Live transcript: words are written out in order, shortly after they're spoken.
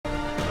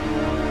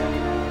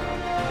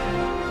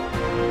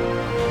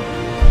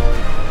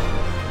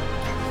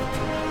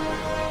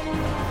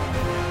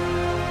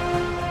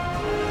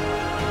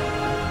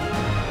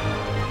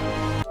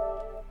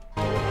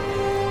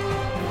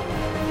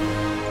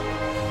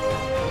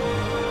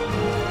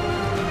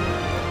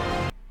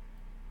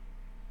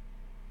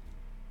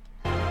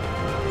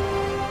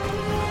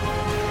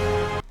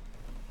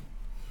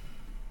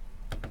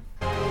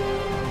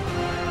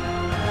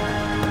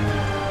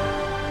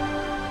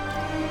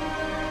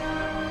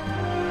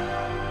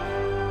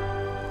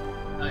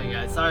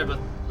guys, sorry about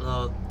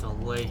the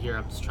delay here.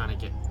 I'm just trying to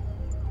get.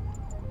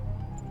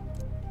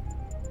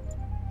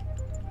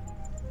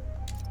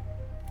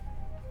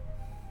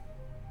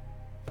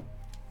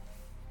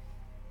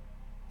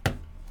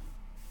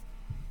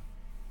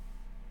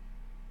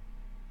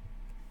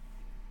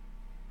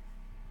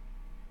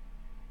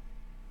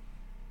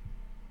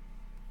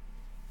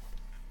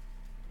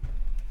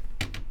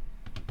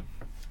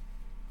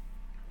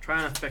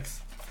 Trying to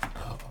fix.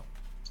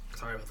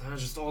 Sorry about that.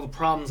 Just all the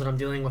problems that I'm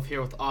dealing with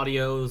here with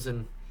audios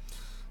and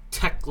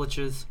tech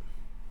glitches.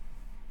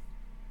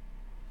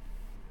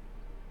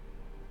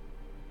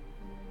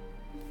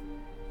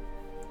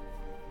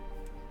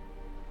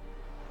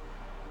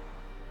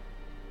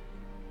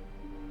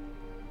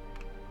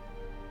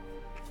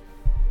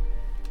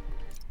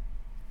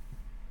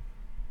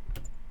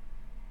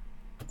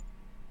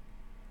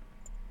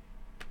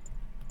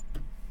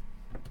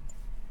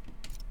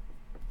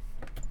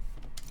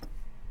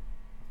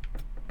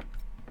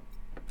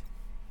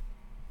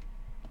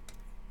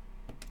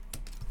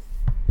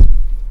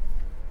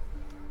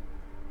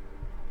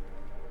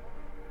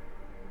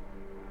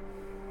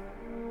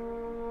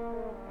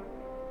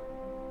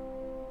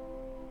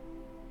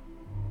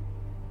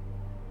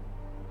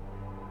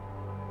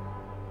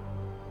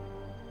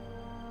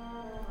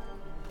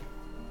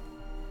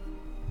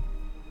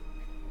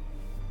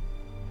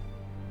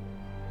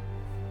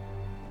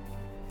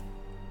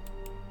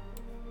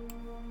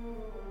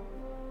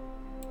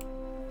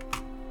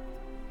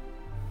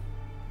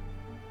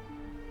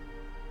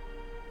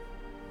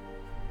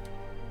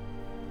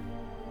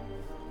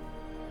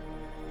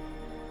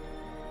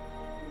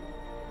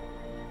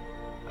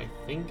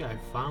 I think I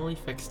finally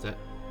fixed it.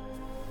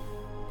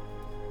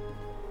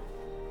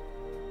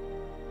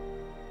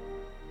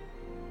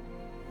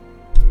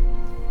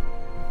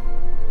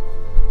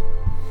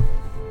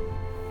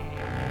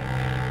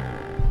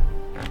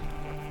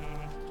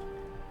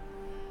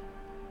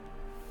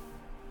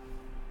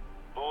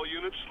 All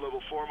units,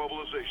 level 4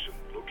 mobilization.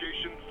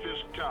 Location,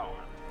 Fisk Tower.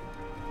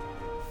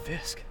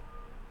 Fisk?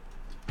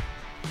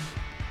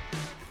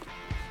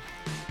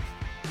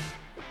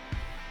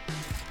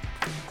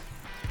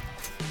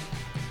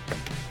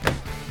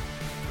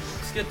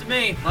 Looks good to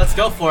me. Let's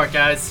go for it,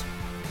 guys.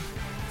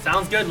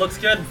 Sounds good, looks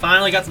good.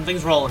 Finally got some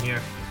things rolling here.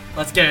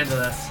 Let's get into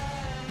this.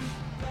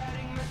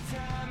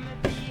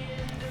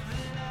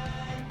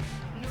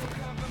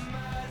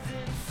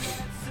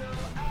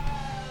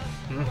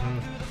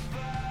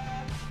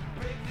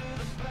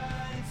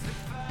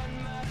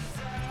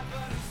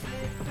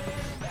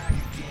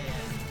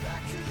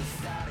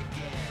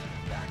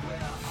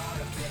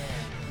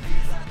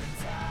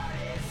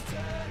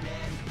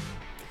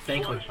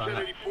 Think we found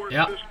it.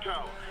 Yep.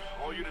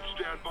 All units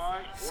stand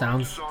by.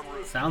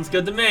 Sounds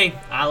good to me.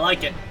 I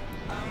like it.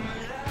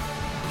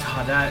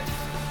 God,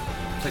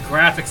 the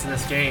graphics in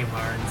this game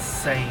are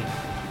insane.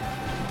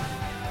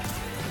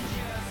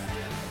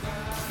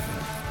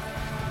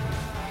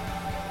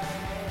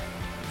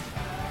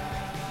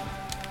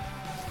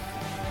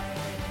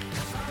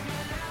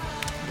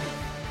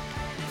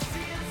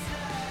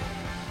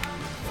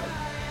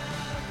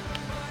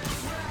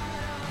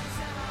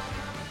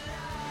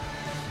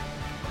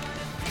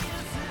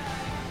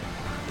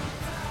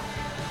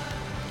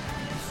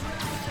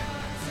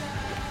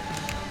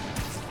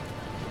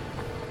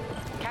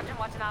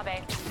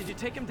 Did you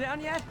take him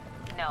down yet?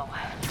 No.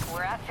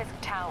 We're at Fisk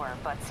Tower,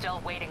 but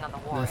still waiting on the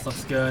warrant. This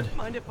looks good.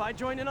 Mind if I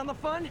join in on the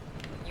fun?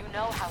 You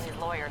know how his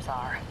lawyers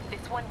are.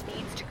 This one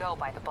needs to go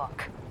by the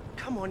book.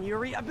 Come on,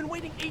 Yuri. I've been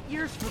waiting 8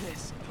 years for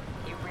this.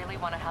 You really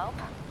want to help?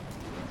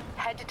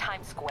 Head to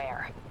Times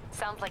Square.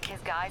 Sounds like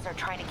his guys are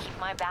trying to keep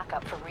my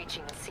backup from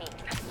reaching the scene.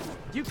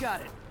 You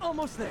got it.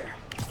 Almost there.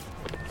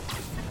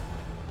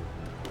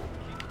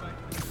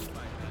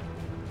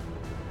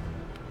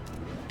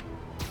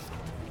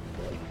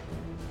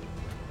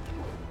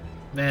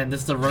 Man, this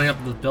is the running up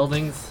the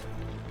buildings.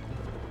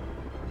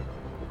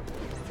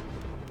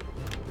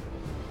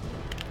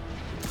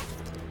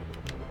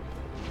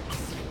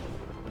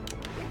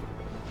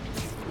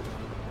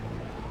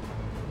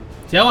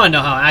 See, I want to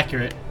know how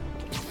accurate.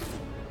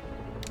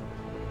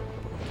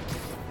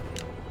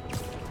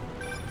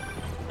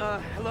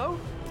 Hello?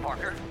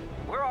 Parker,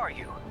 where are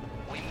you?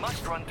 We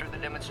must run through the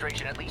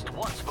demonstration at least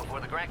once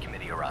before the grant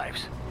committee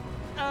arrives.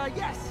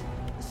 Yes.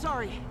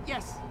 Sorry.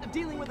 Yes.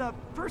 Dealing with a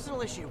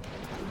personal issue.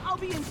 I'll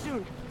be in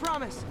soon.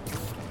 Promise.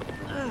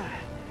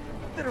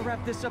 Better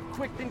wrap this up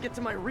quick than get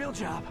to my real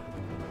job.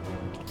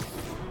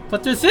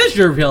 But this is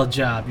your real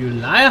job, you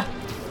liar.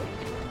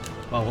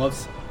 Oh,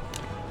 whoops.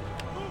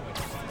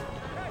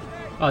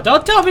 Oh,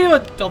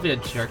 don't be a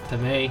jerk to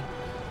me.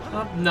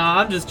 No,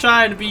 I'm just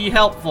trying to be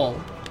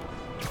helpful.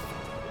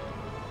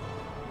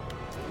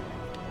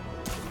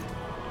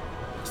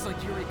 Looks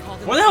like Yuri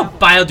called in. Wonder how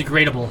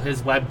biodegradable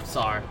his webs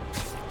are.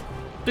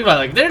 Think about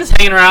it, like, they're just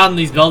hanging around in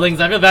these buildings.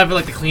 I feel bad for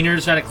like the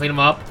cleaners trying to clean them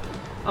up.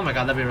 Oh my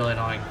god, that'd be really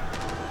annoying.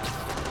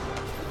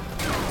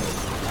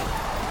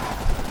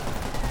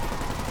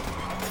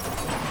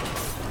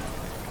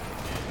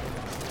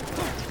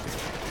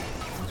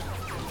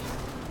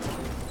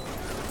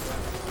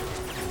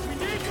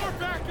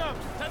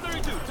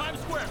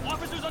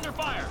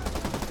 under fire.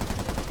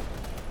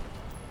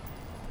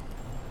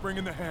 Bring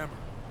in the hammer.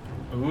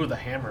 Ooh, the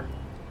hammer.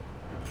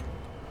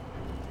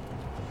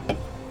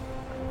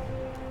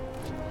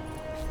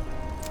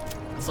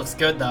 This looks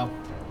good though.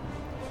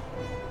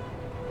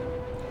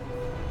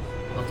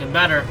 Looking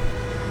better.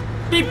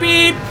 Beep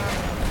beep!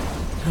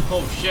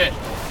 Oh shit.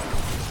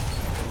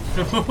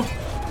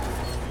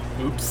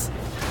 Oops.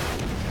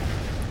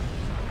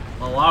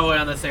 Well, a lot of way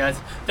on this thing, guys.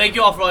 Thank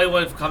you all for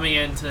everyone for coming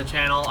into the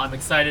channel. I'm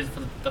excited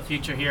for the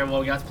future here and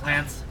what we got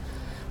plans.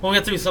 We'll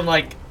get through some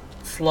like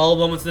slow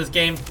moments in this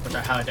game, which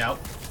I highly doubt.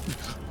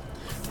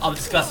 I'll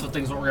discuss what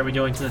things what we're gonna be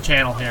doing to the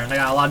channel here. And I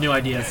got a lot of new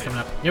ideas coming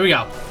up. Here we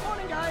go.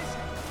 Morning, guys.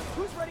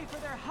 Who's ready for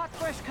their hot,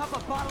 fresh cup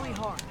of bodily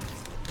harm?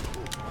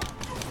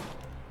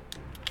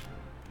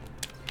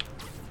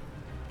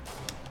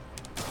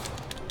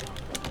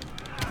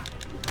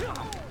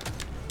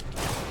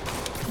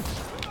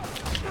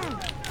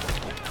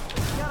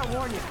 Gotta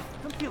warn you,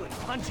 I'm feeling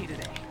punchy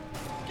today.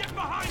 Get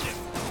behind him.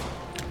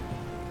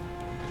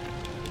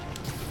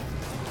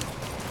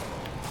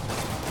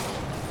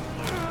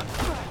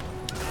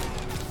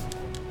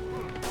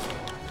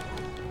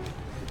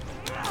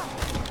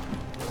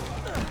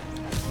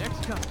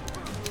 Next cup.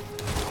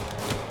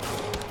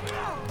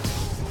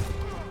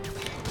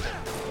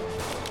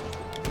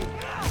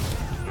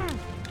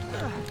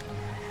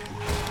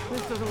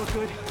 This doesn't look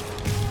good.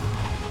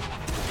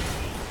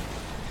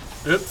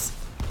 Oops.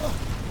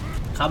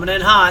 Coming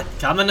in hot.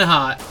 Coming in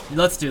hot.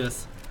 Let's do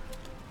this.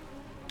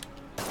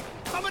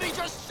 Somebody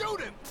just shoot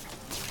him.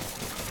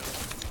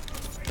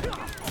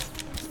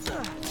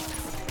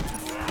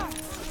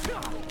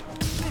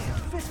 Man,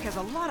 Fisk has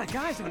a lot of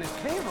guys on his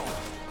payroll.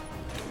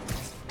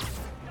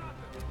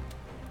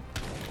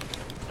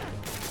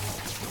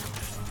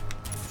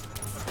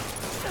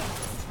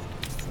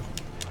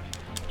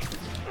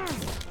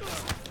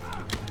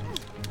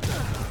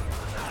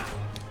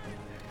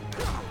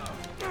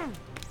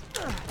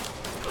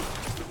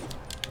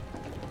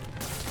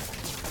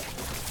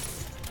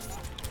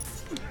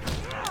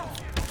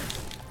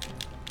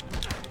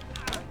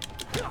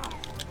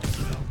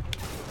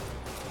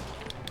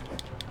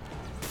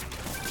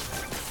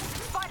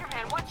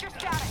 Spider-Man, what's your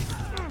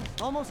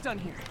status? Almost done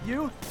here.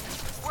 You?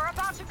 We're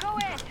about to go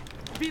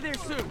in. Be there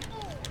soon.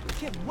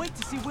 Can't wait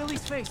to see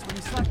Willie's face when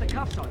you slap the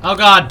cuffs on him. Oh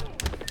god.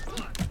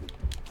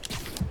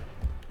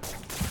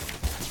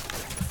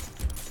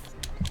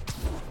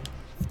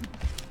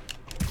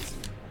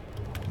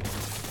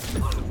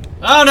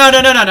 Oh no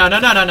no no no no no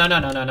no no no no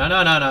no no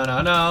no no no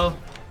no no.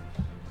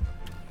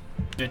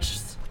 Bitches.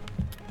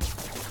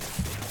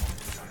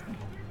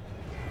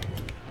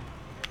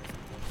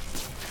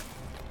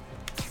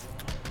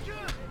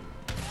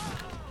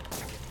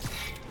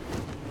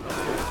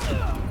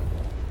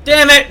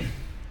 Damn it!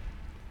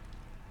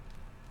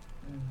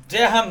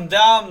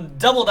 Damn,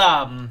 double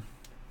dom.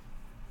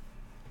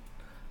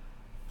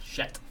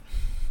 Shit.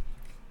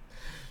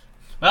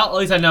 Well, at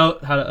least I know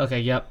how to. Okay,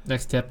 yep.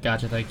 Next tip.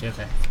 Gotcha. Thank you.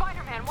 Okay.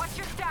 Spider-Man, what's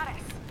your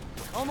status?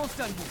 Almost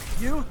done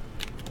here. You?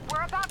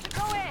 We're about to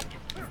go in.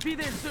 Be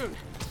there soon.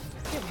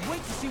 Can't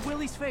wait to see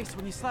Willie's face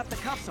when you slap the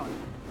cuffs on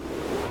him.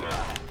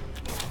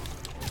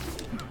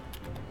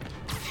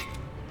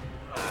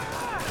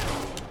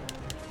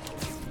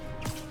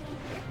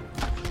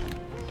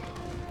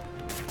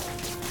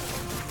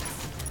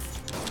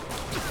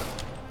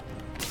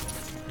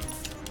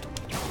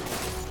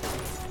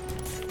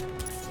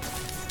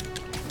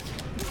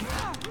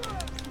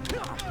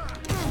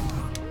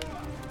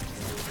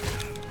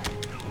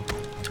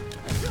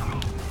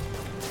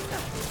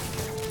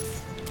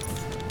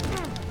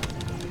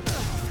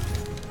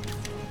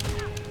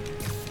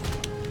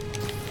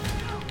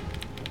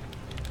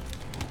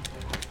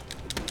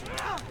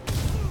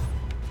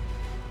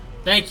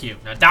 Thank you.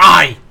 Now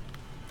die!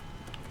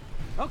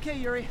 Okay,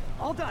 Yuri.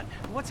 All done.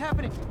 What's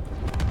happening?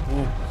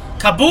 Ooh.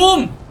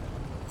 Kaboom!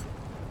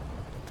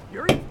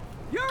 Yuri?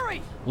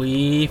 Yuri!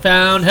 We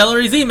found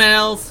Hillary's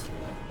emails.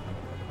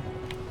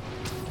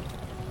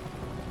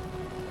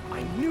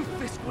 I knew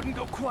Fisk wouldn't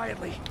go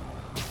quietly.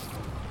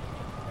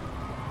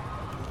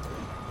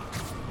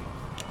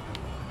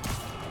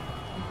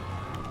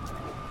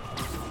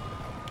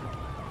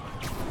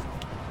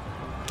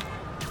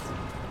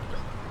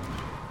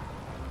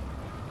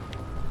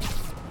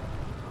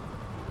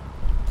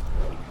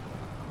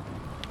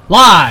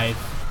 Live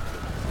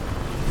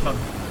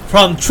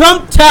from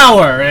Trump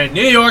Tower in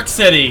New York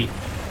City.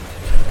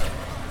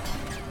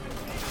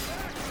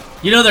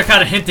 You know they're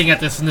kind of hinting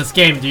at this in this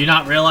game. Do you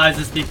not realize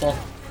this, people?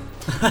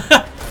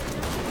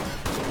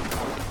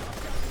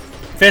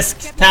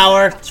 Fisk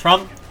Tower,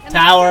 Trump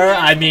Tower.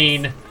 I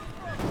mean,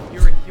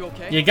 Yuri, you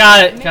okay? you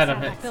got it. Kind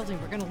of. Building,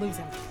 we're gonna lose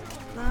him.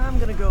 I'm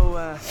gonna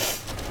go,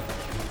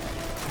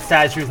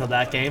 Sad truth of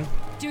that game.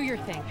 Do your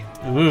thing.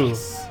 Ooh.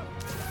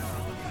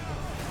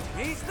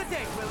 He's the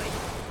day, Willie.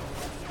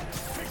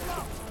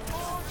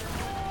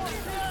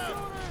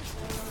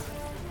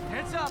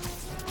 Heads up.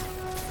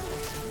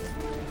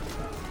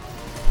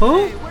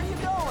 Who? Hey, where you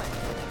going?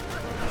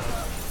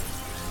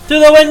 To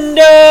the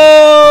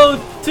window!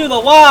 To the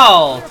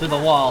wall! To the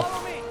wall.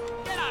 Follow me.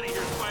 Get out of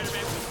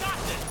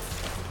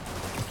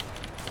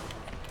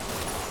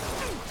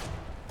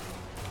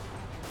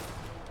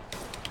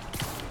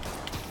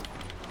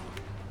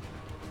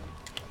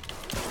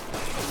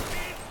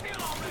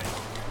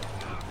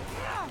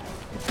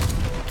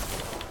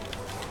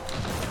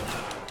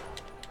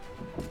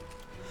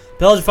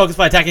Build focus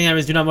by attacking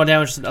enemies. Do not more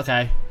damage.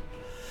 Okay.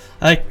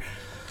 Like.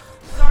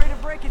 Sorry to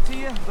break it to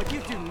you, but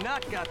you do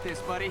not got this,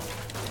 buddy. Thanks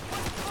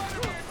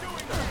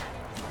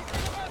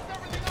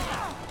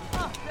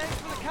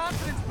for the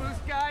confidence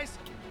boost, guys.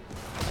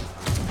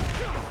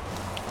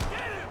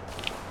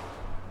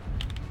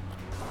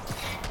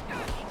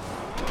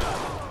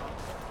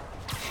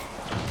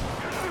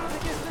 I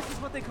guess this is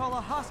what they call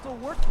a hostile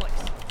workplace.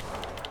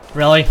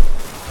 Really?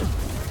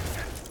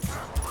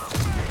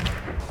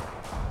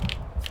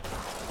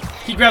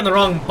 Keep grabbing the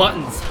wrong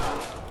buttons.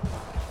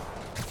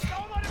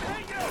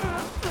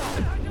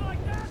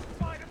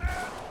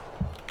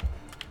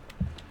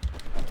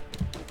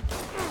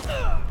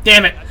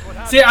 Damn it.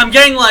 See, I'm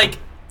getting like,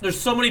 there's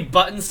so many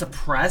buttons to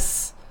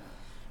press.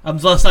 I'm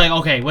just like,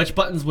 okay, which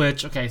button's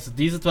which? Okay, so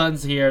these are the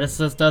buttons here. This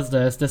does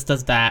this. This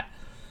does that.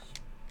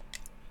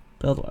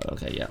 Build.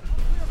 Okay, yeah.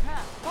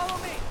 Follow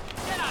me.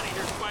 Get out of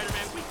here,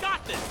 Spider-Man. We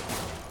got this.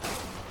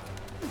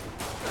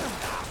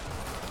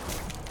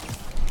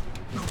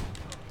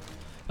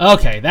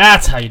 Okay,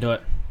 that's how you do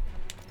it.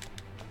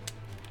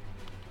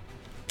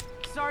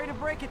 Sorry to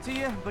break it to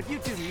you, but you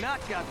do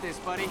not got this,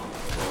 buddy.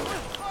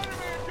 What's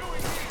Spider-Man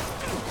doing here?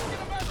 He's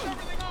gonna mess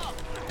everything up.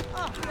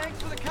 Oh,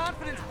 thanks for the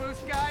confidence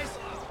boost, guys.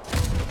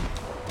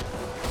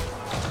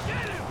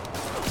 Get him!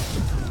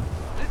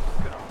 This is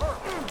gonna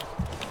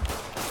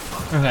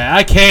hurt. Okay,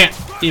 I can't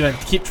even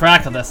keep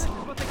track of this.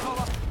 What they call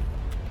a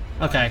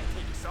Okay.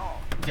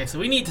 Okay, so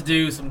we need to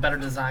do some better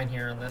design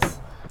here on this.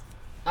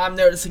 I'm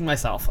noticing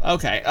myself.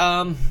 Okay,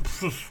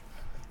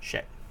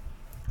 shit.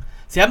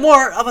 See, I'm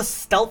more of a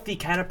stealthy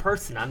kind of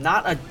person. I'm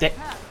not a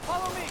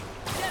follow me.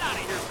 Get out of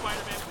here,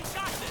 Spider-Man. We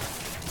got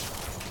this.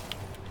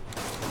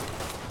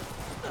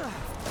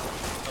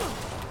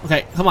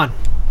 Okay, come on.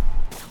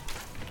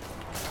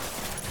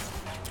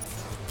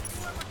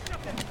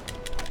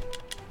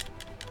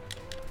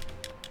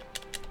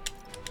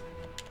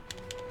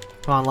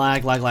 Come on,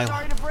 lag.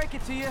 Sorry to break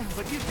it to you,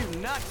 but you do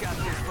not got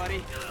this,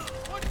 buddy.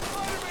 What's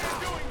Spider-Man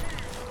doing here?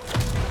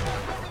 He's gonna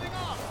mess everything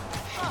up. Oh,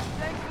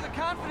 thanks for the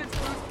confidence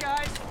boost,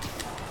 guys.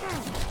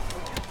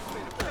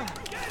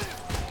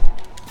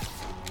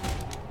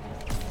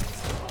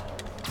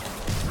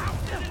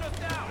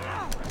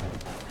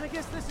 I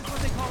guess this is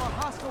what they call a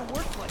hostile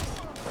workplace.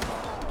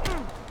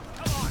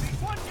 Come on,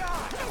 he's one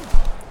guy.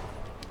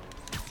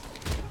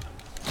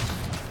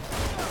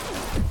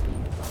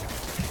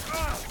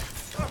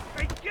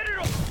 Hey, get it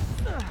over.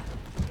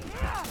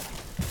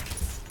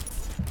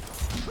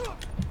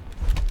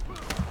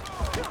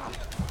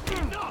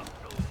 Enough.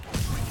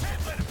 We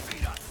can't let him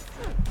beat us.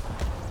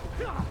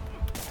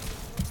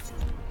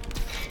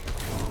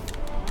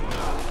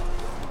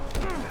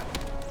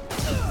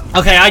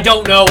 Okay, I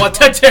don't know what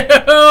to do.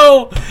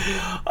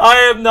 I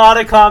am not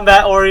a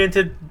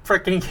combat-oriented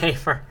freaking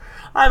gamer.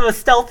 I'm a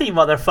stealthy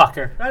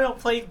motherfucker. I don't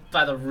play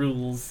by the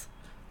rules.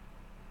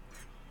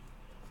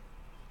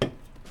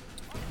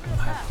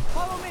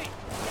 Follow me.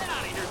 Get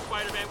out of here,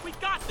 Spider-Man. We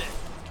got this.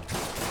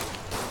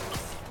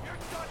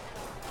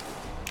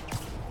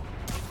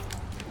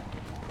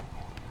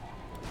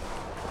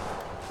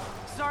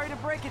 Sorry to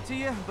break it to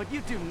you, but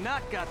you do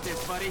not got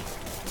this, buddy.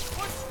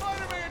 What's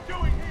Spider-Man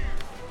doing here?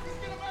 He's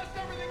gonna mess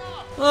everything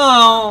up.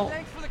 Oh.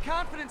 Thanks for the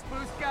confidence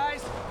boost,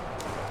 guys.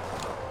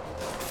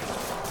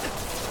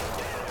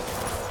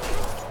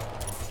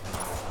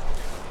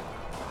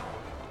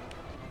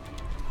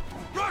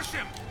 Rush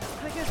him!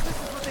 I guess this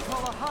is what they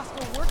call a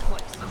hostile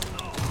workplace.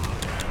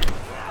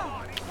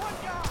 One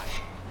guy!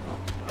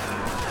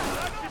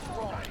 That's just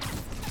wrong.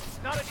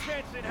 Not a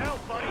chance in hell,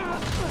 buddy.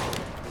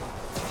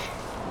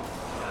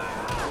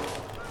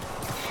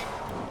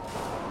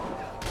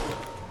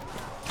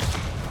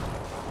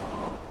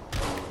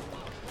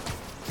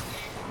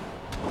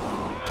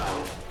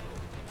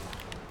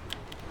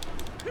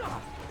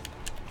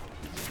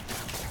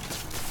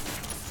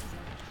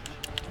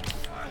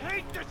 I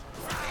hate this.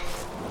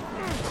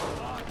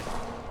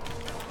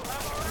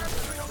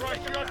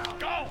 Right, just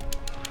go.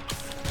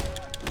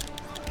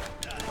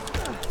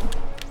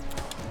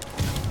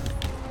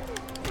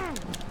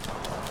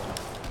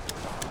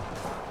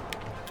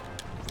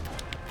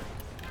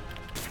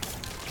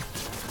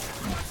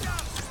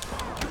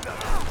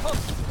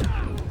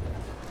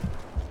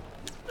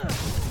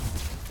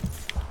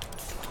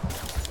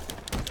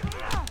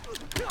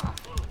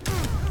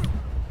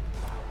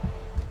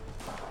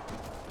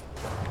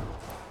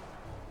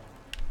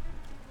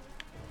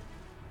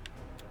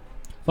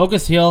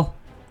 Focus heal.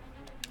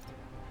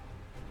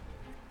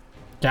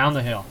 Down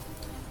the hill.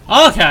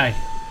 Okay.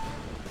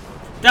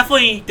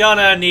 Definitely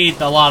gonna need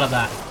a lot of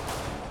that.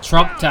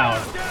 Trump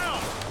Tower.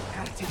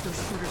 Gotta take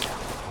those shooters out.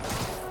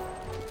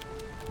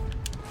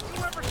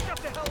 Whoever shut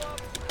the hell up.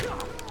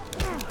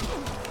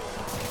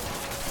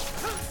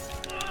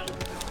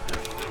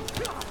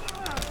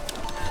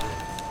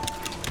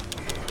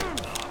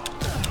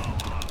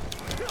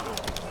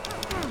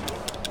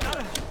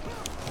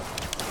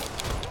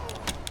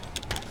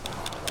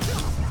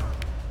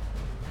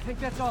 I think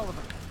that's all of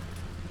them.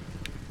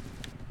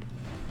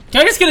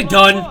 Can I just get a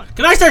gun?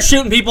 Can I start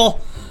shooting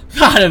people?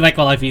 God, it'd make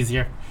my life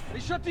easier. They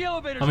shut the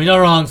elevator. I mean, no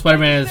wrong.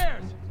 Spider-Man is,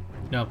 Stairs.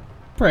 you know,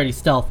 pretty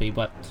stealthy,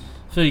 but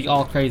pretty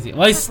all crazy.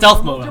 Well, he's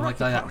stealth mode. I like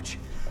that. Approach.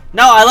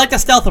 No, I like the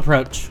stealth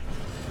approach.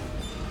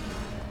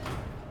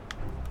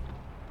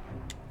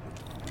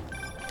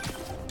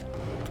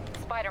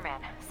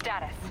 Spider-Man,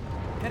 status.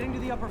 Heading to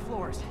the upper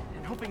floors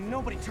and hoping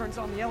nobody turns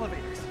on the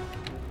elevators.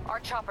 Our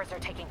choppers are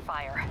taking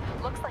fire.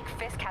 Looks like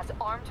Fisk has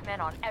armed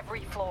men on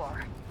every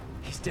floor.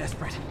 He's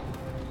desperate.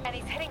 And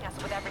he's hitting us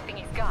with everything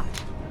he's got.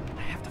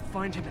 I have to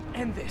find him and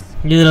end this.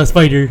 You little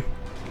spider.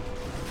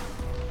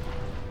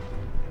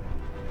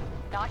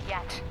 Not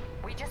yet.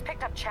 We just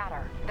picked up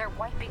chatter. They're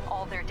wiping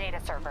all their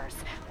data servers.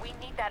 We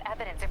need that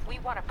evidence if we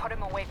want to put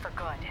him away for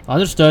good.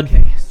 Understood.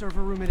 Okay,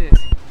 server room it is.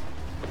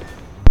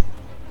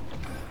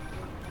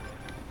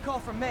 Call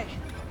from May.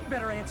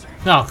 Better answer.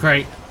 Oh,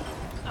 great.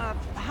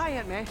 Hi,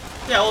 Aunt May.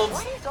 Yeah, well,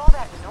 What is all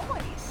that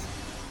noise?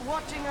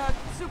 Watching a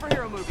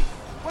superhero movie.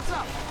 What's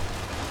up?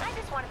 I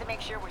just wanted to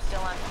make sure we're still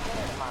on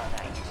dinner tomorrow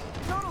night.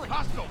 Totally.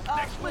 Hostiles,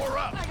 next floor listen,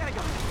 up. I gotta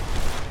go.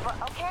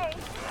 But okay.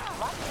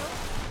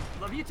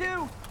 Love Love you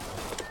too.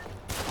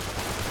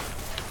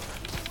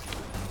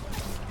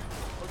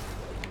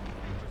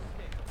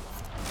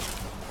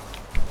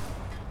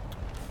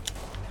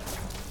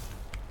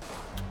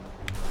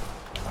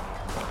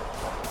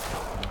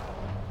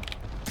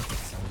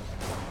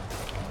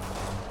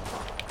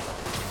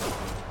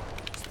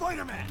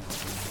 Spider-Man!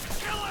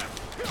 Kill him!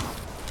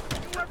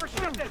 You ever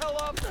shut the hell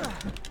up?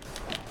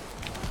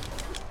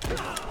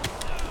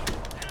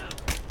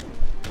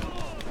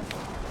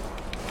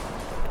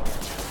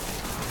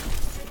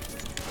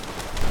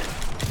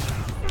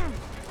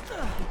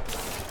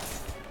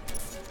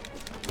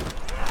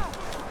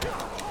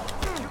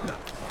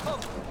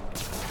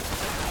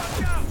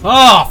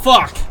 oh,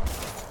 fuck.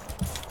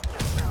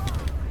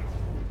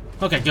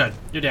 Okay, good.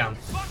 You're down.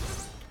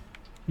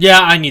 Yeah,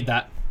 I need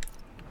that.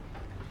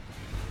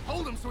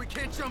 Hold him so he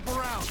can't jump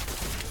around.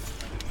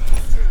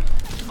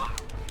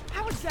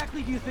 How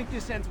exactly do you think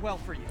this ends well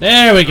for you?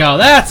 There we go.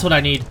 That's what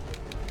I need.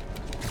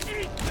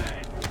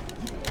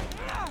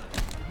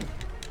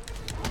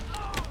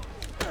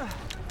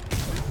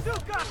 Still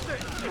got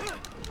this!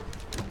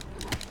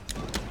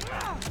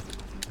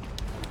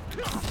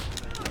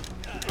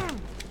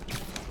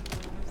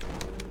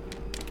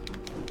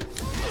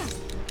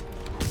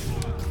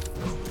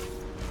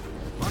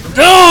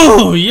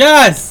 Oh,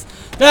 yes!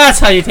 That's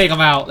how you take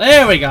them out.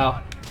 There we go.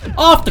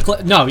 Off the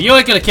cliff. No, you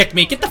ain't gonna kick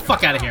me. Get the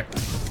fuck out of here.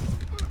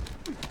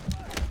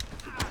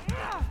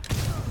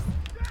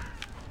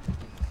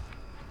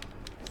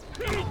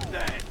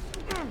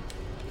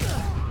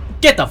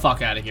 Get the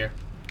fuck out of here.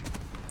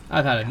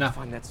 I've had enough.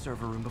 Find that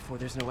server room before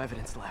there's no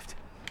evidence left.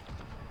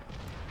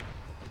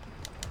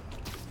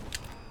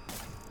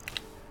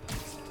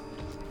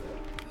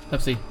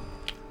 Let's see.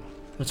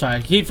 Let's try.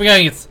 I keep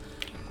forgetting it's.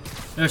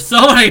 There's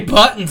so many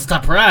buttons to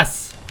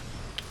press.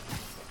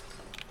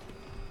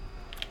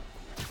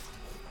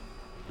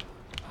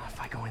 If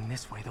I go in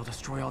this way, they'll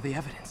destroy all the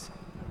evidence.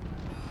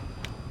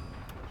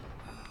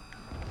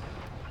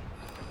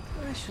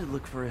 I should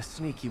look for a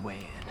sneaky way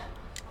in.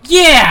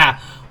 Yeah!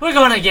 We're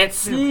gonna get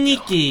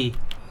sneaky.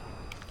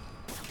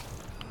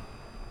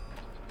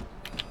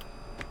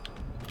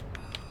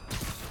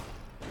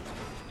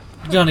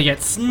 Gonna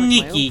get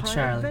sneaky, Like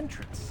my own private Charlie.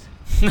 entrance.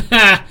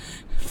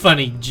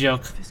 Funny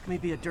joke. Fisk may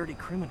be a dirty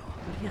criminal,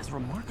 but he has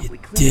remarkably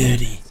clean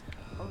Dirty. evidence.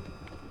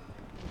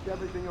 Keep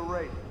everything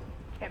erased.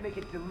 Can't make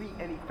it delete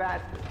any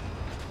faster.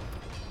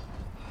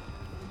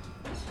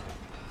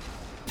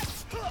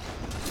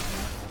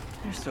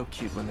 They're so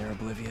cute when they're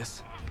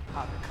oblivious.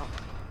 Hop, come.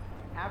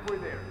 Halfway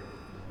there.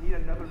 Need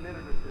another minute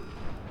or two.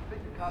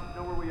 Think the cops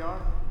know where we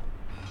are?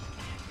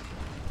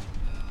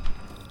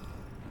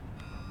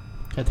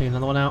 Can I take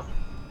another one out?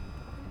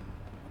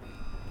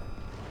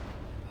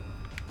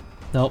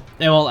 Nope,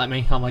 they won't let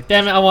me. I'm like,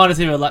 damn it, I wanted to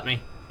see if it would let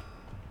me.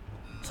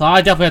 So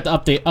I definitely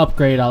have to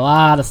upgrade a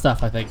lot of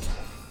stuff, I think.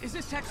 Is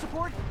this tech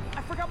support?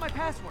 I forgot my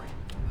password.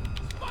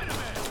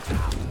 Spider-Man!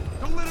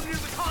 Don't let him near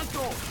the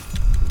console!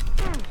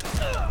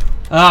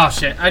 Oh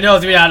shit, I know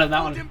to be out of that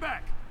Hold him one.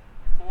 back!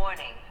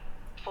 Warning.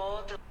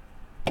 Full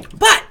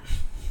But!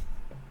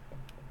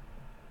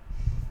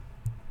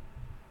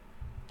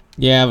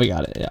 Yeah, we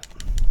got it, yeah.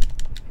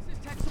 Is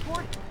this tech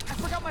support? I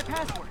forgot my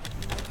password.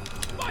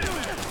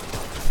 Spider-Man!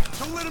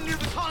 Don't let him near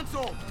the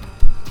console!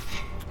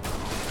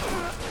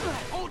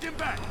 Hold him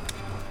back!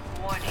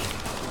 warning.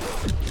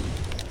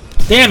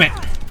 Damn it!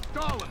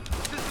 Stall him!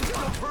 The system's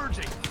still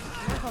purging!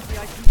 I thought the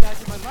IT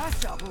guys at my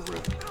last job were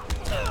rude.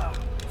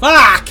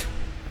 Fuck!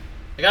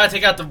 I gotta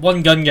take out the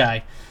one gun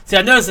guy. See,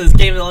 I noticed this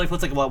game only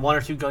puts like, what, 1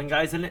 or 2 gun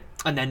guys in it?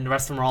 And then the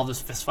rest of them are all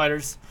just fist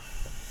fighters.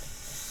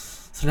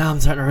 So now I'm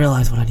starting to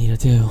realize what I need to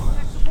do.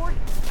 Tech support?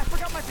 I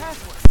forgot my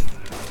password.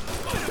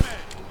 Spider-Man!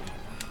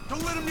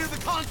 Don't let him near the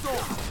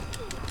console!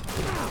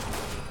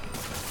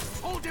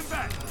 Hold him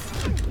back!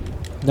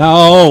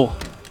 No!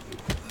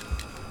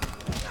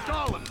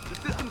 Stall him! The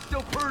system's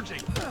still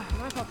purging!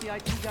 I thought the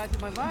IT guys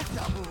at my last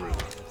job were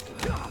rude.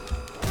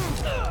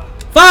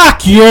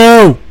 Fuck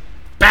you!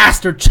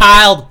 Bastard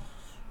child!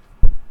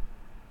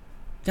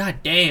 God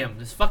damn,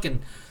 there's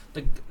fucking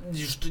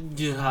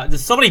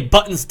there's so many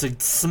buttons to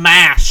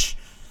smash.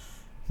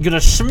 I'm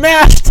gonna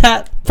smash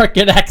that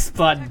freaking X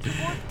button. I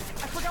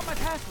forgot my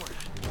password.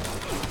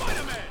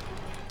 Spider-Man!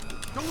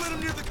 Don't let him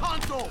near the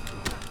console!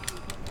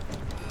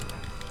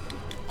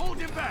 Hold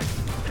him back!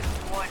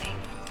 Warning.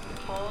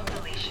 Full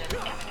deletion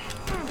imminent.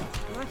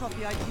 I thought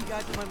the IT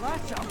guys at my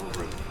last job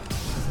were rude.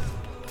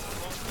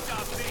 Won't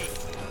stop me!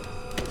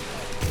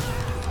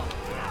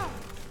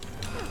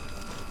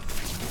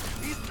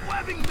 He's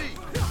webbing me!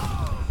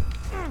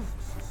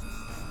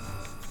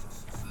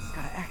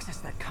 Gotta access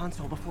that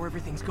console before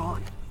everything's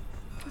gone.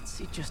 Let's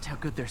see just how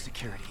good their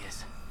security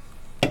is.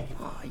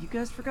 Aw, you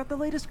guys forgot the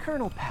latest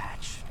kernel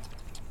patch.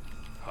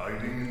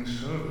 Hiding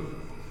so.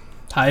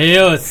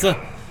 Yes.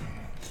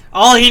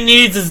 All he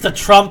needs is the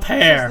Trump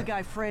Here's hair. the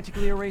guy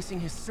frantically erasing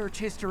his search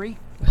history.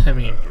 I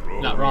mean,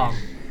 not wrong.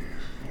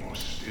 You're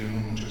still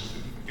just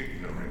an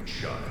ignorant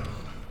child.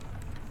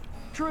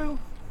 True,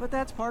 but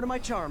that's part of my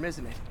charm,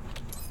 isn't it?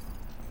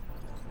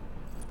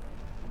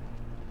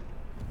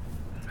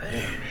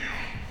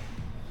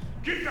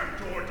 Get that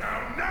door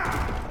down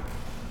now!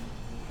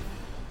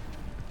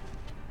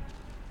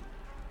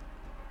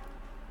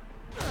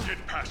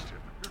 Get past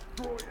him.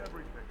 Destroy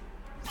everything.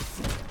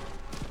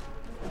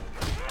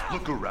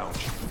 Look around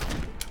you.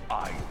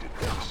 I did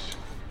this.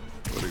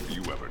 What have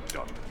you ever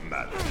done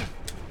that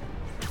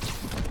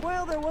mattered?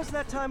 Well, there was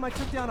that time I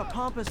took down a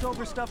pompous,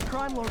 overstuffed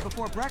crime lord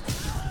before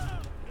breakfast.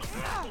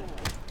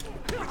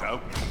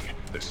 Without me,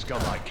 the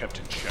scum I kept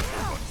in check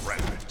will run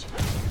rampant.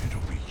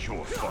 It'll be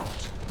your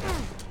fault.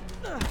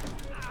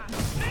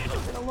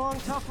 It's been a long,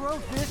 tough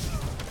road,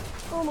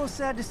 Fisk. Almost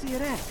sad to see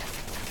it end.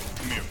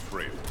 Me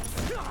afraid.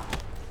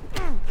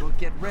 We'll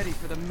get ready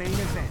for the main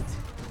event.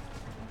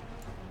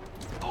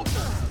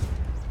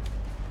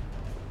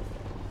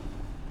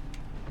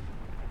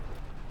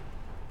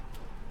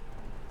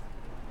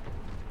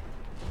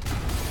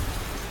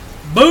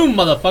 Boom,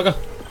 motherfucker.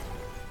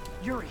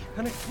 Yuri,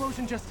 an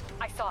explosion just...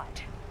 I saw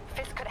it.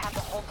 Fisk could have the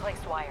whole place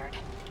wired.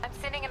 I'm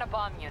sitting in a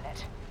bomb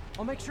unit.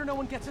 I'll make sure no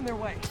one gets in their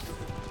way.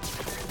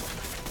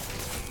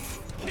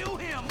 Kill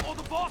him or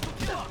the boss will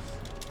kill us!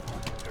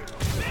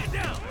 Man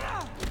down!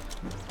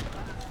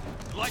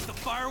 You like the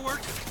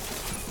fireworks?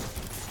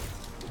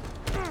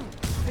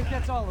 I think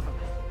that's all of them.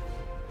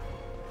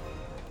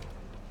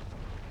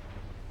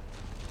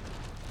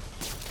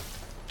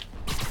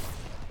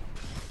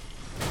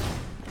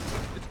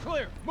 It's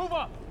clear. Move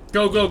up!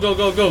 Go, go, go,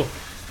 go, go.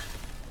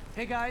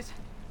 Hey guys,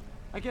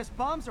 I guess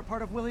bombs are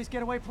part of Willie's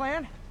getaway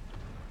plan?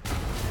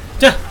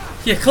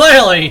 Yeah,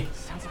 clearly.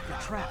 Sounds like they're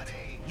trapped.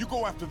 You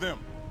go after them.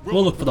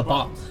 We'll look for the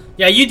bomb.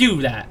 Yeah, you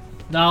do that.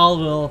 No,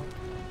 we'll.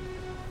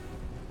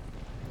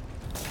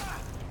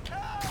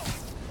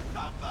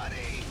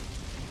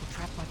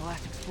 Trapped by the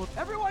last explosion.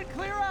 Everyone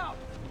clear out!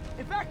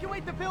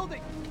 Evacuate the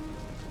building!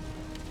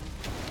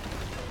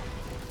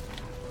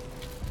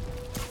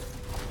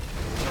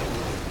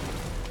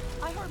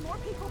 I heard more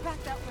people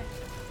back that way.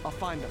 I'll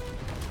find them.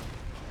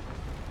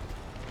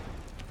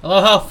 I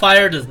love how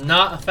fire does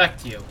not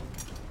affect you.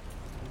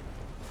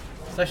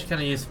 It's actually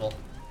kind of useful.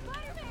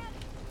 Spider-Man!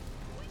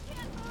 We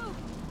can't move!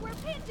 We're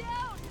pinned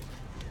down!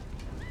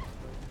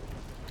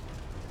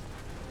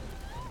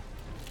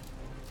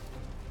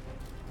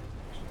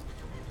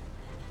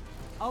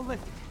 I'll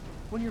lift it.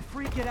 When you're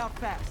free, get out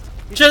fast.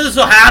 Just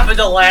so happened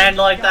to land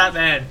like that,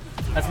 man.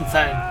 That's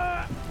insane.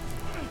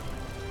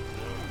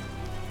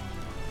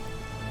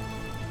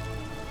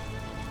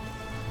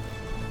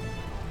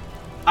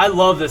 I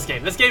love this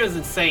game. This game is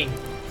insane.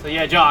 So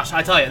yeah, Josh,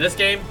 I tell you, this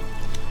game.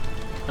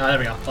 Oh, there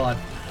we go. Hold on.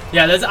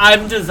 Yeah, this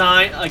the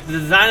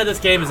design of this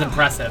game is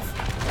impressive.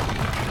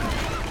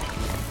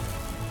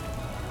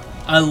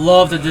 I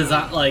love the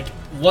design, like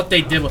what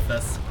they did with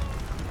this.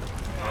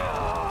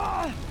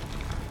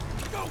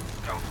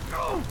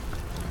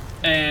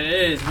 And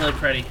it is really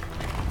pretty.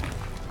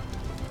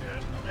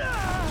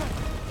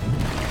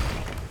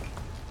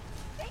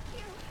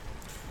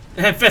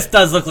 And Fisk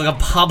does look like a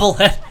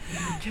bobblehead.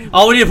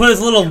 All we need to put is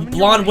a little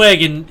blonde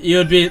wig and you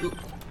would be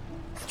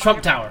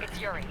Trump Tower.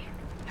 It's Yuri.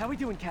 How we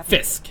doing, Captain?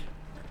 Fisk.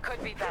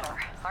 Could be better.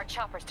 Our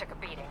choppers took a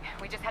beating.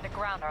 We just had to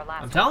ground our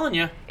last I'm telling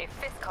you. If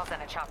Fisk calls in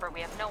a chopper,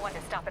 we have no one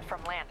to stop it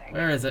from landing.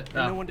 Where is it? And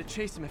no Oh. one to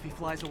chase him if he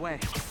flies away.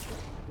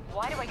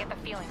 Why do I get the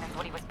feeling that's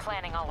what he was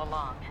planning all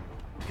along?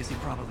 Because he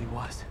probably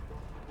was.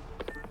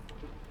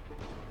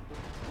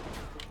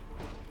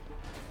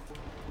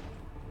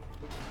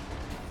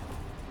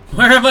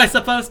 Where am I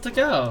supposed to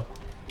go?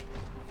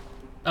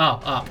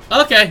 Oh,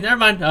 okay, never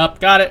mind. Up,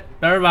 got it.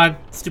 Never mind.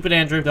 Stupid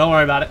Andrew, don't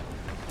worry about it.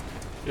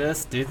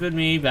 Just stupid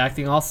me,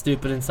 acting all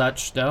stupid and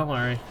such. Don't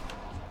worry.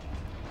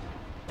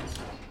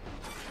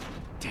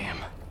 Damn.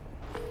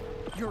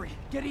 Yuri,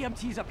 get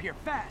EMTs up here,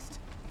 fast!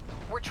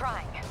 We're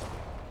trying.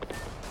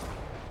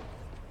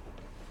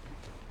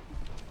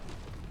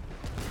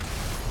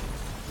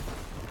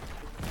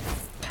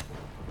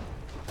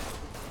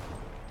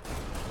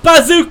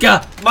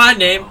 Bazooka! My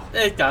name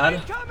is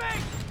God. Coming!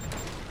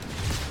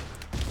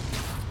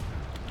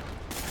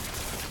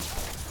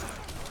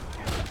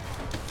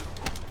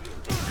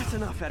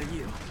 enough out of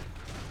you.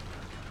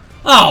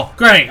 Oh,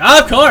 great.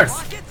 Of course.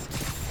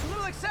 Rockets? A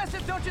little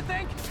excessive, don't you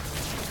think?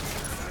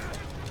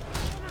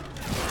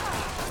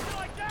 You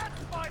like that,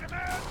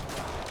 Spider-Man?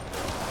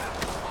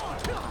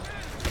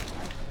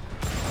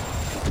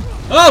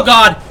 Oh,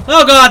 God.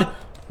 Oh, God.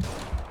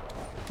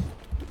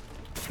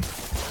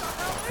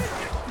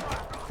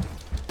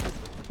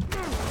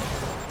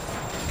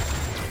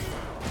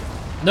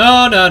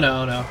 No, no,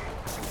 no, no.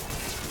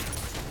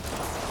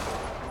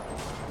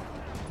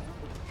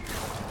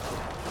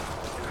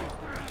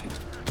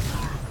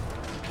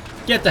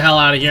 Get the hell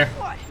out of here.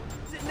 What?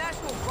 Is it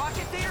National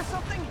Rocket Day or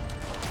something?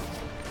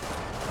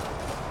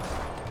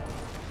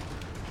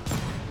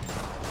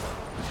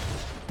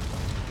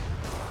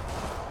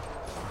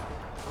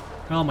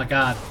 Oh my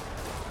God.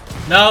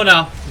 No,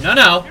 no, no,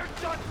 no. You're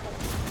done for.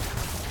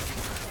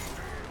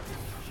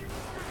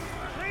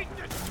 Take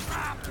the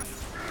trap.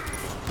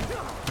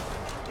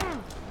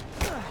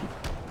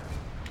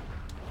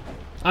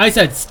 I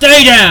said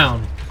stay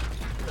down.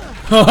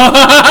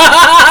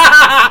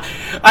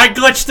 I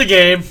glitched the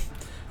game.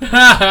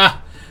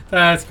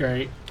 That's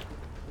great.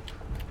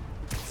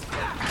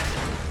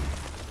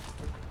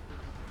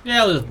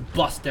 Yeah, let's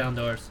bust down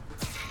doors.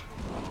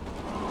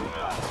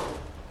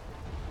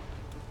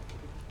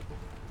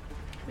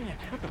 Man,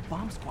 how'd the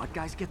bomb squad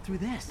guys get through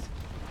this?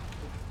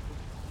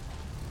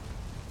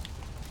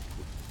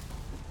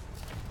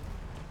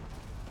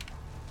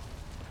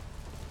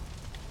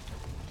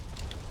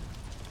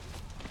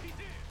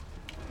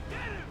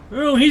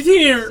 Oh, he's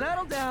here.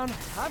 Settle down.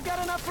 I've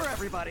got enough for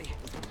everybody.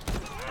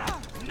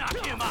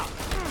 Knock him out.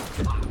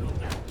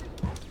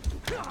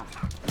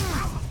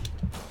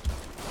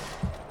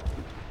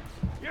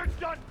 You're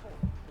done for.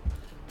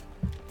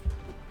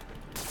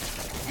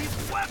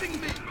 He's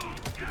webbing me.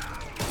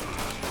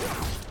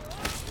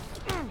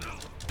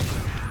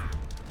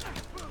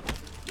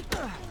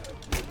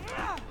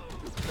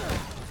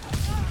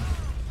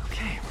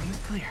 Okay, room is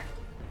clear.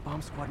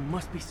 Bomb squad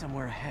must be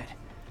somewhere ahead.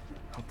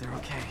 Hope they're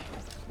okay.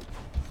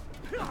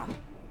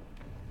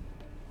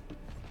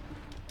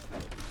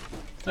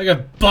 I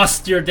can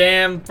bust your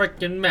damn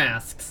freaking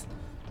masks.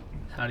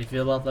 How do you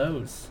feel about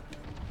those?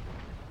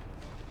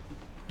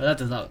 That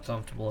does not look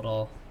comfortable at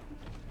all.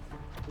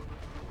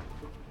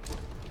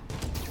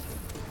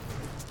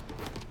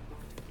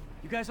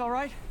 You guys all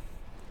right?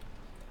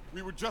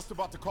 We were just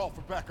about to call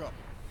for backup.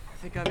 I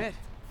think I'm it.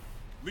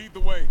 Lead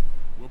the way.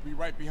 We'll be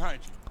right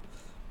behind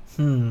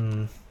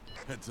you.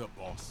 Heads up,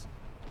 boss.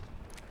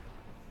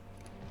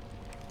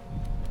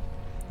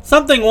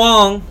 Something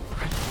wrong.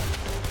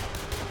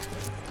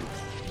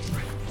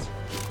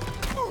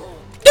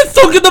 Get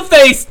thunk in the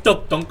face!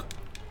 Dunk dunk.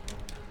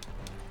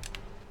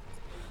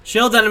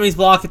 Shield enemies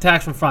block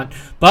attacks from front,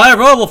 but I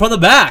roll from the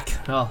back.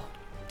 Oh.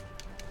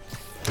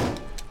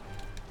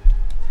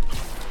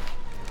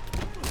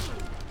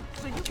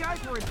 So you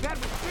guys were in bed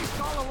with fish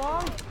all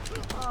along?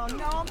 Oh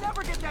no, I'll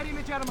never get that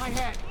image out of my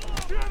head.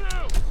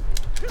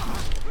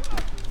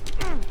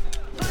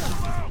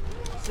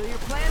 So your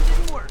plan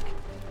didn't work.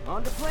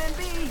 On to plan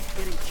B,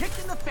 getting kicked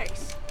in the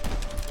face.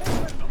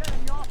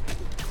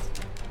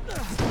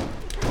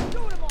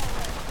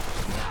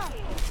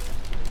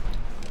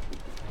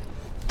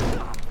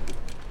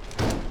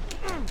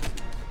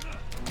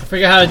 I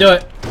figure out how to do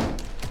it.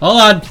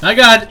 Hold on, I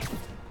got it.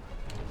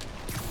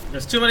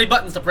 There's too many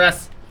buttons to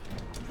press.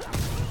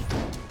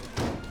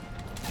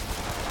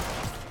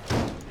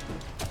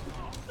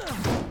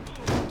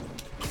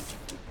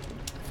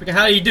 Figure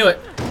how you do it.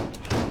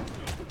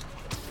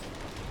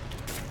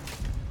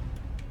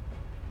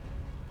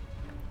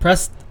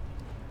 Press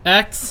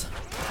X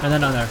and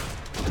then on there.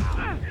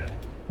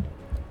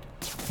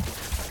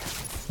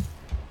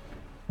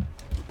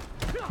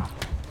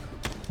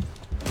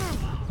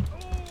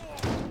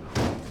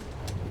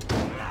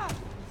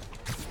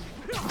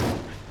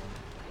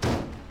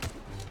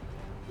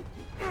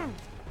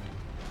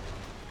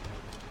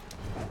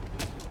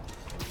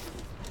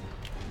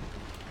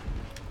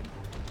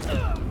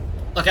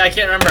 Okay, I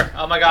can't remember.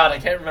 Oh my god, I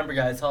can't remember,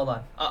 guys. Hold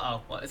on.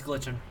 Uh-oh. What is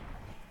glitching?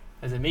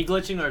 Is it me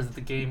glitching, or is it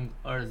the game,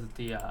 or is it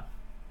the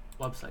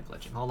website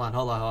glitching? Hold on,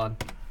 hold on, hold on.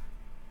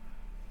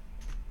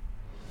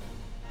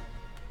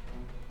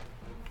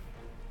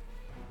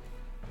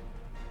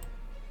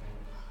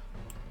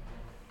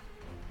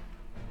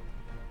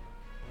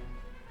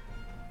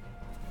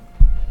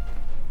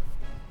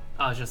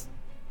 Oh, it's just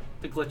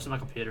the glitch in my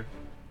computer.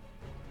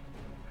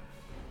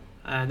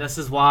 And this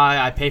is why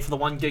I pay for the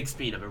 1 gig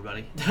speed of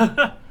everybody.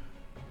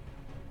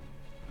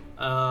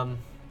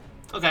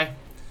 Okay.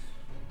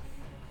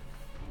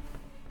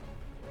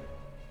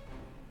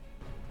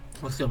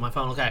 Let's go to my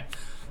phone. Okay.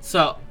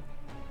 So.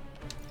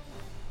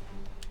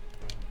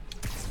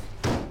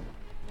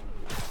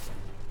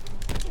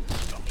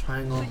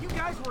 Triangle. So you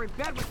guys were in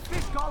bed with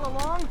fish all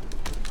along?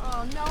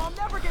 Oh no, I'll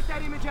never get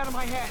that image out of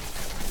my head.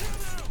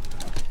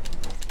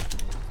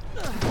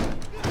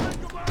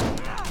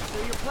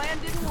 So your plan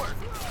didn't work.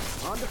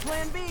 On to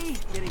plan B,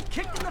 getting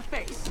kicked in the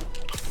face.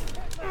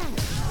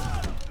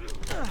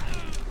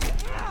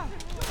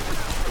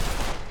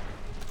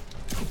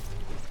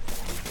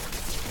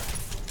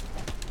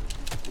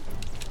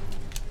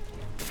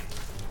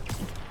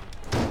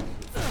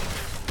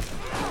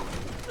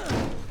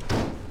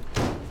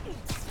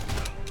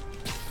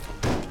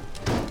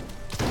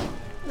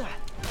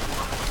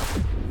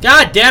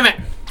 God damn it!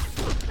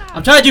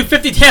 I'm trying to do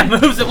 50 damn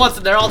moves at once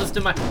and they're all just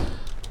in my...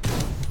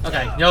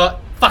 Okay, you know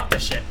what? Fuck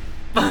this shit.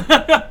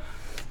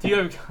 Do you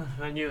ever go to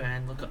the menu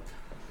and look up?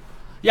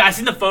 Yeah, I've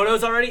seen the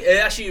photos already. It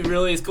actually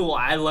really is cool.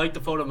 I like the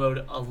photo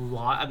mode a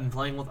lot. I'm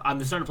starting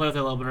to play with it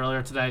a little bit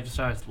earlier today. Just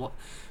trying to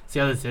see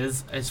how this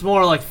is. It's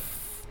more like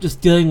just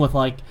dealing with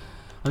like...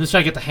 I'm just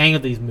trying to get the hang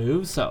of these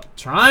moves. So,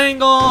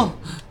 triangle,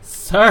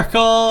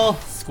 circle,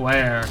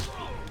 square.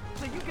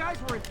 So you guys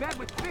were in bed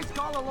with Fisk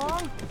all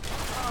along?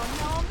 Oh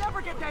no, I'll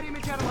never get that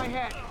image out of my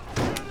head.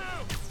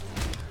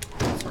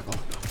 Circle.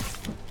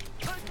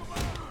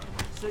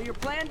 So your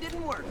plan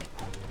didn't work.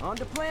 On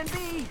to plan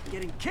B,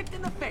 getting kicked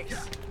in the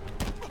face.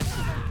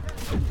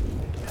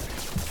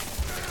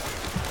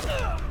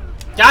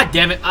 God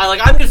damn it!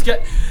 I'm just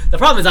good. The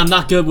problem is I'm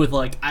not good with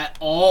like at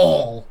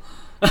all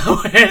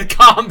with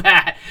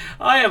combat.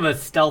 I am a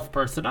stealth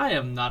person. I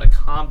am not a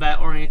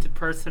combat-oriented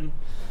person.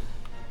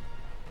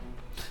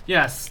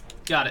 Yes,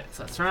 got it.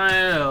 So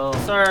triangle,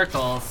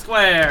 circle,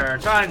 square,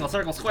 triangle,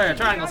 circle, square,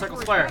 triangle, circle,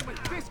 square. With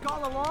Fisk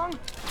all along?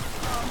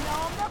 Oh no,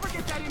 I'll never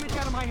get that image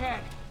out of my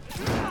head.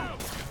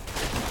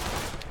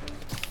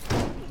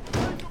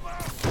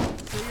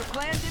 So your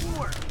plan didn't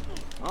work.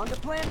 On to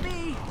plan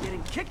B,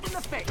 getting kicked in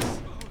the face.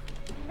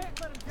 Can't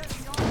let him get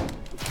me on.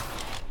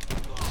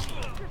 Just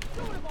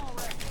shoot him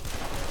already.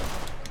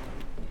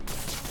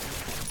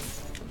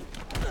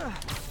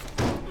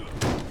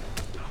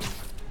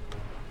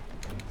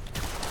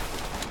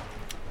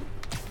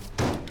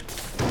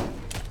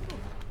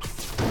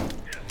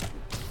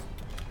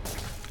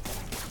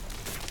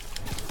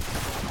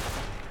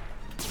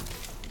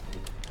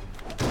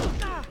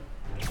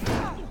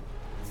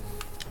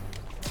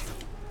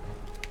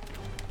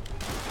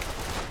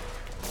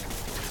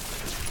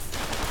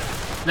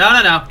 No.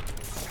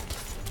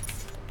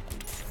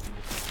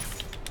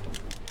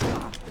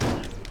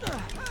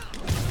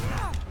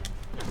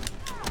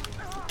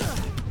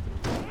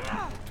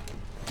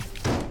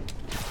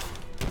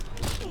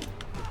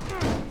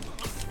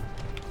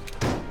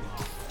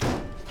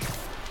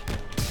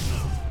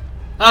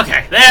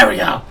 Okay, there we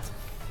go.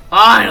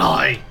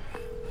 Finally.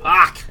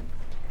 Fuck.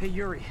 Hey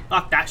Yuri.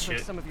 Fuck that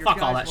shit.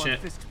 Fuck all that shit.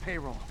 Fisk's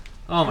payroll.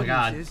 Oh my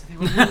god. They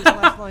were his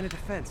last line of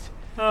defense.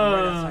 Right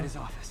outside his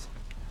office.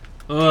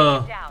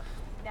 Down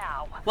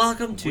now.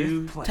 Welcome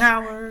to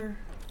Tower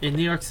in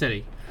New York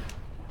City.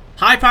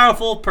 High,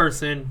 powerful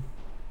person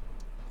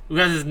who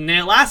has his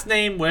last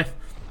name with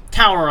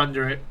Tower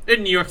under it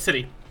in New York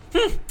City.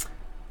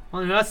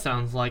 Well, that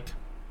sounds like.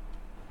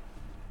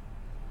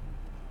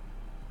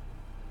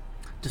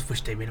 Just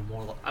wish they made it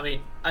more. I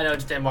mean, I know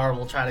just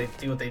Marvel will try to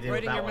do what they did with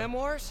Writing that your one.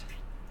 memoirs?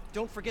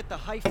 Don't forget the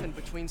hyphen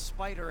between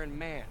spider and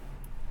man.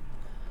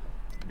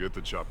 Get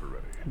the chopper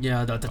ready.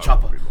 Yeah, the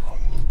chopper.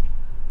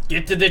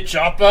 Get to the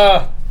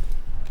chopper!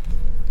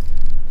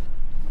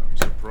 I'm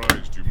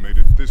surprised you made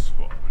it this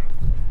far.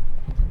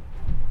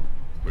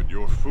 But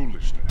your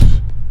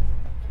foolishness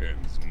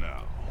ends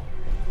now.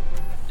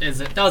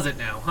 Does it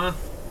now, huh?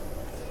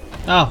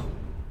 Oh.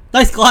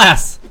 Nice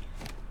glass!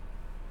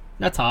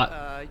 That's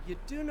hot. You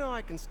do know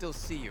I can still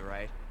see you,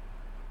 right?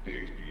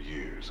 8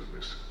 years of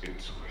this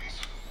insolence.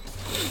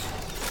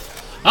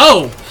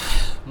 Oh!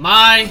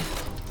 My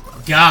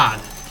God.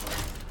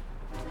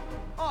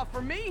 Oh,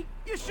 for me?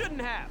 You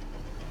shouldn't have.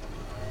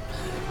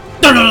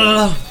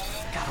 No.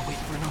 Gotta wait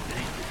for an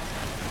opening.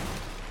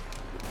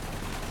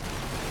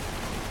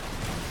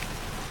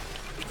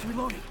 It's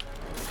reloading.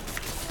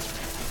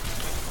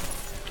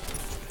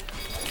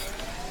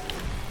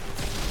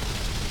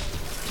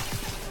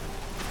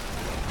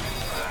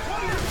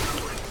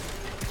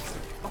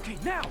 Okay,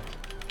 now.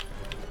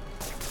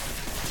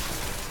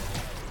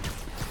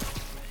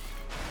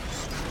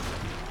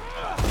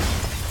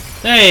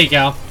 There you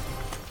go.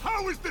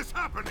 How is this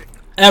happening?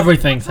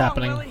 Everything's What's wrong,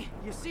 happening. Willie?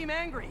 You seem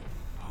angry.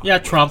 Yeah,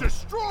 Trump.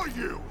 Destroy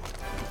you!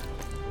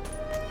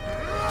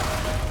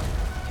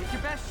 Take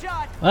your best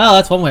shot. Well,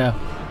 that's one way out.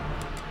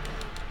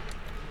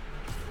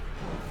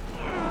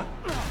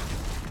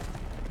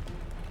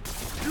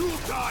 You'll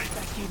die!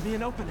 That gave me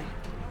an opening.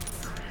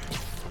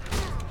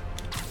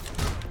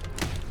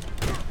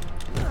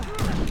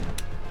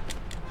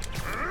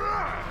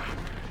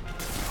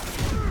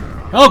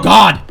 Oh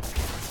God!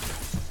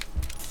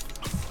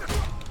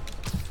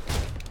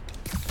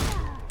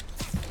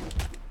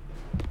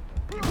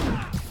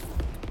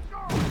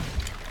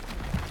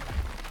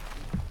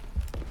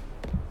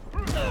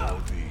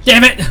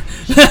 Damn it!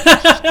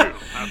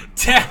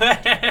 Damn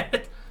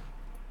it!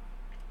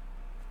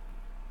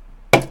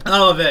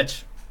 Oh,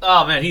 bitch.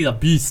 Oh man, he's a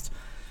beast.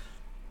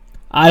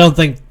 I don't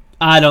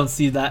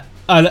see that.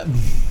 That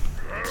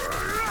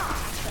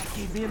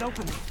gave me an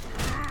opening.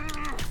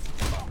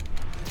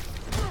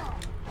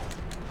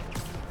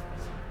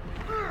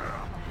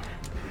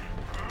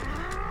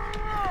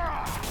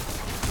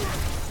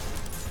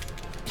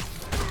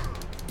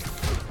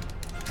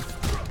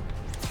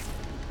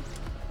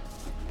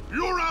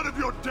 You're out of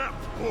your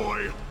depth,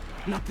 boy!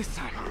 Not this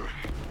time.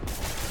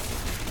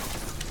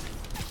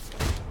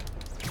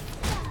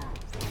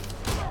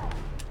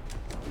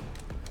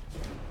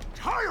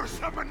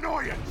 Tiresome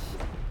annoyance!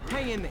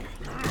 Hang in there.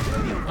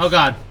 Oh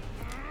god.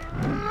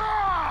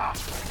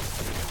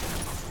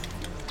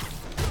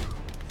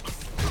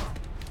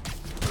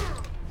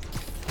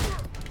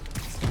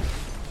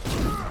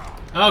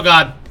 Oh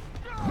god.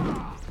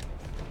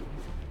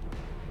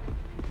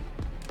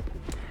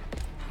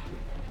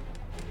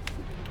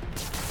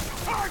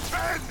 I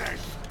can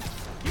this!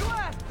 You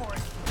asked for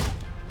it.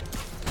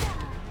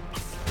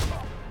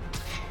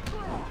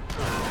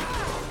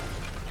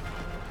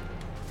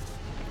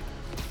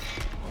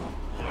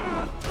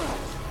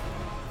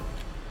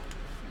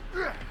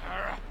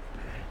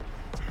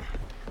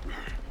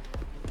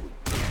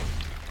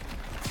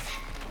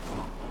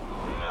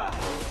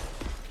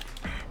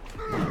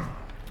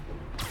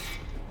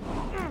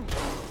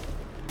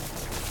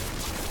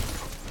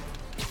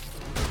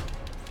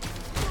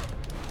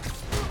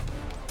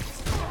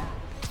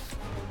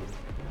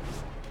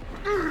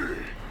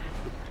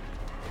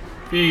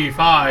 Fee,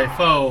 fi,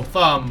 fo,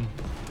 fum.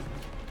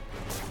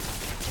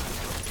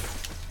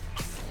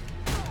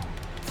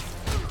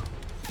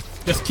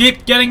 Just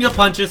keep getting the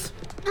punches.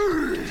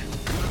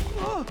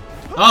 Oh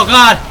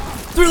god!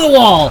 Through the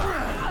wall!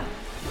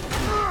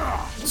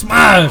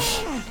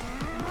 Smash!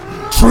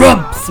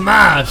 Trump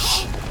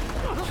smash!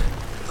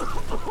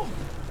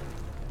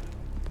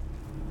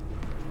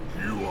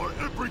 You are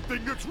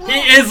everything that's wrong! He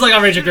is like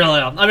a Richard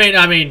Grillo. I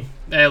mean,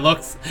 it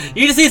looks.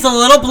 You just see a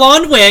little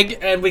blonde wig,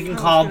 and we can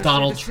call him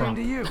Donald Trump.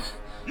 You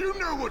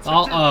know what to do.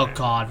 Oh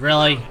god,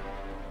 really?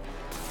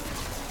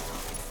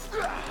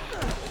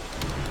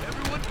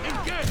 Everyone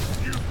engage!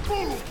 You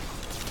fool!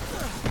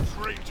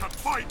 Trained to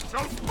fight, so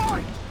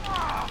fight!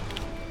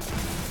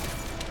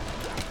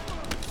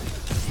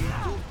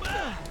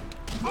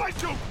 I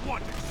don't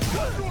want it!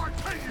 What do I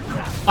tell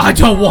you? I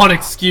don't want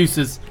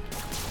excuses.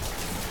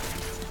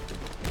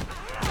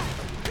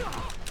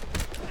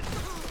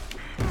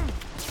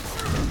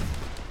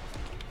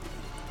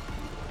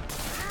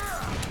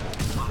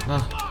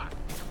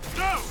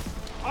 No!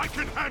 I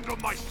can handle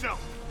myself!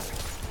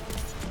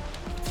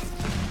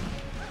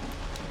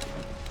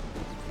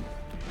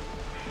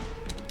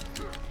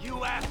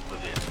 You asked for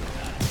this.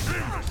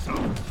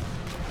 Imbecile!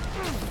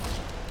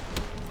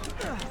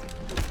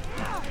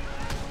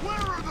 Where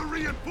are the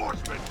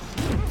reinforcements?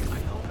 I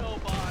don't know,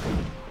 boss.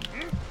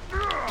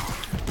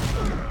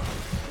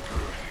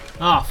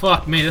 Oh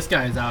fuck me, this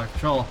guy is out of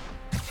control.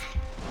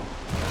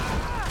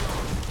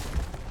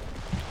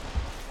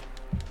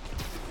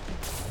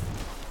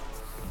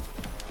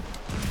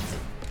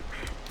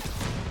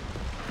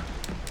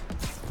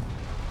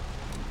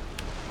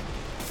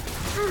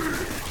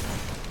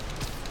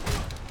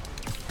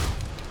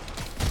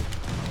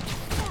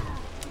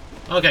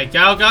 Okay,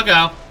 go, go,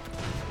 go.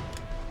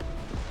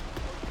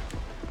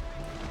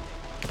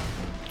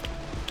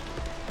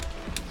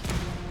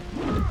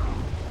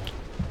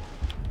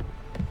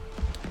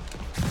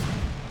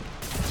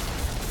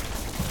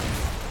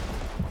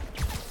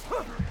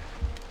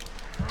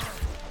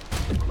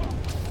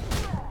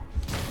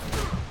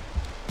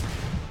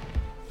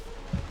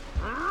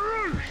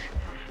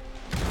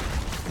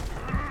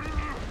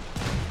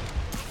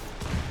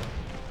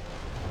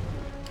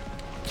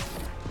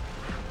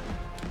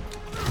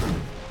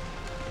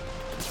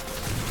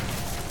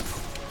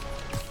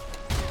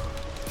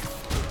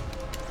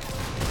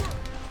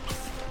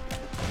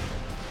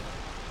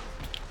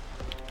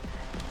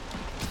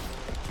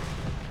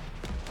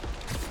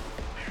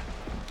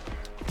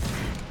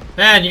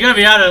 Man, you're gonna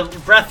be out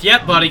of breath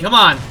yet, buddy. Come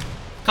on.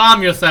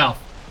 Calm yourself.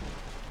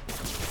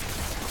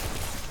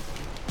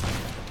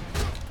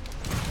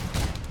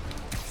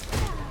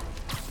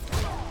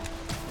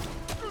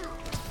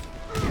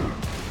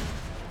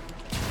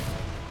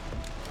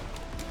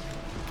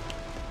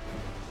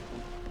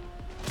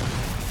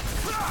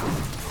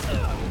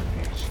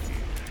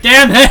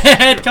 Damn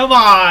it! Come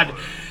on!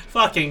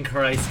 Fucking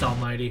Christ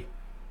almighty.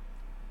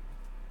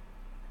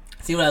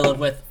 See what I live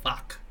with?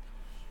 Fuck.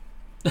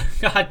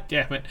 God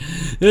damn it.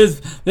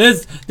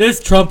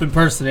 This Trump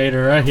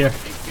impersonator right here.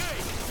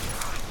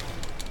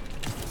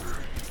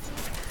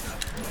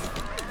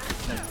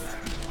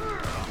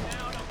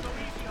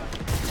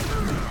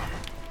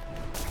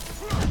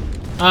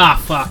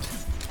 Ah, fuck.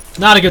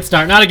 Not a good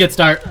start, not a good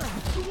start.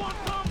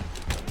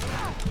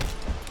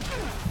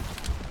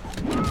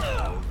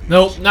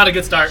 Nope, not a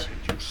good start.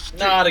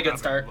 Not a good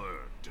start.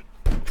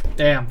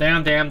 Damn,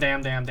 damn, damn,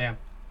 damn, damn, damn.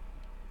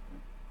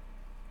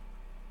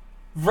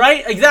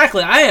 Right?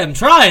 Exactly. I am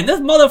trying.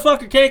 This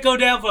motherfucker can't go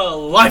down for the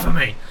life of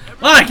me.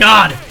 My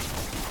God.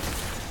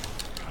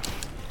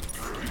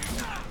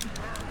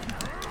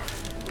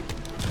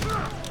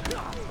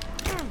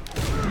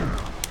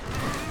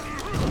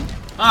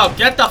 Oh,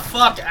 get the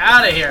fuck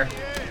out of here.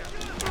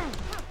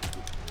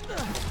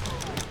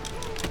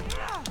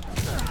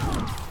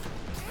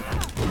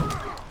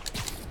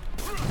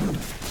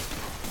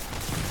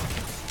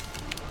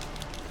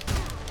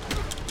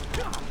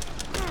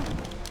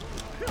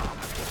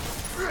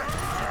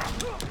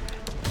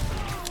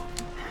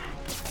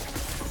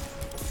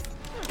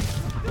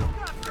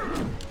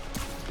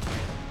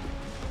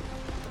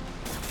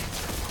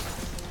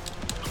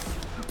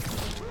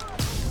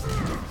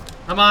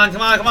 Come on,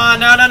 come on, come on.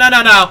 No, no, no,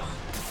 no, no.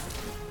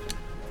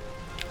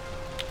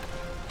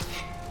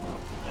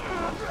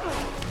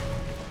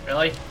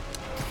 Really?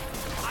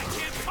 I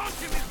can't punch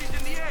him if he's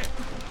in the air.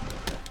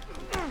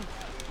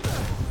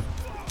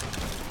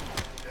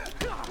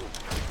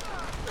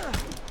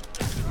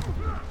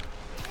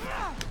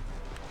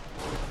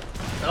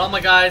 Got all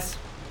my guys.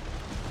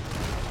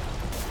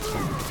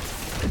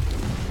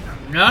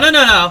 No, no,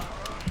 no, no.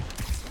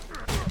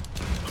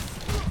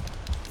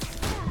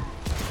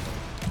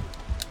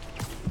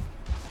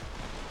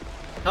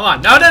 Come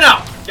on. No, no,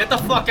 no. Get the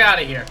fuck out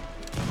of here.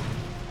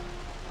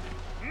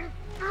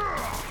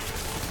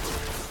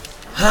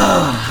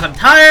 I'm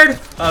tired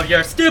of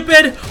your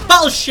stupid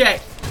bullshit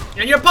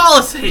and your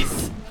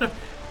policies.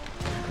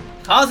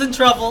 Causing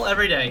trouble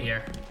every day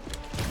here.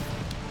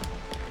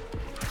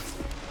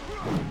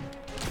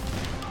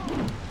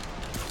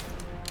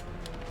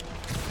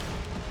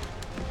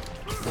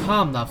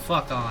 Come the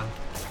fuck on.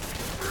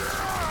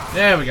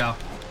 There we go.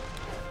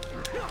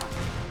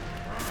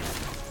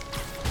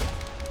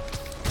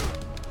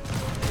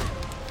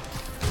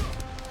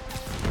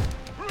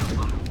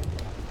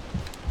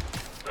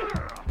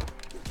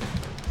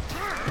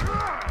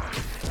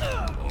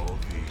 All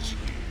these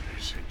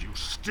years, and you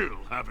still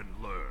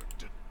haven't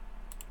learned.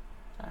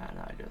 And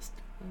I just...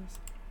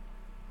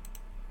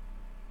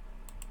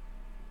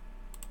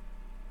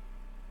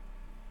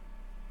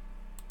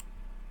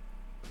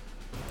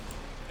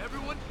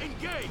 Everyone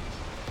engage.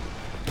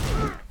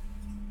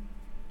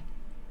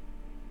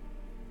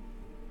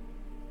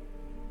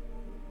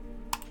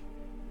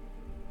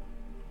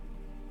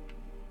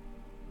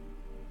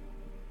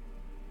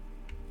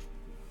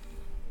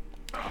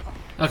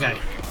 Okay.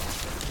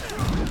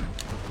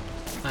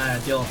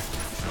 Deal.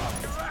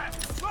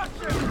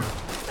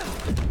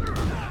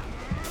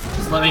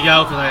 Just let me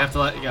go, because I have to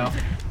let you go.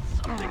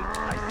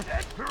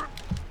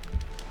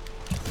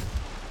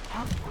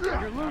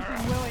 You're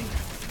losing, Willie.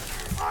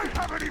 I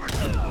haven't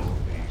even all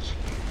these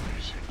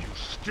years, and you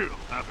still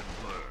haven't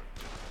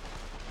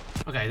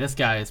learned. Okay, this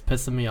guy is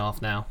pissing me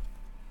off now.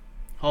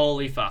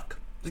 Holy fuck.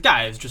 This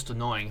guy is just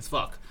annoying as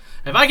fuck.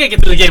 If I can't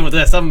get through the game with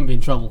this, I'm gonna be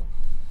in trouble.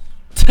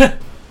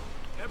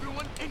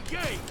 Everyone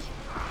engage.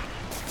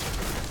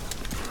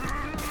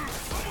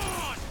 Come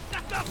on,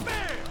 that's not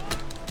fair.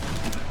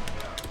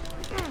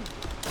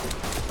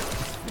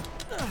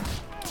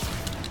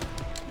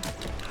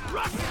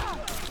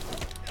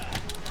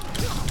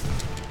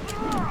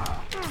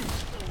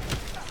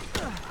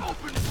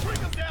 Open, bring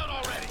him down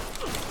already.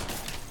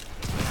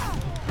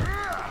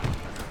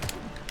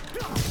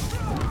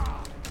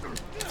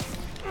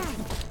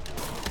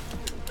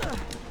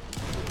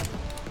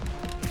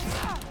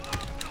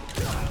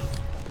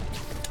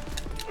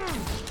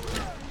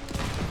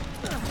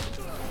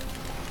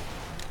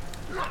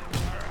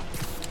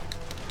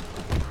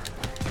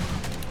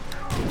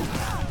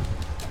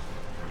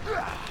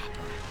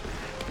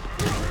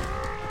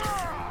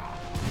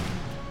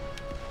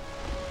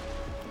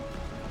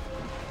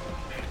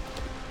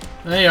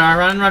 There you are.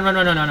 Run, run, run,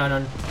 run, run, run, run,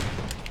 run.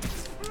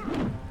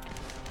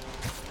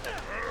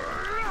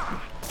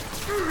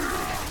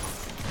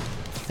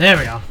 There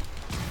we go.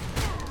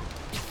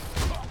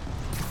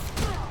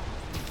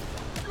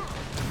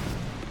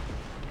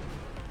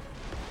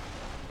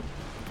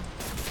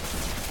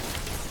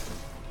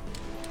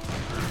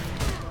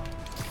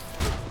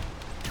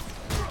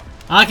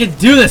 I can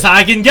do this.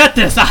 I can get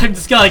this. I'm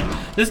just gonna,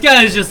 like, this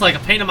guy is just like a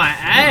pain in my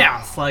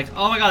ass. Like,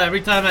 oh my god,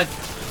 every time I...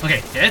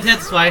 Okay, hit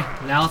this way.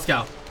 Now let's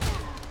go.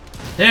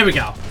 There we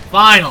go.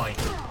 Finally.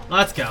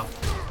 Let's go.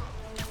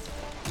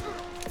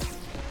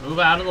 Move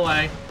out of the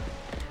way.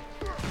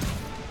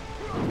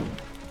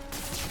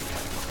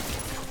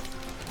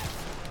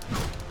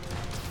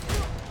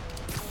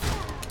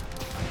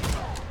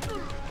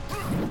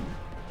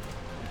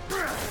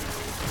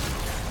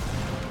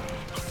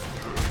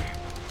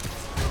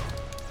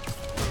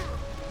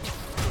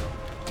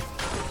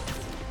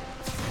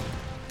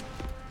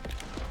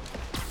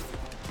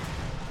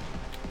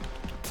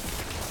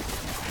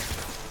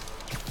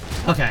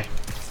 Okay.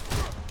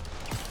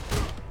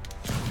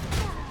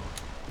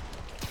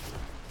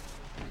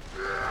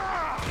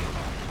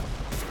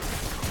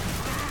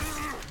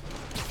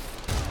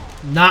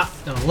 Not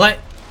gonna let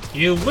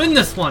you win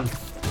this one.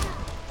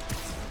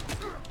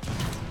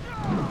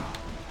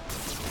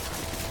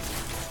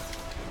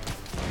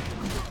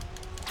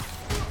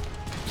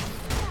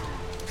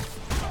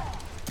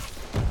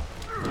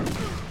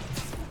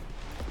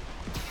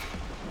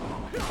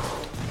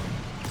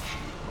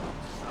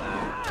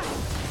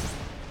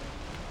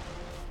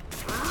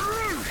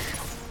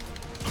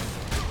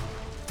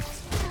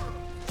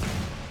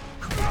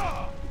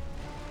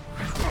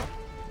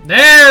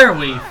 There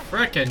we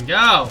frickin'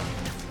 go.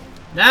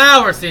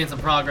 Now we're seeing some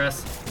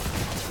progress.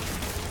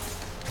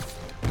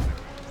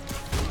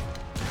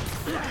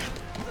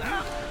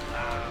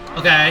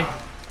 Okay.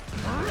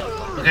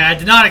 Okay, I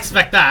did not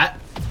expect that.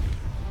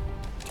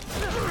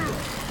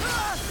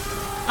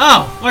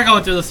 Oh, we're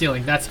going through the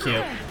ceiling. That's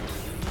cute.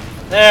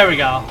 There we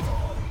go.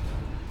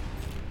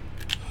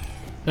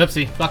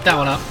 Oopsie, fucked that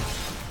one up.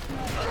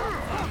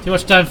 Too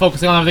much time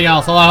focusing on everything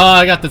else. Hold on,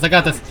 I got this, I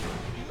got this.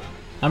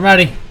 I'm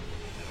ready.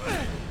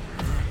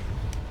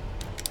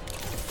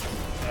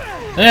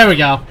 There we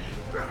go.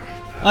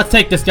 Let's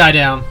take this guy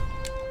down.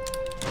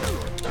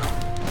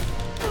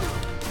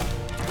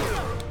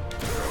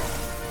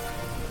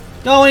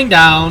 Going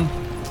down.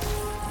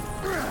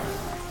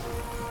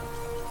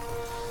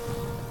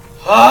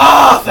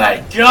 Oh,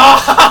 thank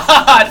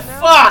God!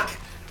 Fuck!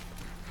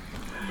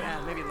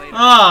 Yeah, maybe later.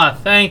 Ah,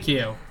 thank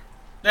you.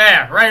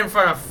 There, right in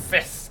front of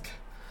Fisk.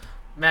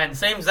 Man,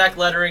 same exact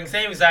lettering,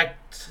 same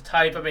exact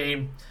type. I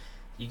mean,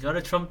 you go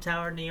to Trump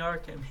Tower, New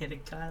York, I mean,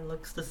 it kind of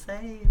looks the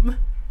same.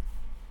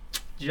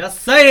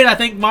 Just saying, I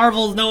think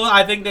Marvel's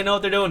I think they know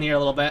what they're doing here a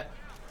little bit.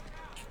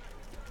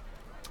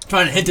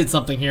 Trying to hint at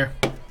something here.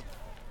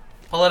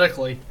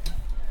 Politically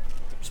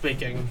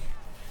speaking.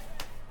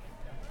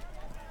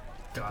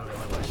 God, I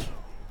really wish.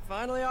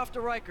 Finally off to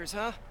Rikers,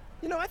 huh?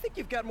 You know, I think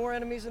you've got more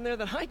enemies in there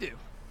than I do.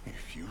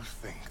 If you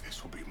think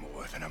this will be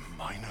more than a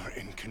minor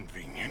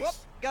inconvenience... Whoop,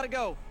 gotta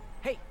go.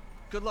 Hey,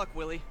 good luck,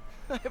 Willie.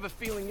 I have a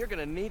feeling you're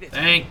gonna need it.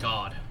 Thank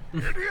God.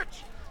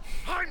 Idiots!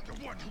 I'm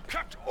the one who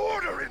kept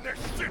order in this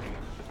city!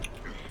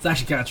 It's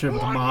actually kind of true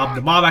with the mob.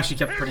 The mob actually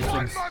kept pretty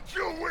things.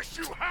 You wish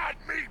you had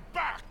me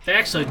back.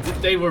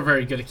 They were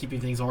very good at keeping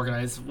things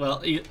organized.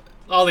 Well,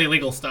 all the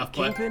illegal stuff,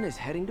 but... Kingpin is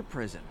heading to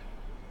prison.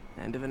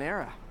 End of an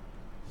era.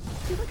 I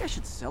feel like I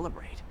should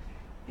celebrate.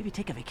 Maybe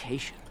take a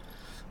vacation.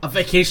 A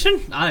vacation?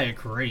 I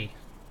agree.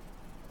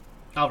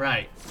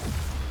 Alright.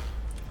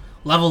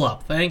 Level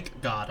up.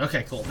 Thank God.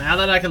 Okay, cool. Now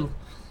that I can...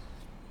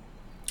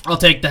 I'll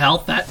take the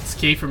health. That's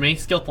key for me.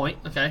 Skill point.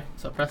 Okay,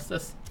 so press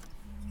this.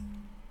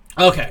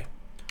 Okay.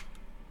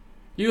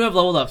 You have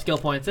leveled up. Skill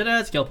points.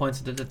 Skill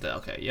points.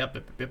 Okay, yep.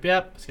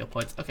 Skill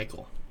points. Okay,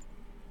 cool.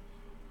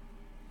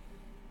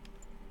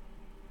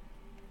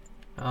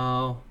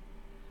 Oh.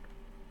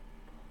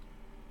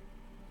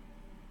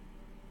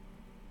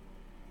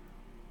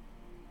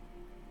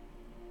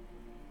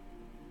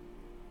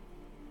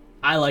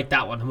 I like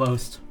that one the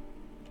most.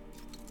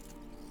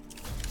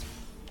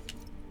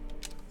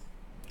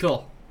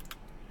 Cool.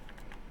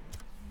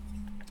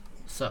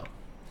 So,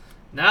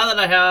 now that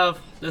I have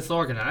this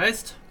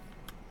organized,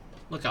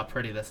 look how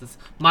pretty this is.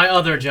 My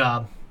other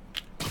job.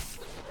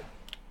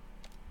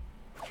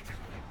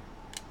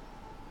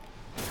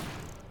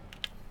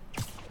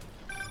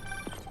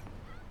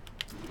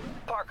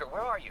 Parker,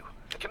 where are you?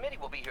 The committee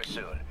will be here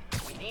soon.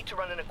 We need to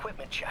run an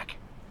equipment check.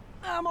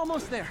 I'm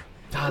almost there.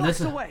 God, this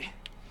is... away.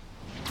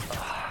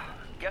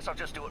 Guess I'll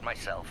just do it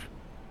myself.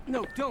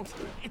 No, don't.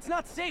 It's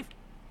not safe.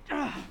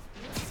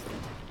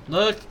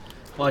 Look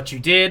what you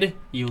did.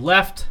 You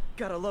left.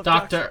 Gotta love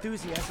Doctor. Doc's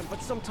enthusiasm,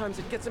 but sometimes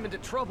it gets him into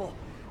trouble.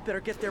 Better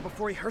get there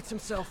before he hurts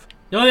himself.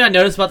 The only thing I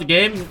noticed about the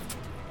game,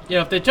 you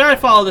know, if they try to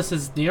follow this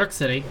as New York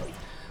City,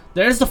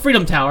 there's the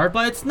Freedom Tower,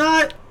 but it's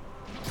not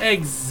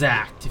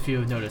exact, if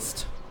you've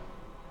noticed.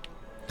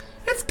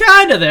 It's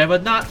kind of there,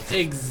 but not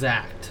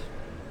exact.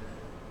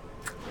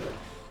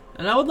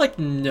 And I would like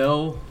to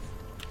know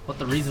what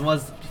the reason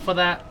was for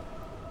that.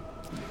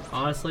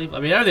 Honestly, I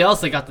mean, everything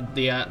else they got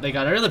they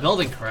got every other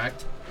building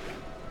correct.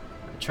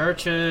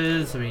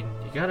 Churches, I mean,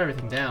 you got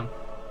everything down.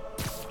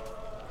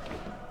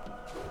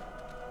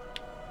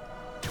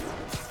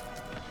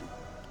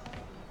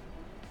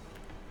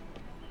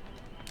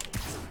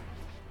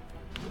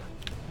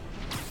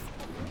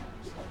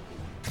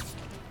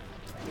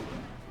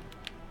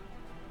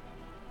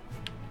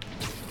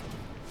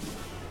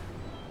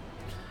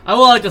 I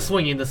will like the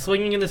swinging. The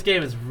swinging in this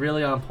game is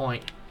really on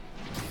point.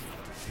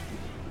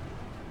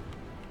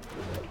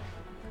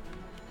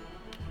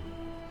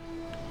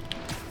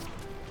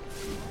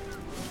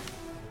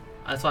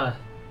 I just wanna...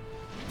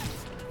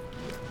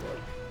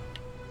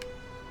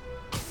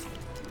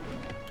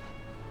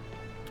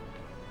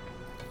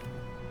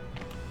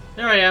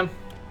 There I am.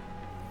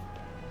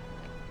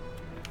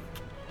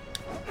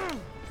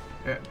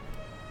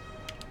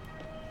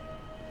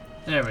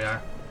 There we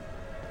are.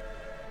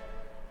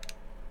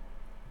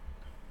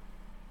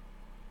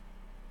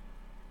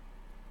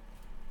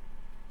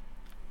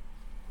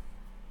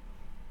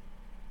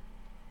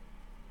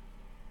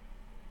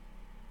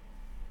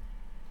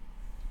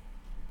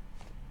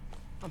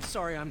 I'm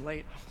sorry I'm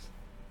late.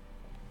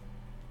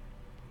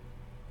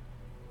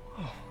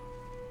 Oh.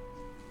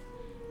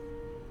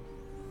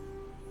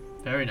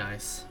 Very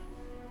nice.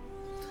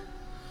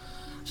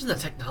 Just the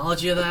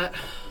technology of that.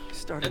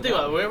 Started And think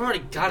about it, we've already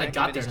got there in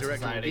Director will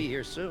society. be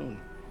here soon.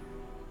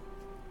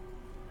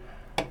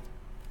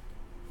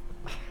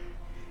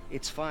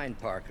 It's fine,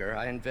 Parker.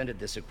 I invented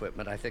this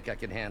equipment. I think I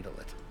can handle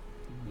it.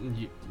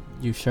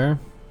 You sure?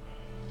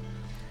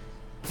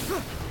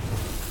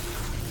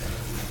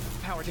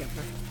 Power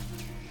dampener.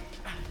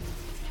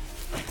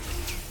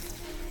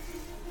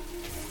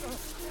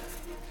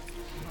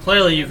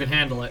 Clearly you can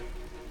handle it.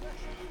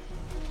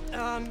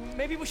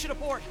 Maybe we should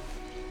abort.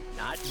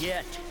 Not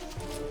yet.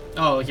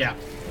 Oh, yeah.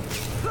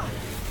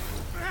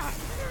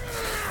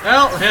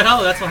 Well, you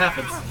know, that's what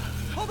happens.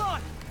 Hold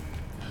on.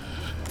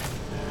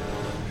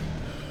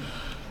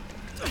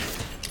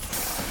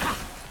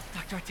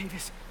 Dr.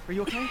 Octavius, are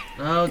you okay?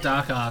 Oh,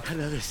 Doc Ock.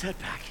 Another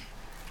setback.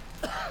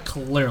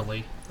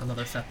 Clearly,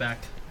 another setback.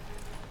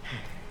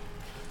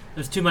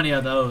 There's too many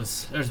of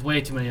those. There's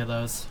way too many of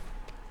those.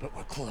 But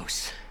we're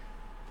close.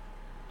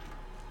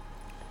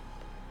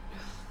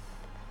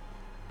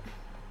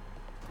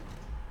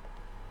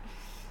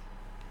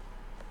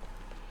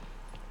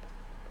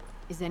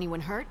 Is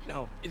anyone hurt?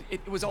 No,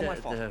 it was all my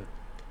fault.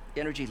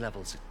 The energy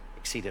levels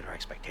exceeded our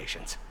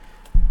expectations.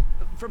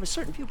 From a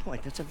certain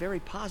viewpoint, that's a very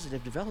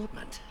positive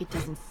development. It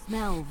doesn't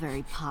smell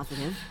very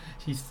positive.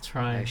 He's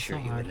trying I assure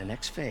so you, hard. in the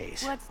next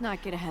phase. Let's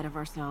not get ahead of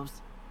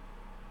ourselves.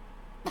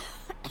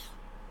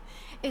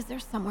 Is there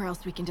somewhere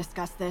else we can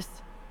discuss this?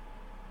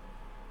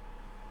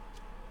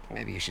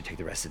 Maybe you should take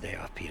the rest of the day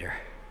off, Peter.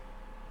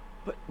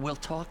 But we'll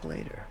talk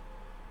later.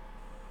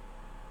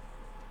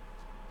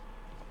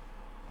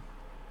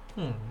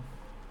 Hmm.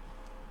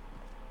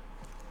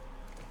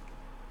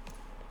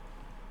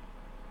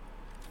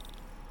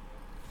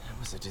 That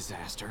was a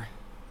disaster.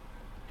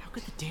 How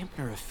could the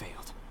dampener have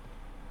failed?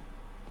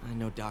 I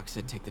know Doc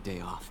said take the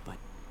day off, but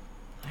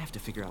I have to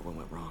figure out what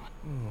went wrong.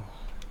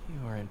 Ooh,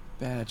 you are in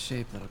bad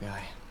shape, little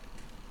guy.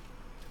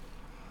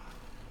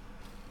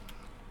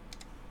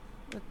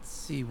 Let's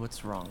see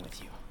what's wrong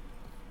with you.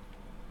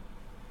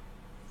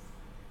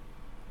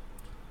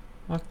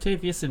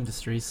 Octavius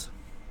Industries.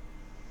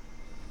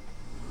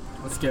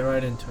 Let's get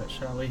right into it,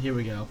 shall we? Here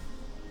we go.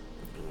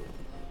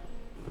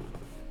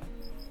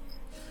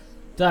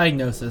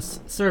 Diagnosis.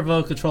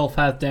 Servo control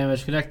path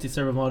damage. Connecting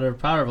servo motor.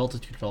 Power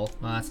voltage control.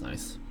 Oh, that's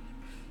nice.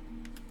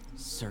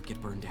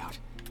 Circuit burned out.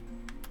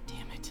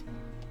 Damn it.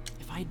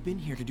 If I had been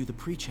here to do the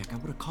pre-check, I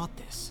would have caught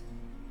this.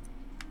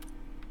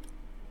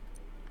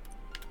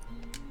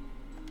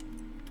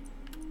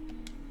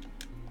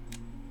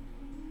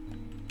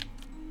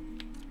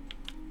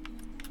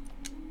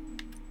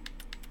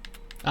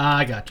 Ah,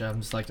 I gotcha.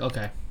 I'm just like,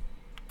 okay.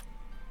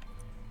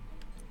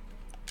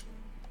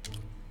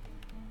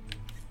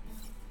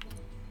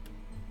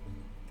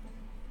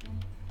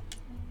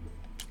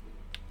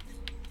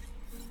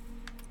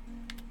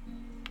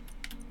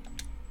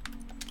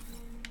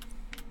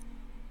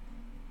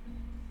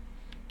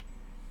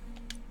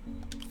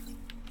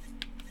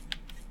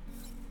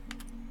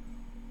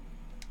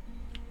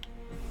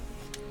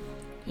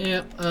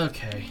 Yep,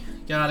 okay.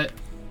 Got it.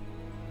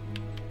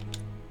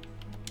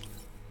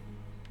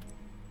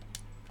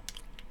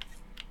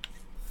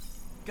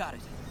 Got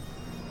it.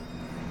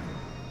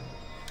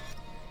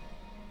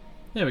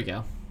 There we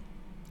go.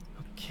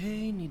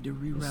 Okay, need to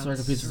reroute.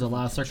 Circuit pieces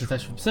allow circuit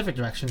text from specific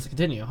directions to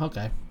continue.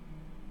 Okay.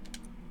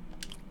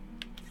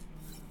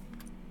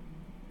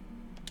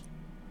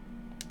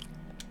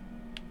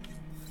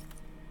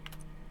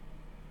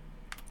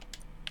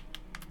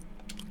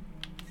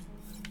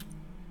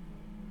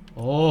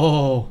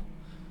 Oh,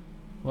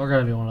 we're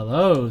gonna be one of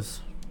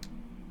those.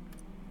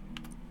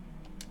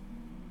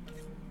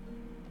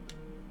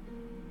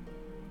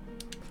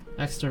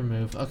 Extra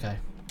move. Okay.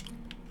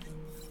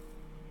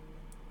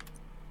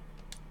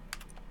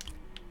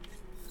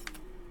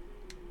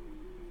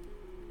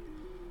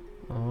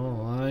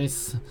 Oh,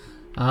 nice.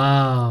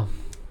 Ah,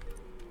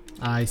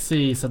 I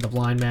see, said the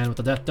blind man with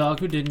the death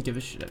dog, who didn't give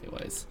a shit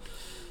anyways.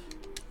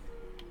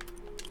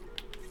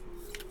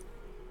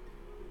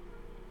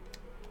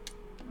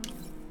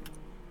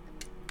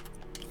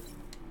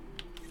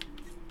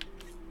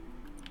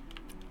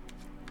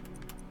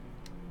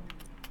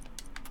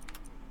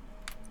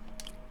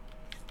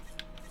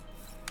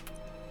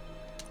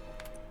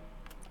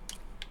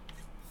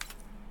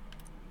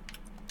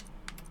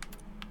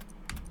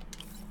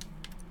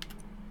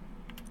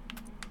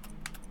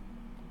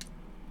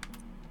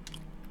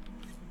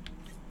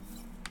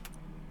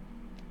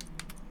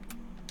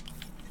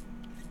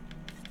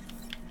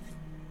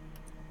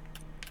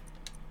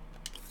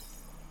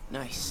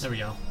 Nice. There we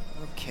go.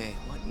 Okay,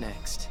 what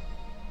next?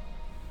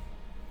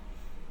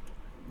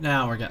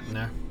 Now we're getting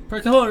there.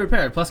 Component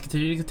repaired, plus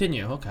continue to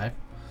continue. Okay.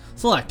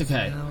 Select,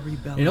 okay.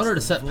 In order to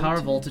set power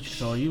voltage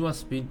control, you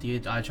must meet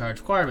the I-charge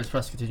requirements.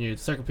 Press continue.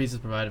 Circuit pieces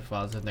provided for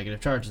positive and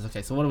negative charges.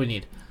 Okay, so what do we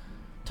need?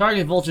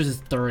 Target voltage is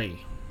 3.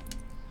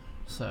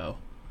 So.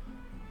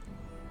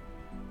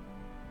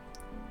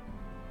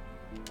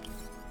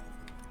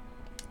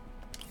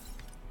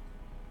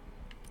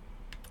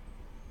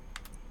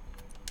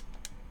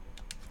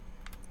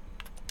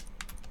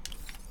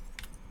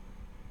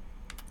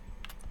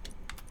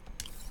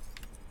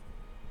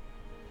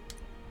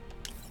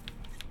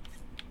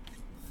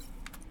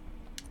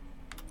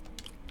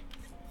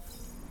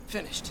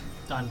 Finished.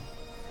 Done.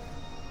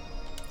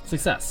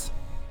 Success.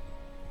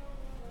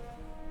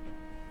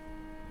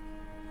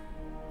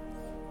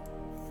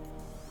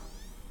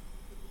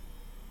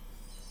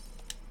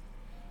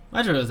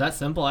 Imagine it was that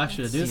simple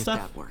actually to do Let's see if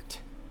stuff. that worked.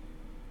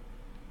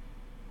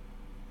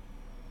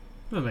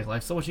 It would make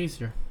life so much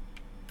easier.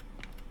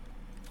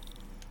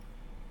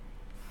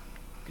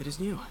 Good as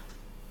new.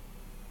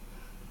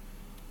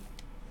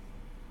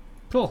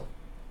 Cool.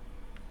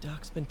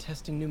 Doc's been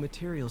testing new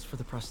materials for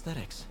the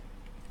prosthetics.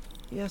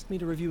 He asked me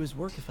to review his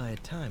work if I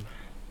had time.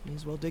 May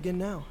as well dig in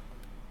now.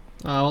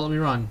 Well, let me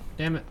run.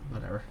 Damn it.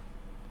 Whatever.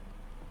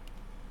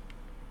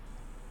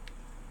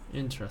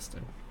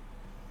 Interesting.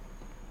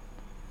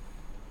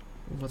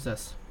 What's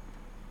this?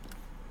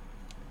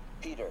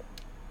 Peter,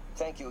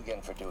 thank you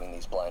again for doing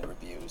these blind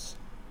reviews.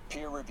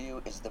 Peer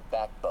review is the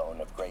backbone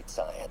of great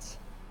science.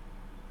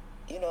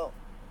 You know,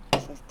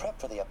 as we've prepped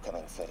for the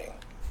upcoming fitting,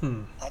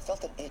 I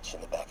felt an itch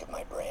in the back of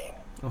my brain.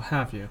 Oh,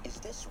 have you? Is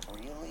this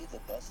really the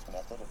best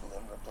method of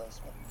limb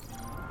replacement?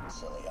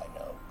 Silly, I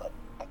know, but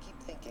I keep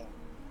thinking,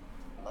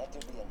 might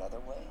there be another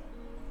way?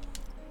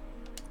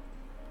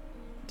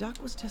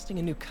 Doc was testing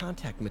a new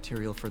contact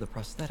material for the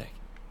prosthetic.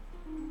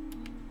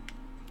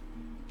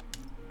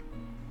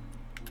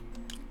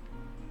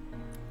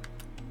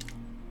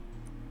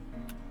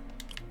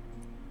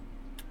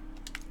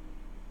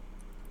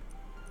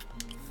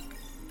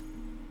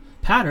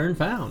 Pattern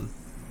found.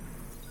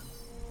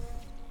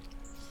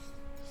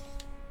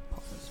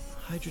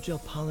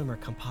 Hydrogel polymer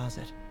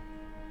composite.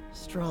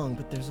 Strong,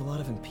 but there's a lot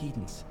of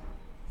impedance.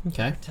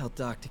 Okay. Tell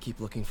Doc to keep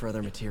looking for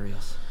other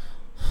materials.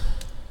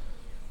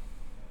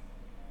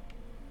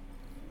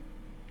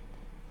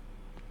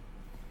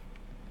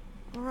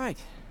 Alright.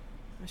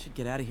 I should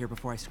get out of here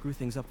before I screw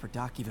things up for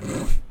Doc even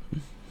more.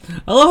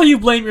 I love how you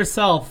blame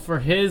yourself for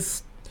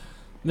his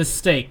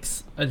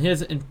mistakes and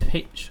his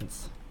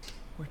impatience.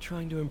 We're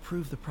trying to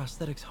improve the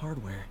prosthetics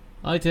hardware.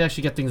 I like to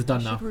actually get things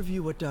done now. I should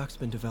review what Doc's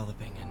been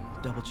developing and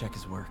double check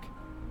his work.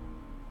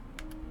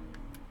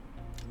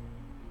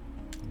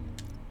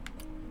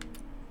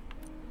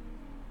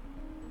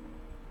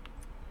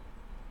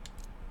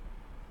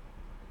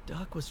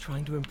 Doc was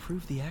trying to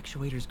improve the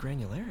actuator's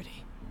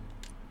granularity.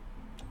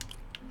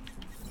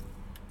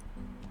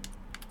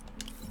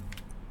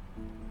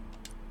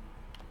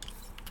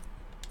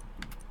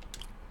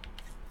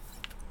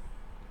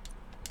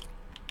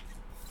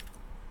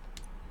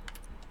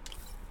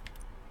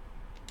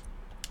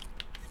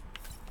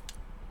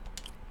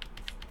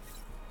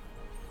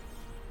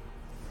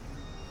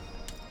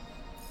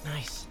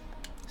 Nice.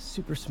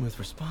 Super smooth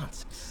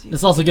response.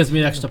 This also gives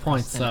me extra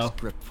points, so.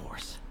 Grip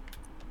force.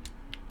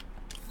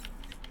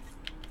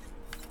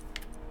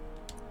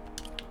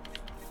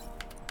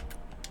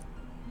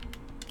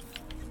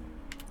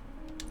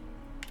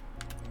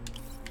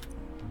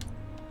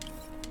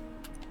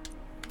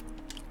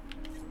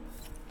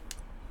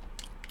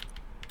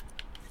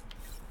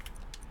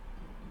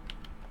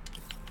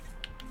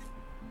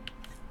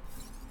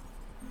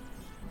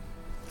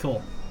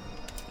 Cool.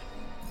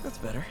 That's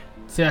better.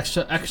 See,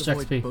 extra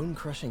XP.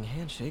 Bone-crushing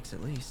handshakes,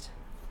 at least.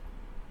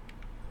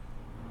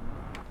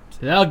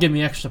 See, that'll give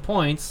me extra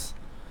points,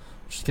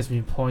 which gives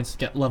me points to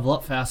get level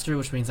up faster,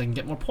 which means I can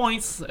get more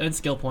points and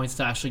skill points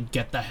to actually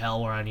get the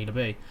hell where I need to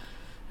be,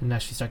 and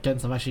actually start getting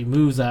some actually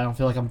moves that I don't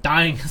feel like I'm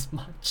dying as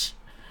much.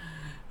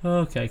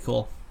 Okay,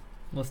 cool.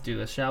 Let's do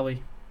this, shall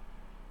we?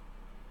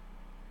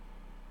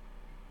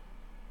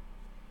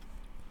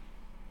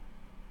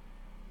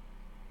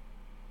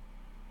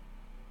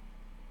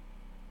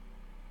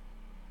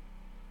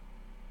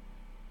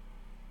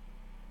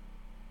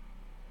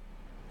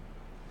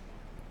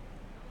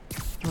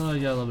 Oh,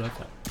 yeah, a little bit of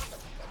that.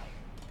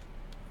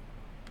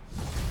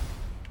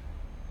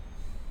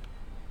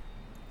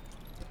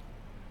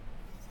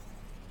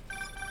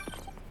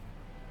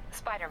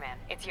 Spider-Man,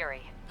 it's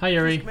Yuri. Hi,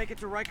 Yuri. Did you make it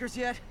to Rikers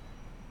yet?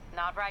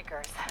 Not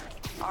Rikers.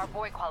 Our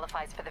boy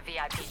qualifies for the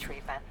VIP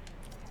treatment.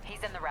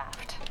 He's in the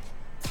raft.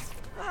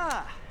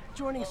 Ah,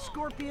 joining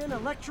Scorpion,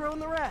 Electro,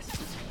 and the rest.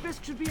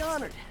 Fisk should be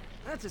honored.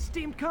 That's a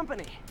steamed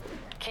company.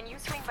 Can you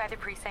swing by the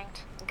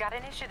precinct? Got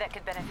an issue that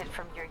could benefit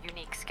from your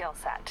unique skill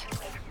set.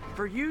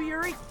 For you,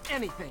 Yuri,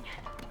 anything.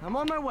 I'm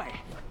on my way.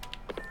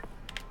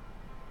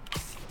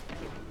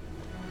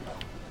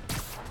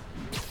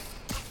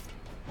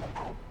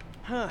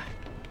 Huh.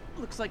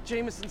 Looks like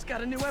Jameson's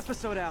got a new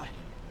episode out.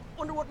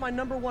 Wonder what my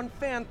 #1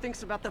 fan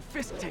thinks about the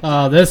Fisk ticket.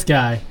 Oh, this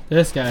guy.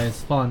 This guy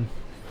is fun.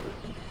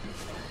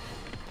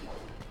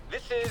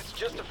 This is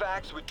Just the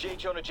Facts with J.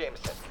 Jonah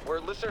Jameson, where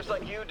listeners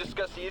like you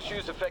discuss the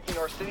issues affecting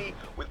our city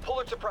with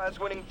Pulitzer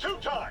Prize-winning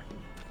two-time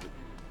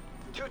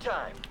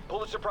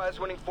Pulitzer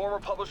Prize-winning former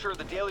publisher of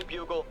the Daily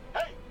Bugle.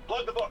 Hey,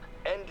 plug the book.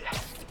 And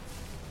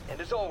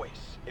as always,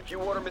 if you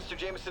order Mr.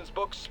 Jameson's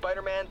books,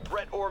 Spider-Man,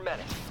 Threat, or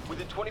Menace,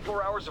 within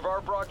 24 hours of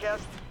our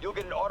broadcast, you'll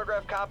get an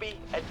autographed copy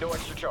at no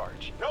extra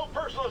charge. No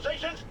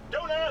personalizations,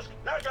 don't ask,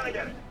 not gonna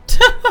get it.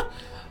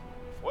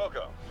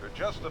 Welcome to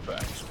Just the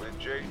Facts with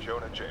J.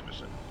 Jonah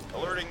Jameson,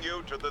 alerting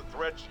you to the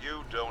threats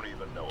you don't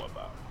even know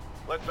about.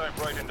 Let's dive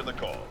right into the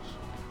calls.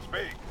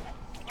 Speak.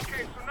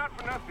 Okay, so not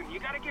for nothing. You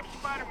gotta give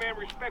Spider-Man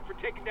respect for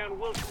taking down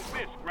Wilson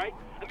Fisk, right?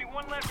 I mean,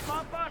 one less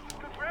mob boss is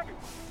good for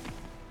everyone.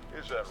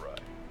 Is that right?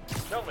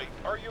 Tell me,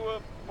 are you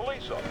a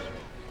police officer?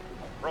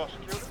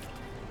 Prosecutor?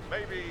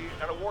 Maybe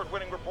an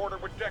award-winning reporter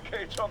with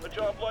decades on the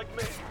job like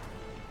me?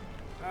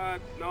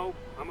 No,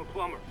 I'm a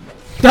plumber.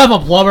 I'm a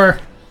plumber.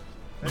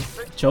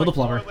 Joe the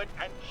plumber.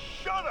 And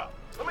shut up!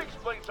 Let me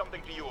explain something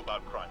something to you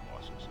about crime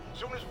bosses.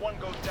 Soon as one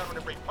goes down and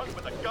every punk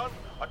with a gun,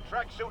 a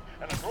tracksuit,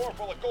 and a drawer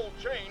full of gold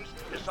chains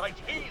decides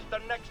he's the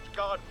next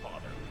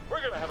godfather.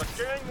 We're gonna have a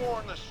gang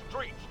war in the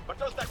streets, but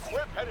does that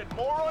whip-headed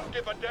moron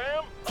give a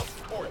damn?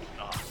 Of course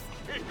not.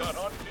 He got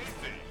on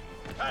TV.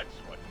 That's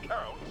what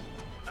counts.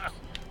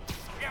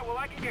 Yeah, well,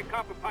 I can get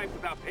copper pipe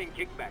without paying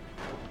kickbacks.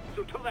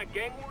 So till that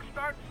gang war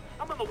starts,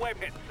 I'm on the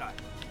webhead side.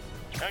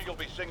 And you'll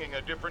be singing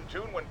a different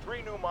tune when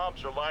 3 new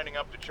mobs are lining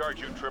up to charge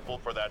you triple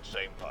for that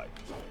same pipe.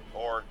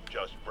 Or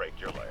just break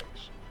your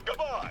legs.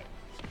 Goodbye!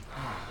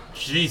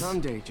 Jeez.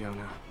 Someday,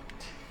 Jonah,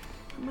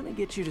 I'm gonna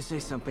get you to say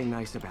something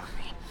nice about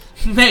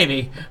me.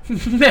 Maybe.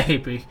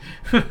 Maybe.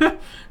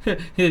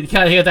 You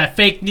gotta get that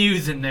fake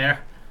news in there.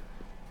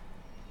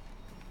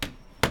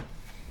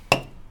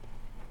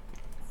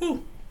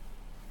 Whew.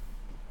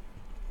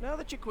 Now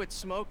that you quit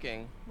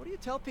smoking, what do you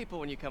tell people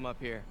when you come up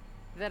here?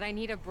 That I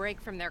need a break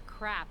from their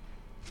crap.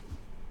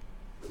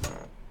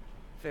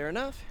 Fair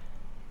enough.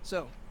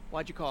 So,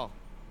 why'd you call?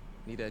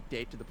 Need a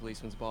date to the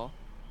policeman's ball?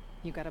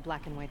 You got a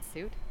black and white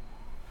suit?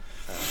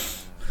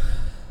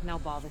 No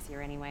ball this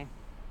year anyway.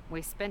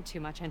 We spent too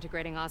much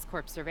integrating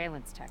Oscorp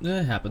surveillance tech.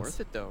 It happens. Worth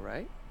it though,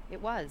 right?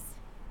 It was.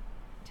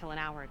 Till an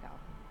hour ago.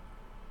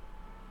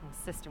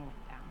 The system went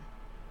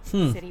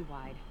down.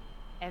 Citywide.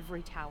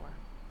 Every tower.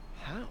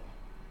 How?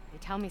 They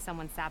tell me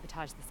someone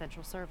sabotaged the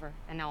central server,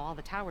 and now all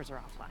the towers are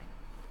offline.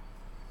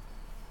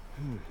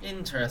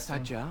 Interesting.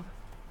 That job?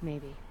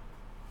 Maybe.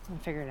 I'll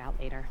figure it out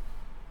later.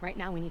 Right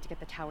now, we need to get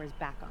the towers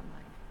back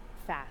online.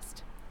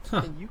 Fast.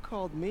 Huh. And you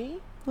called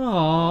me? Aww.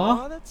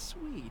 Aw, that's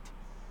sweet.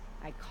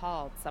 I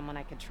called someone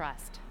I could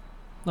trust.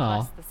 Aw.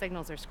 Plus, the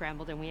signals are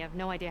scrambled, and we have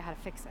no idea how to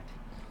fix it.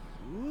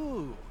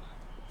 Ooh.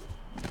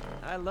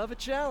 I love a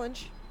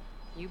challenge.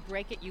 You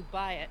break it, you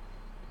buy it.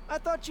 I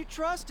thought you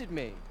trusted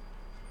me.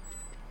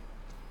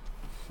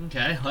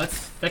 Okay, let's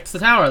fix the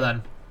tower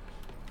then.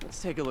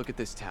 Let's take a look at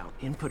this tower.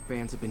 Input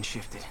bands have been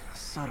shifted.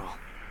 Subtle.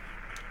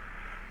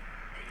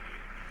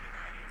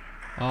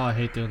 Oh, I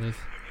hate doing these.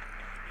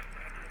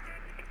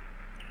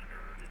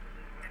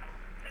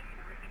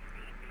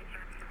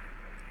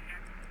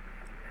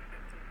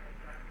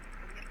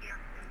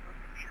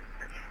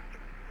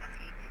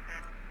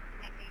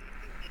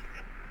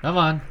 Come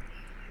on.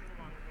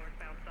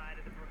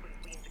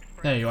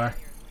 There you are.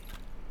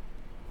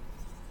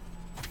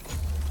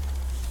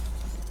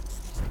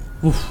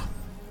 Oof.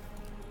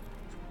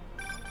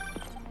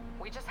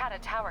 We just had a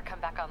tower come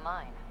back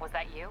online. Was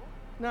that you?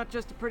 Not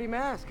just a pretty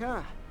mask,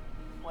 huh?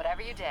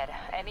 Whatever you did,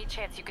 any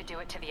chance you could do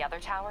it to the other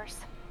towers?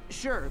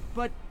 Sure,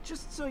 but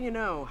just so you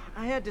know,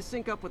 I had to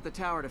sync up with the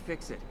tower to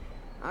fix it.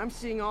 I'm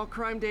seeing all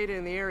crime data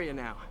in the area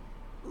now.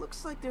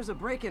 Looks like there's a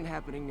break-in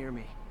happening near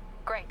me.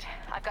 Great.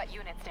 I've got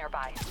units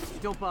nearby.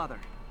 Don't bother.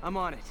 I'm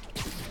on it.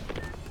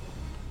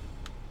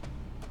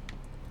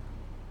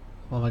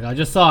 Oh my god, I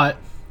just saw it.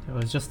 It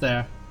was just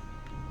there.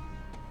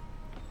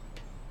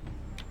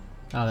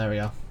 Oh, there we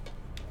go.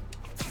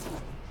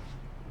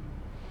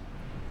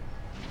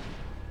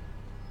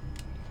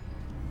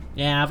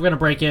 Yeah, I'm gonna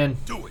break in.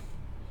 Do it.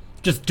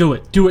 Just do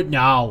it. Do it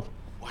now.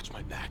 Watch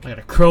my back. I got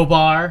a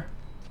crowbar.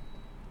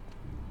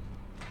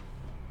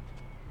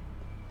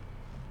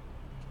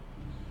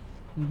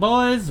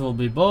 Boys will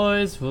be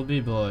boys will be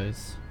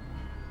boys.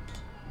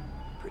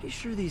 Pretty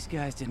sure these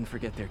guys didn't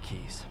forget their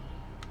keys.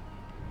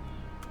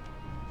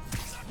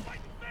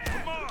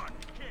 Come on!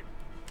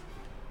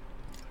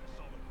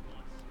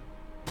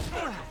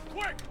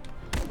 Quick!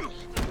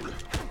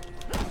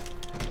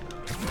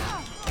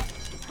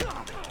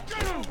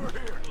 Get over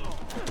here!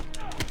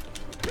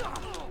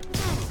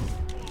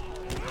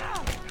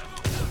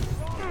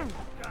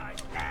 Guys,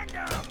 hang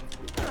up!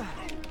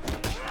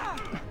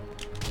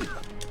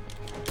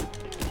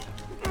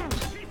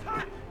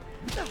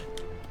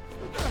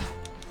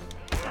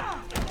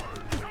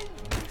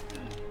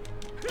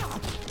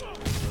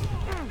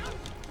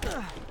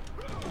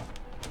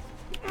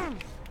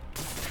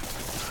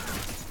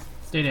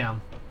 Stay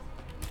down.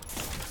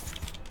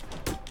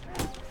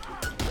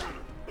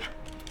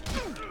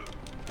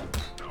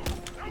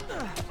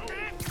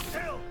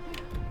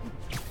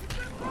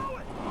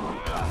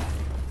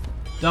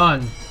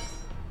 Done.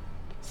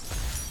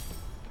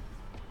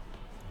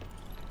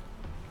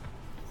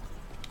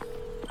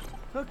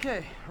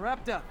 Okay,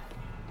 wrapped up.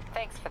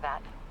 Thanks for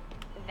that.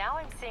 Now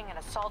I'm seeing an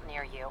assault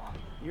near you.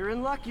 You're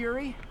in luck,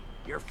 Yuri.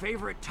 Your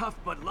favorite tough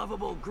but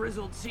lovable,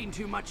 grizzled,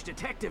 seen-too-much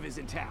detective is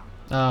in town.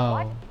 Oh.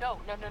 What? No.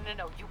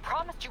 You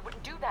promised you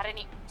wouldn't do that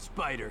any—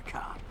 Spider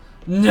Cop.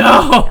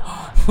 No!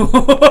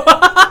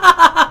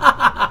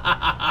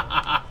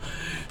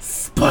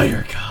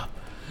 Spider Cop.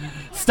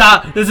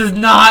 Stop! This is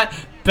not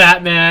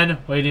Batman.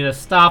 We need to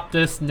stop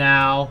this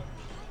now.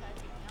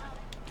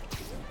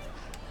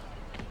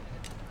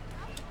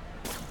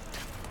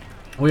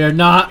 We are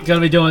not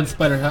gonna be doing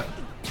Spider Cop.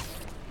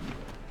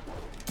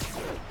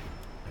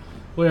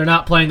 We are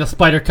not playing the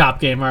Spider Cop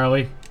game, are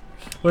we?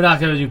 We're not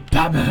gonna do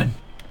Batman.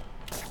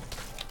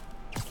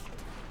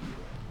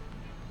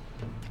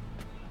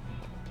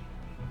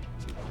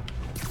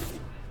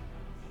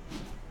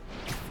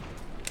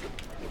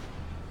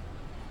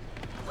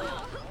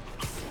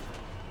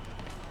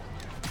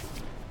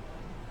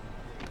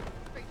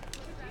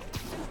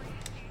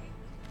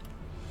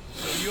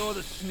 You're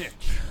the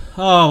snitch.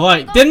 Oh,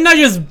 wait. Didn't I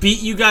just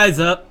beat you guys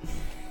up?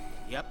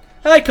 Yep.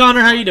 Hey,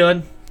 Connor. How you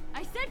doing?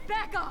 I said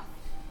back off.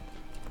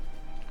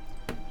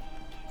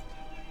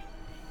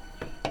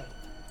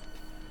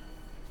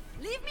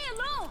 Leave me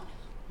alone.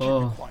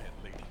 Oh. Quiet,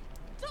 lady.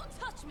 Don't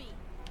touch me.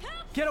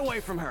 Help. Get away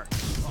from her.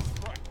 Oh,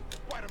 right.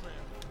 Spider-Man.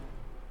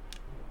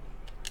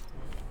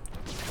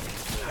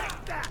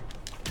 Take that.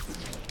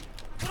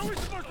 What are we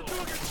supposed to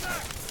do against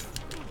that?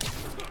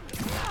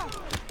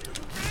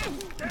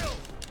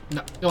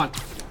 No, go on.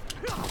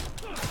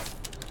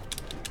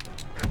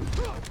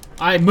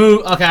 I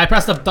move. Okay, I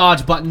pressed the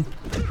dodge button.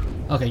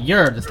 Okay,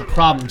 you're just the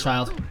problem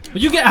child.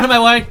 Will you get out of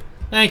my way?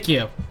 Thank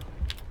you.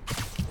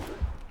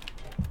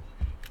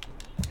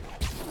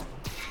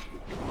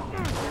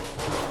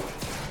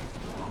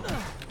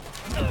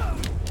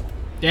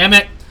 Damn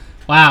it.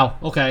 Wow,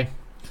 okay.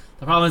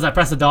 The problem is I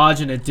pressed the dodge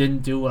and it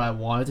didn't do what I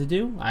wanted to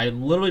do. I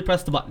literally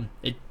pressed the button.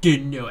 It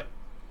didn't do it.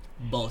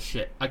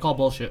 Bullshit. I call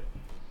bullshit.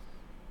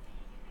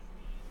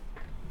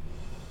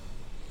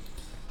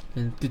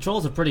 And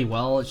controls are pretty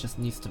well, it just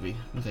needs to be.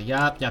 Okay,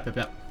 yep.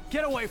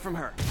 Get away from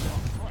her.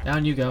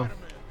 Down you go.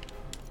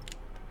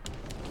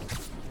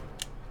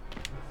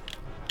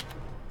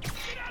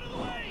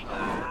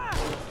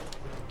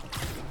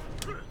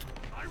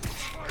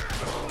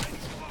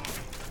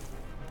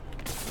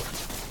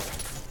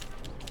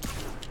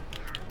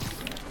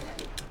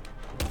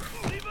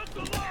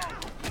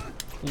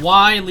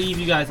 Why leave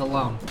you guys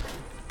alone?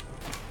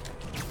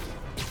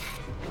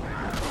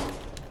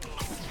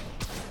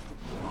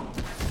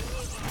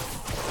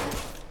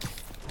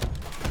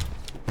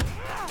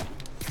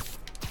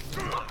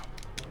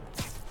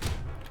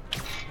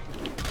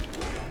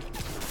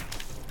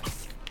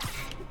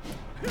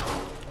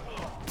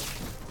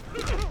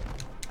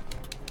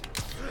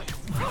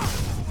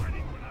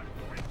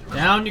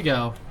 Down you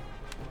go.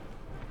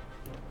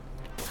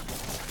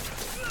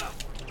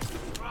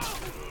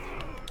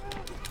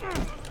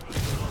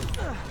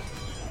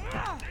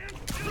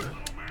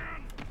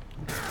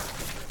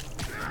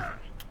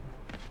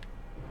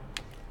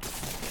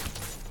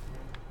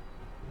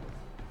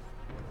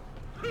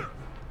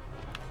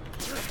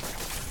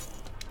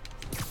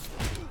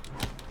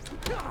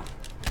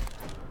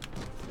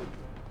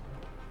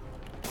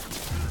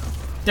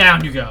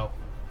 Down you go.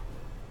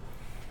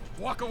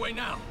 Walk away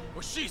now,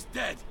 or she's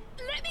dead.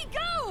 Let me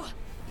go.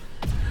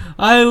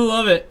 I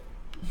love it.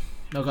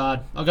 Oh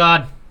god. Oh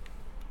god.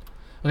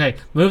 Okay,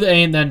 move the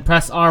A and then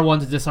press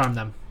R1 to disarm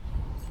them.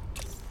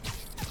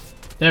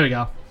 There we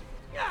go.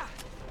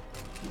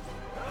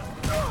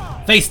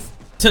 Face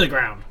to the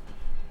ground.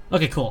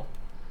 Okay, cool.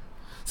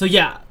 So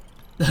yeah,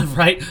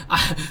 right?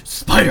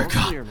 Spider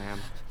cop.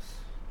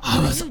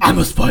 I'm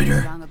a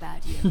spider. Wrong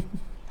about you.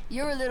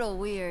 You're a little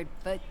weird,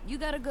 but you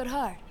got a good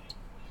heart.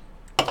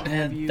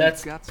 And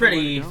that's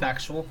pretty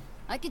factual.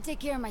 I can take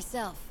care of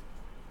myself.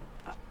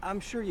 I'm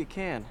sure you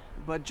can,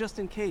 but just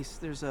in case,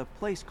 there's a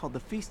place called the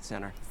Feast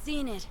Center.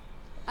 Seen it.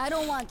 I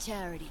don't want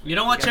charity. You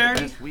don't want Got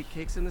charity? the best wheat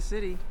cakes in the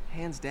city,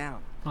 hands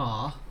down.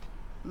 Aw.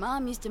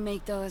 Mom used to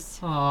make those.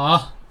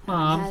 Aw.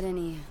 Haven't had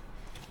any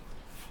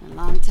in a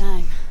long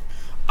time.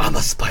 I'm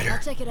a spider. I'll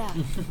check it out.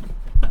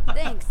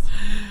 Thanks.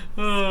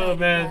 Oh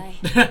man.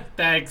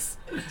 Thanks.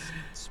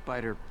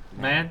 Spider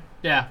Man?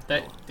 Yeah.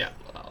 Yeah.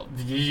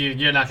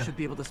 You're not gonna. Should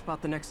be able to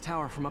spot the next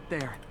tower from up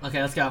there.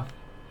 Okay, let's go.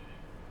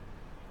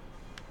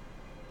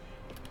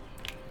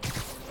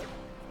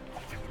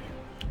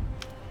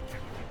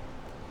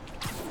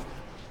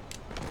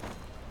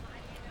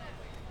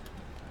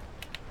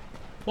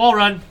 Wall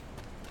run.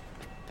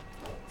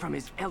 From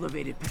his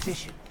elevated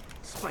position,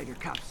 Spider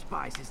Cop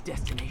spies his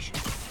destination.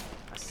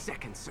 A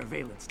second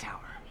surveillance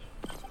tower.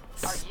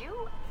 Are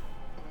you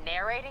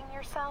narrating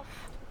yourself?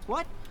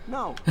 What?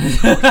 No.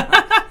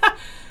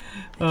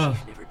 Oh.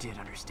 Never did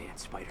understand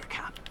Spider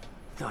Cop.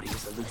 Thought he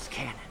was a loose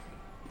cannon.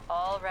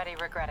 Already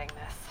regretting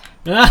this.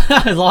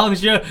 as long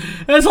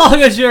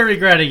as you're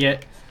regretting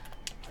it.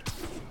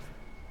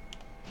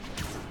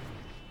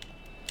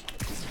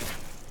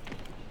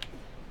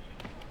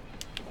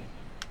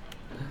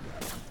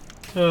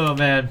 Oh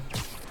man,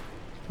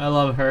 I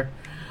love her.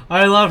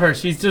 I love her.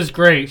 She's just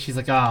great. She's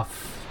like, oh,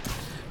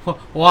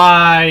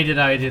 why did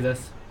I do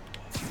this?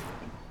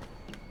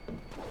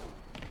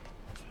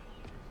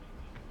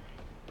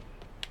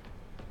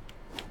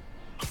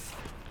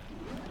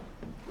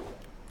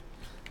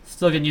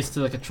 Still getting used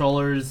to the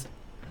controllers.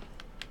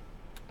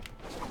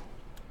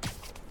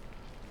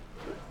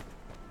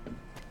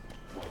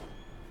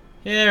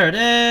 Here it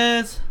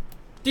is.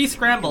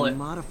 Descramble it.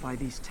 Modify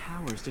these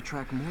towers to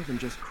track more than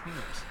just crimes.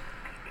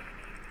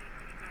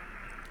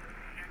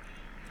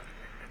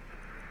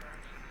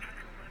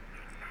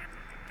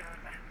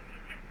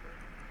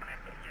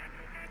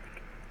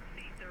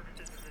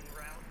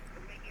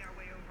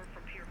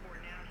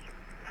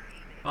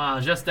 Wow, I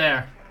was just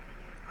there.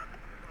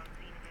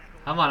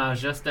 Come on, I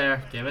was just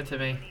there. Give it to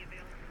me.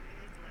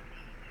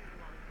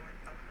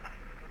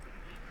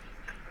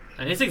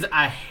 And these things,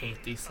 I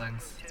hate these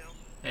things.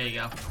 There you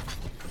go.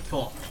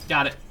 Cool.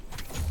 Got it.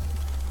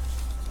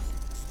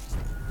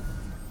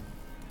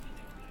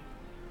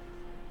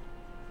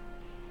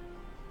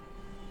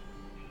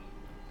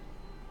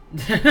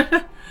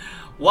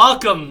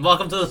 Welcome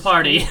to the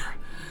party.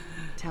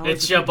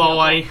 It's your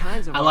boy.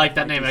 I like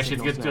that name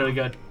actually. It's really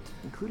good.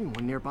 Including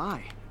one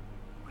nearby.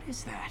 What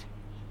is that?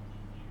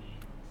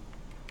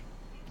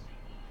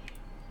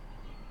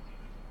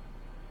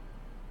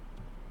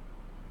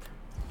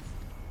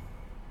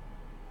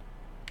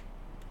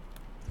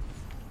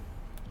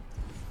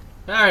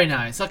 Very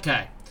nice.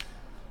 Okay.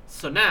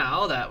 So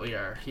now that we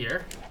are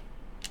here,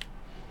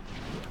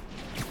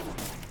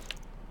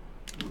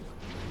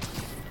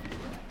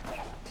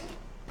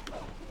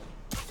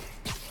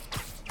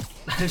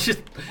 I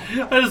just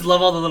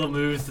love all the little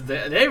moves.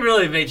 They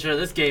really made sure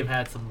this game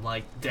had some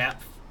like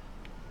depth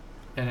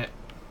in it.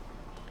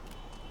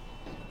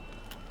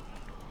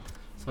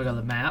 So I got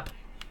the map.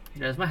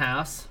 There's my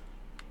house.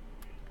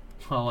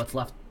 Oh, what's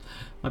left?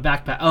 My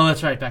backpack. Oh,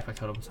 that's right, backpack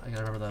totems. I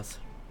gotta remember those.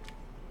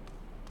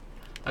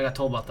 I got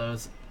told about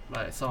those.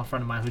 I saw a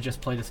friend of mine who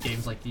just played this game.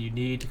 He's like, you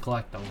need to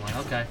collect them. I'm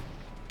like, okay.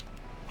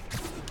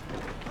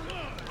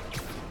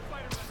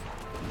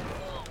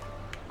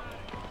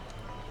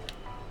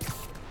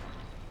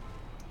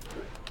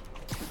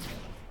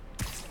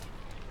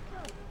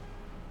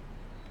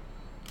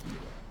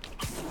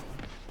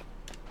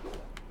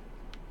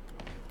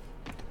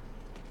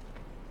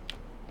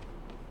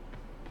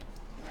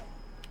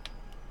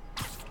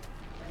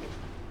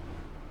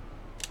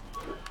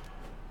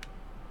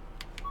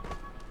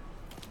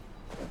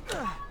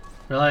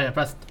 Really? I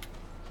pressed.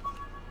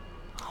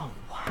 Oh,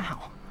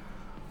 wow.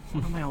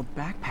 One of my old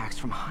backpacks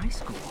from high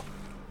school.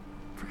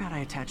 Forgot I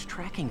attached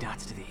tracking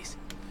dots to these.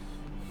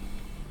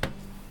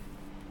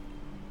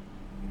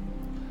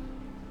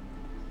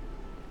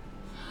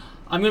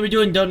 I'm gonna be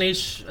doing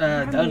donations.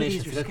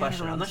 Good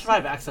question. I'm not sure if I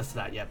have access to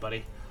that yet,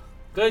 buddy.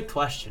 Good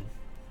question.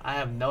 I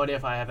have no idea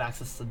if I have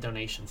access to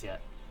donations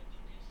yet.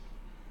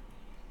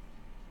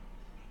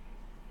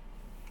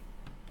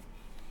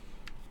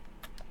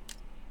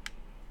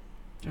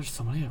 There's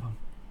so many of them.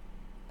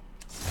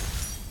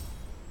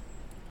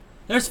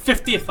 There's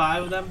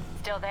 55 of them.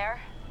 Still there?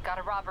 Got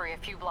a robbery a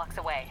few blocks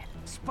away.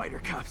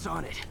 Spider Cop's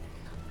on it.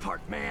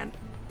 Part man,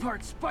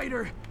 part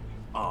spider,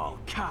 all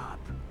cop.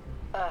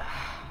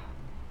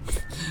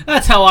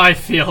 That's how I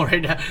feel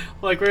right now.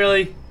 Like,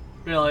 really?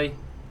 Really?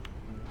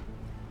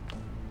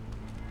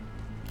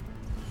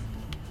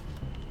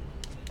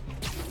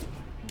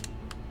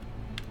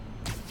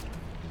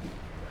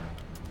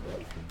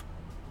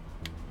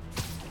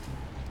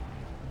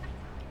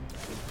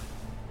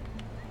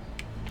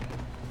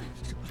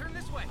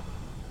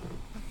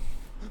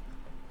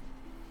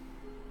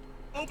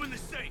 Open the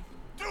safe.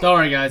 Don't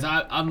worry, guys.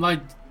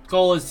 My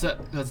goal is to,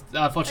 because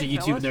unfortunately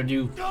YouTube, their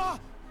new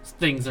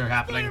things are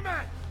happening.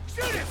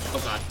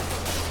 Oh god.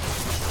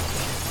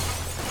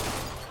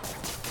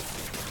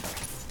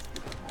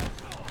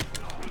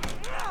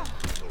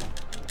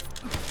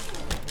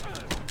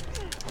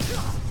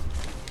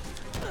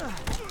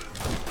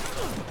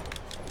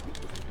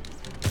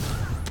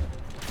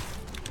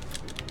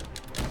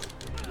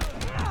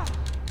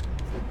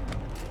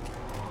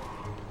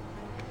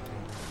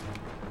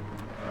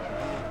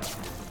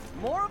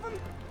 More of them?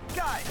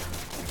 Guys,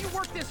 if you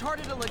worked this hard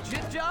at a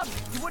legit job,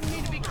 you wouldn't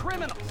need to be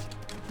criminals.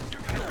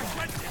 You're gonna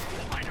regret this,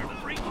 minor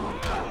freak.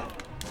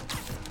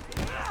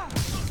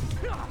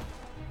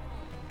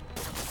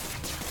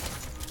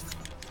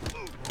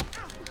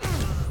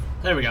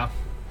 There we go.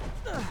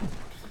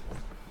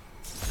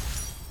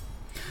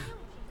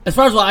 As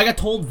far as what I got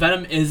told,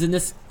 Venom is in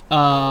this.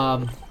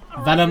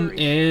 Venom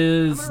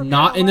is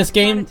not in this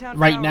game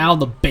right now.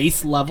 The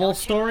base level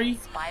story,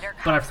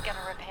 but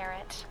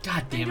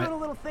God damn it! Doing a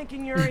little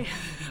thinking, Yuri.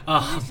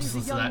 Oh, this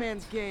is a young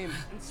man's game,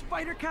 and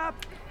Spider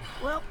Cop,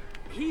 well,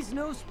 he's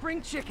no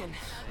spring chicken.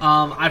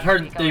 I've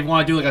heard they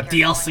want to do like a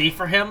DLC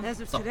for him,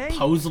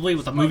 supposedly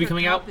with the movie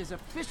coming out.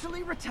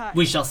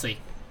 We shall see.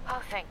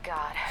 Oh, thank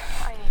God!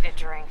 I need a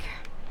drink.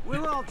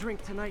 We'll all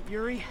drink tonight,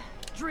 Yuri.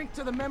 Drink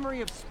to the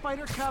memory of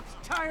Spider Cop's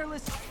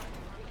tireless.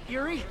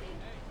 Yuri,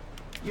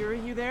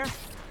 you there?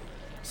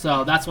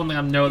 So that's one thing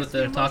I know that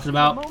they're talking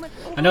about.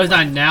 I know he's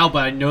not now,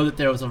 but I know that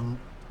there was some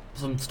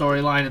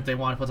storyline that they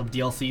want to put some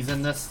DLCs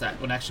in this that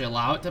would actually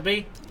allow it to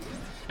be,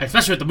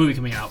 especially with the movie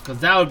coming out,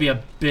 because that would be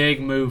a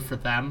big move for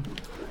them,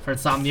 for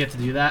Insomnia to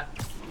do that.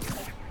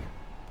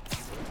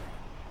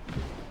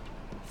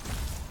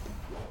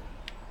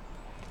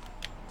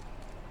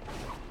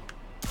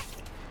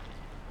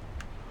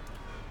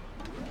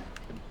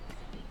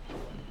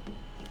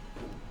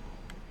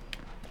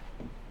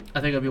 I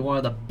think it'd be one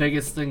of the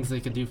biggest things they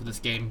could do for this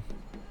game.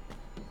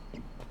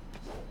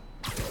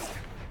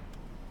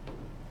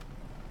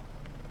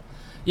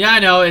 Yeah, I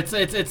know.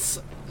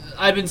 It's.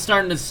 I've been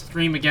starting to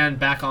stream again,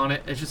 back on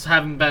it. It's just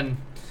haven't been.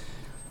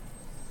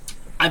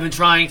 I've been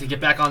trying to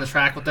get back on the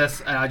track with this,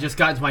 and I just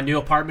got into my new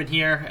apartment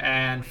here,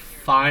 and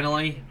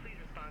finally,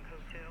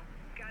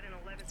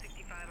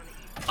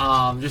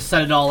 just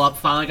set it all up.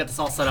 Finally got this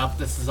all set up.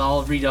 This is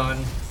all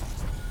redone.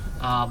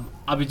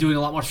 I'll be doing a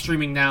lot more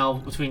streaming now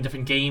between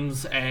different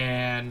games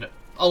and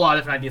a lot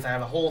of different ideas. I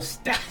have a whole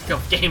stack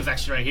of games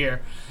actually right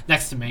here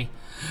next to me.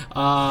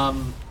 I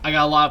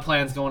got a lot of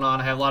plans going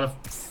on. I have a lot of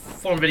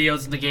form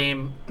videos in the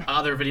game,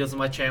 other videos on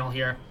my channel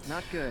here.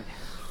 Not good.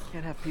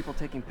 Can't have people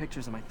taking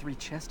pictures of my 3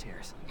 chest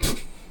hairs.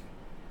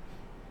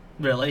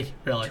 Really?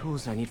 Really?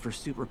 Tools I need for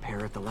suit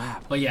repair at the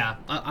lab. But yeah,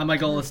 my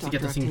goal is to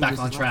get this thing back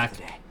on track.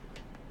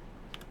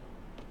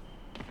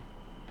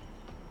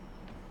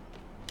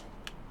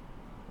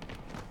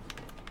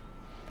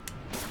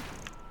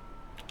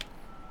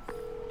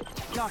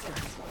 Doctor,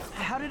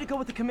 how did it go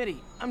with the committee?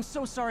 I'm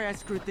so sorry I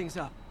screwed things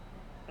up.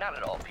 Not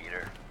at all,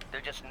 Peter.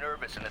 They're just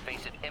nervous in the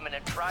face of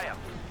imminent triumph.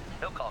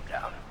 They'll calm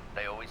down.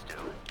 They always do.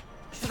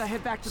 Should I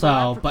head back to the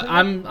lab for but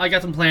I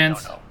got some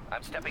plans. No,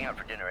 I'm stepping out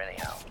for dinner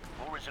anyhow.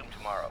 We'll resume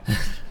tomorrow.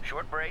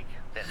 Short break,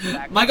 then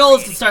back. My goal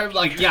is to start,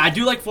 like, yeah, I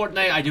do like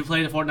Fortnite. I do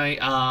play the Fortnite.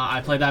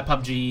 I play that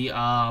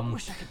PUBG.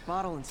 Wish I could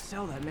bottle and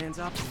sell that man's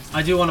optimism.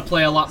 I do want to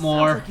play a lot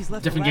more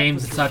different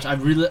games and such. I'm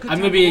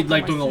gonna be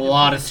like doing a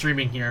lot of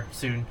streaming here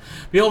soon.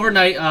 Be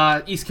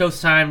overnight, East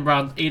Coast time,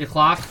 around 8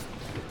 o'clock,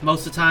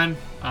 most of the time.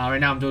 Right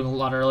now I'm doing a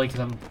lot early because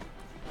I'm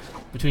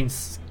between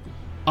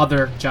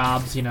other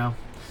jobs, you know.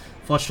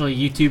 Fortunately,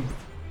 YouTube,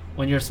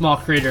 when you're a small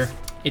creator,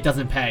 it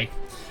doesn't pay.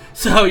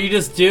 So you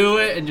just do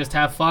it and just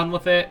have fun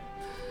with it.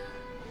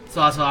 So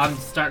that's what I'm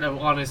starting to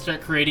want to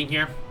start creating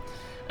here.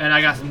 And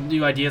I got some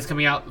new ideas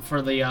coming out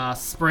for the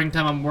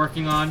springtime I'm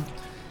working on.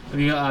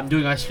 I'm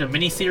doing actually a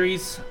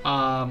mini-series.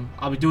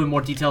 I'll be doing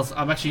more details.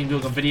 I'm actually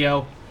doing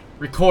a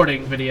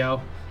recording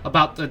video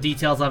about the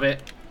details of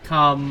it.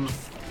 I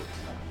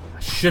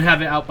should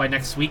have it out by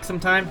next week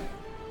sometime.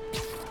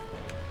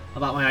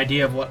 About my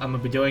idea of what I'm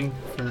going to be doing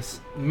for this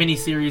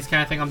mini-series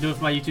kind of thing I'm doing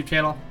for my YouTube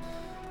channel.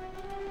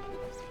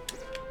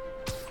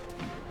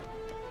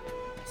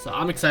 So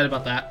I'm excited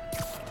about that.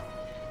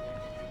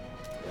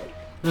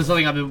 This is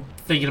something I've been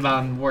thinking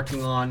about and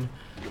working on.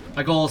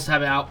 My goal is to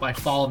have it out by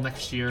fall of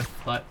next year,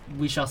 but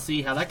we shall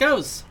see how that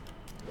goes.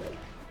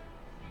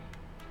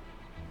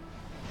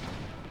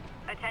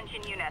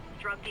 Attention units,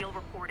 drug deal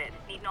reported.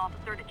 Need an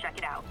officer to check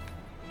it out.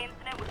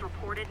 Incident was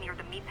reported near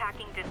the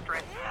meatpacking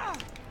district.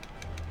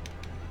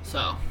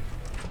 So,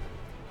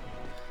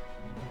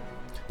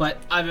 but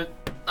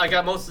I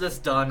got most of this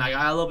done. I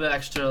got a little bit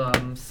extra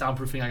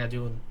soundproofing I got to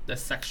do in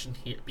this section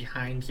here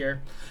behind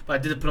here. But I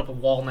did put up a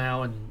wall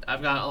now, and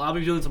I'll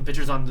be doing some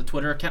pictures on the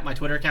Twitter account, my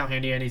Twitter account,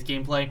 Handy Andy's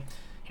Gameplay,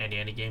 Handy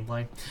Andy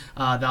Gameplay.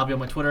 That'll be on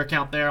my Twitter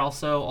account there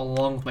also,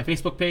 along with my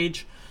Facebook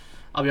page.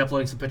 I'll be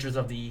uploading some pictures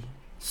of the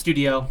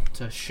studio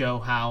to show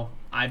how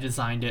I've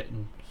designed it,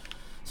 and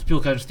so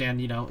people can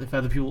understand, you know, if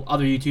other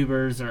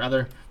YouTubers or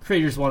other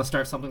creators want to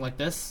start something like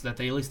this, that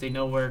at least they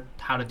know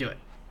how to do it.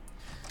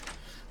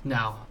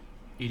 Now,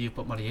 you do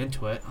put money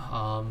into it.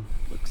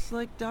 Looks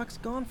like Doc's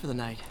gone for the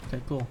night.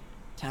 Okay, cool.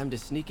 Time to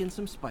sneak in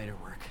some spider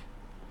work.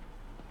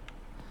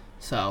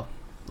 So,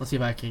 let's see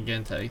if I can get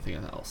into anything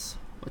else.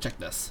 We'll check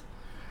this.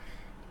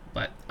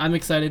 But I'm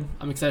excited.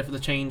 I'm excited for the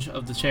change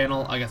of the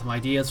channel. I got some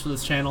ideas for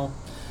this channel.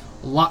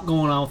 A lot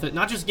going on with it.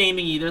 Not just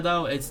gaming either,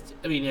 though. It's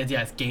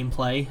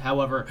gameplay.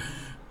 However,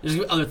 there's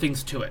other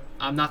things to it.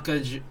 I'm not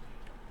gonna.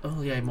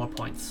 Oh yeah, more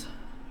points.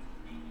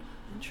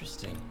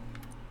 Interesting.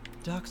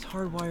 Doc's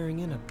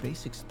hardwiring in a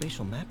basic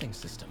spatial mapping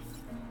system.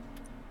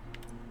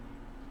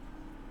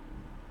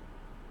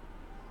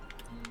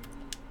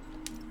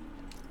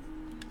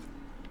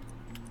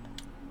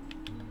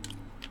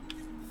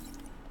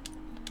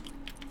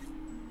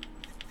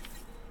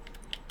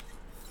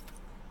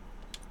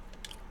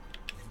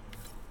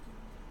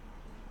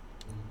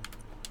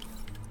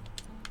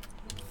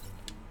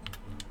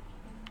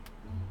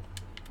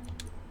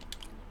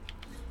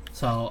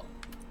 So,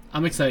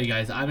 I'm excited,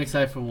 guys. I'm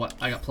excited for what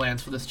I got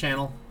plans for this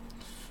channel.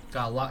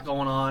 Got a lot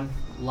going on,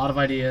 a lot of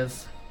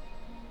ideas.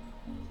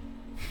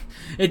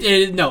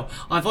 No,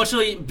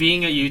 unfortunately,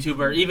 being a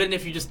YouTuber, even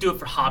if you just do it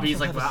for hobbies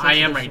like what I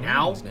am right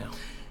now,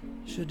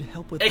 should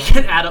help with it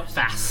can add up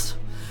fast.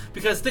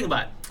 Because think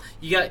about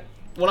it,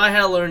 what I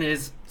had to learn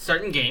is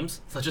certain games,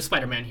 such as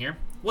Spider-Man here,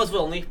 was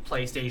only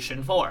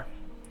PlayStation 4,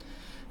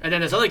 and then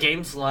there's other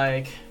games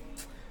like,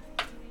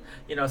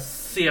 you know,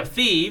 Sea of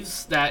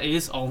Thieves, that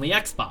is only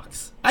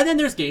Xbox. And then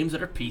there's games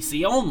that are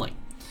PC only.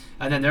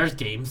 And then there's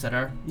games that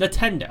are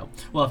Nintendo.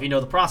 Well, if you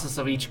know the process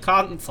of each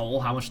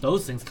console, how much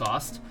those things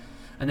cost,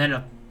 and then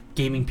a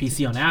gaming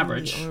PC on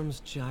average,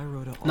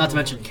 not to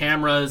mention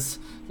cameras,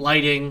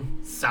 lighting,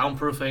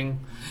 soundproofing,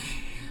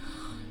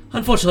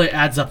 unfortunately it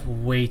adds up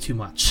way too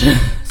much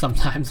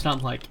sometimes, and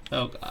I'm like,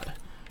 oh god.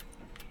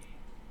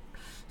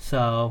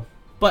 So,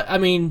 but I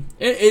mean,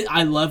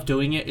 I love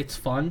doing it. It's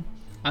fun.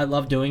 I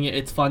love doing it.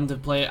 It's fun to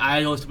play.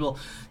 I always tell people,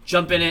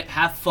 jump in it,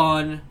 have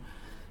fun.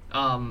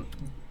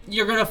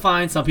 You're gonna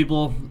find some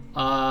people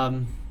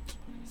are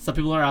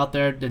out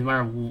there, no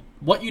matter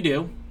what you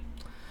do,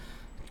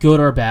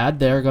 good or bad,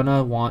 they're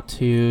gonna want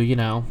to, you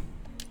know,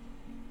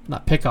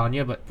 not pick on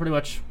you, but pretty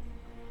much.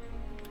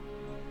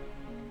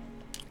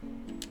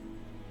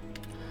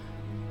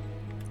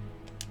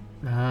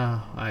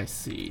 I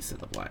see, said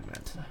the blind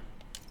man.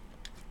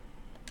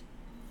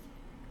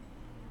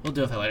 We'll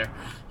deal with that later.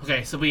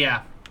 Okay, so but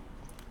yeah,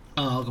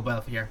 I'll go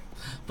back here.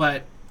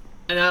 But,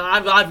 and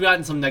I've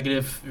gotten some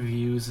negative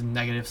reviews and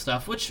negative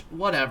stuff, which,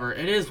 whatever,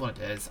 it is what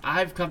it is.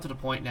 I've come to the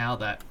point now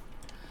that,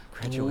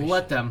 Graduation.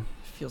 let them.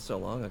 Feels so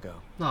long ago.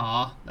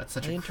 Aw, that's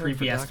such I a interned for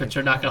creepy ass Doc in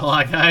picture, not gonna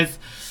lie, college. guys.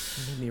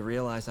 It made me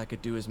realize I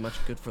could do as much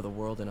good for the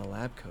world in a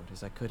lab coat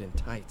as I could in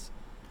tights.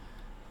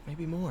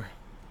 Maybe more.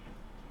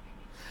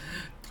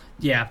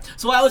 Yeah,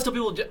 so I always tell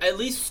people, at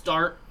least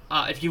start,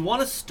 if you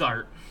want to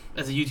start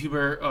as a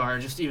YouTuber, or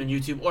just even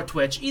YouTube, or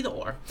Twitch, either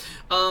or,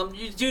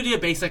 you do need a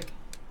basic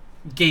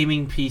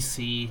gaming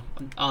PC.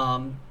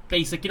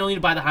 Basic, you don't need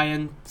to buy the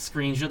high-end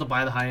screens, you don't have to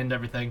buy the high-end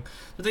everything.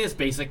 The thing is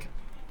basic.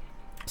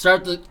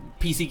 Start the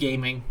PC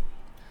gaming.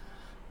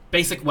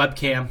 Basic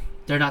webcam.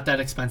 They're not that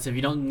expensive.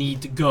 You don't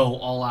need to go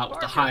all out with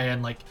the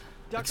high-end, like,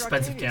 Dr.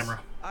 expensive Octavius,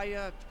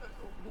 camera.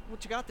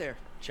 What you got there?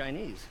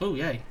 Chinese. Oh,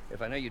 yay.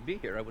 If I know you'd be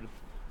here, I would have...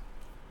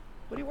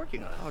 What are you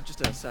working on? Oh, just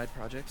a side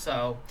project.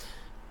 So,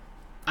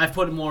 I've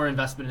put more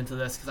investment into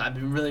this because I've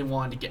been really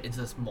wanting to get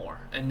into this more.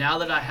 And now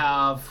that I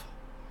have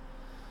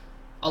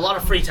a lot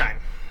of free time.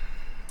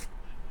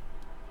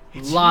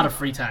 I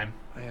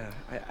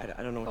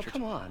don't know what you're...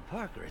 come on,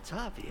 Parker, it's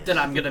obvious. That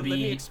I'm going to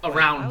be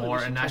around more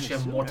and told actually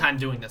me have more sooner. time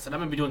doing this. And I'm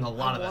going to be doing a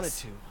lot of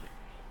this.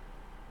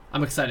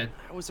 I'm excited.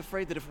 I was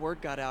afraid that if word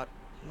got out,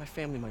 my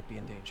family might be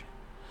in danger.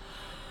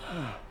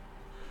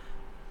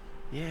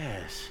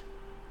 Yes.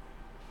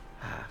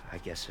 I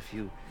guess if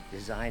you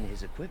design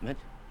his equipment,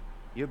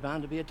 you're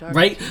bound to be a target.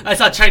 Right? I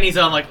saw Chinese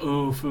and I'm like,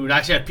 ooh, food. I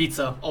actually had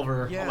pizza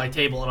over Yeah. on my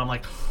table and I'm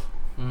like,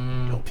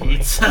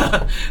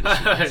 pizza.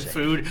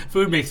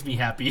 Food makes me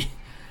happy.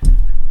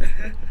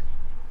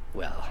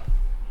 Well,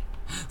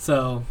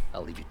 so,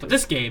 I'll leave you to but it.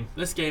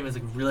 this game is a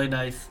really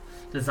nice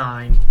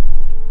design.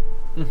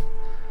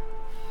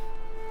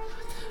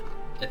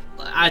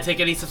 I take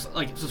any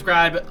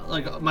subscribe.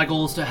 Like my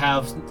goal is to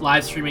have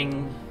live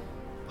streaming,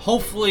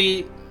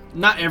 hopefully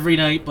not every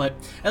night, but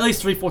at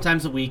least 3-4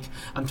 times a week.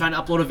 I'm trying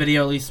to upload a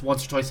video at least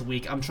once or twice a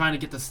week. I'm trying to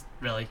get this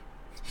really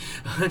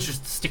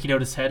just sticky note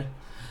his head.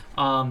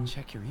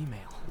 Check your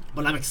email.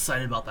 But I'm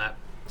excited about that.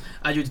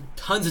 I do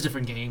tons of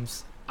different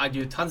games. I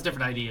do tons of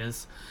different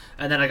ideas,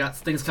 and then I got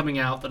things coming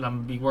out that I'm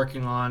gonna be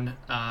working on.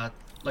 Like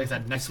I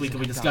said, next week will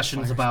be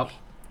discussions about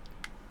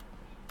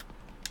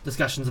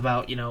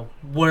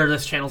where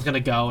this channel's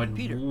gonna go and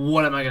Peter,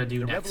 what am I gonna do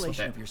the next with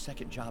revelation it. of your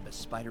second job as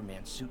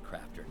Spider-Man suit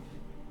crafter,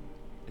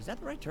 is that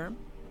the right term?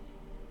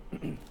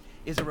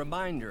 Is a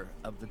reminder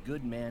of the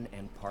good man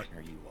and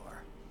partner you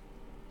are.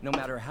 No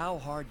matter how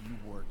hard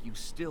you work, you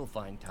still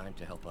find time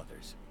to help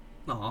others.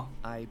 Aw.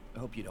 I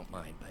hope you don't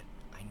mind, but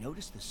I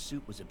noticed the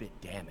suit was a bit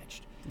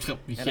damaged. Yeah.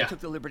 And I took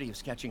the liberty of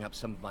sketching up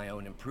some of my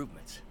own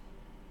improvements.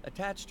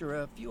 Attached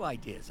are a few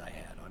ideas I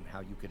had on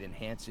how you could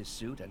enhance his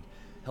suit and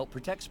help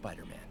protect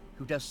Spider-Man,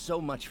 who does so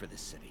much for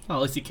this city. Oh,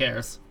 at least he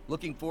cares.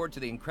 Looking forward to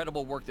the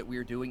incredible work that we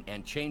are doing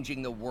and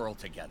changing the world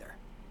together.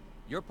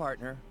 Your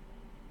partner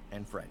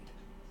and friend.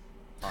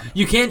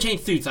 You can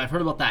change suits. I've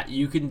heard about that.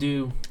 You can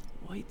do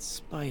White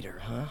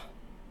Spider, huh?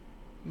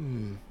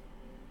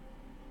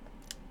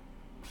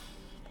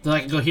 So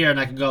I can go here and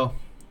I can go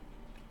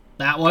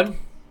that one.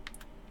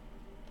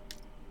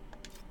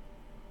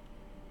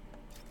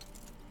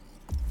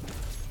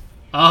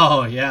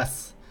 Oh,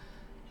 yes.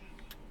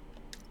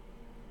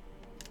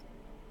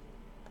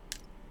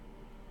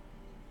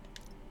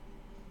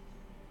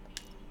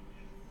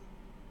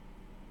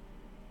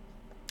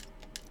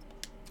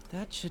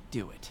 That should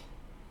do it.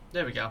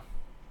 There we go.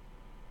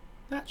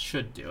 That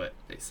should do it,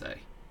 they say.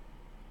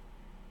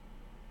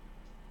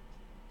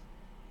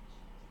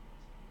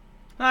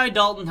 Hi,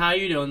 Dalton. How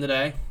you doing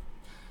today?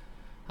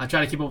 I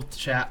try to keep up with the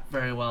chat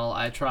very well.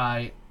 I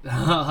try,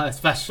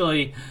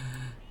 especially,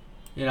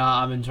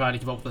 I've been trying to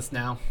keep up with this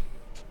now.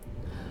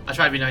 I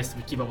try to be nice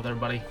to keep up with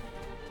everybody.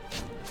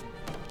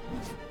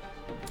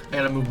 I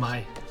gotta move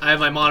I have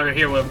my monitor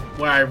here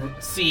where I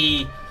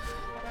see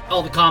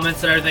all the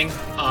comments and everything.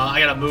 I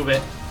gotta move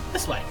it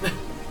this way.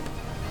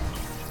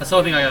 That's the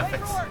only thing I gotta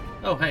fix.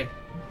 Oh, hey.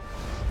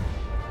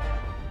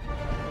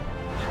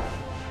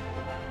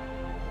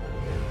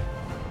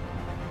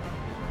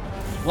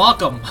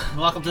 Welcome.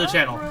 Welcome to the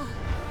channel.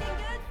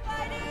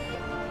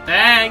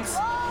 Thanks.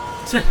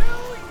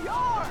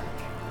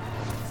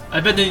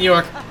 I've been to New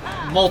York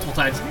multiple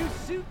times.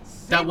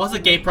 That was a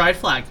gay pride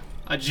flag.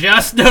 I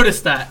just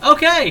noticed that.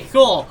 Okay,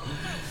 cool.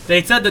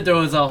 They said that there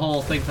was a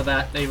whole thing for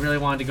that. They really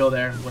wanted to go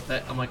there with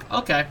it. I'm like,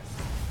 okay.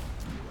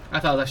 I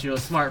thought it was actually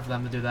really smart for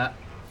them to do that.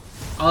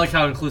 I like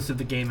how inclusive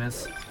the game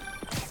is.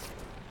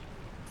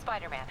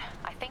 Spider-Man,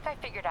 I think I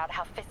figured out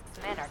how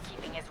Fisk's men are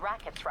keeping his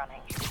rackets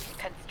running.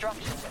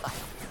 Construction sites.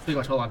 Pretty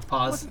much, hold on,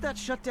 pause. Wasn't that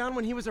shut down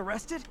when he was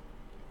arrested?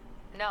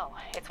 No,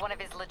 it's one of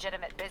his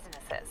legitimate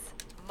businesses.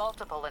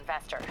 Multiple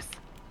investors.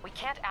 We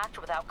can't act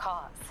without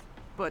cause.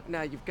 But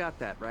now you've got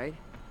that, right?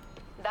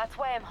 That's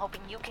why I'm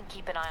hoping you can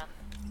keep an eye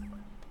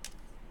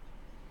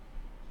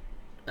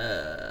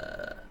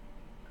on...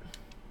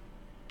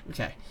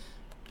 Okay.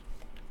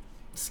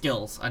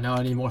 Skills. I know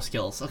I need more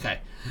skills. Okay.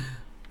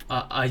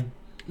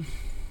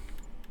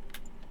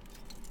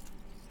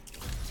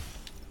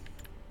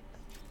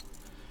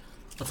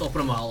 Let's open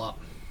them all up.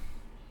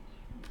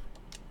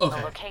 Okay.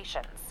 The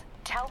locations.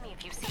 Tell me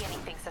if you see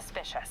anything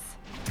suspicious.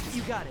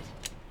 You got it.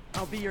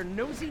 I'll be your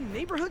nosy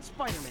neighborhood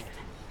Spider-Man.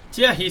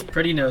 Yeah, he's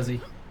pretty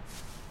nosy.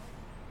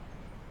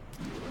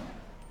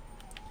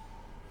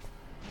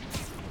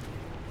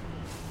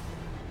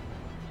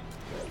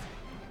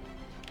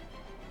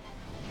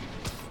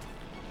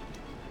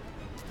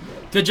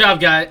 Good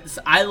job, guys.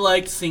 I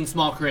like seeing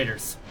small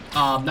creators.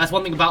 That's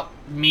one thing about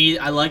me.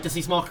 I like to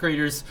see small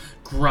creators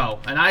grow,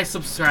 and I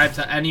subscribe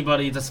to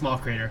anybody that's a small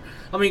creator.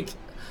 I mean,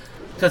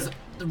 because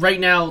right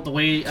now, the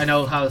way I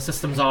know how the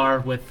systems are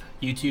with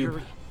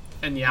YouTube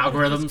and the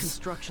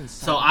algorithms,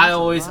 so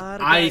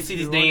I see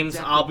these names,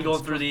 I'll be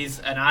going through these,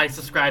 and I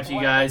subscribe to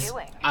you guys.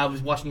 I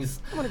was watching these.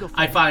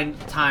 I find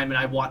time and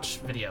I watch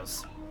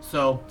videos.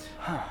 So.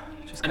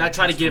 And I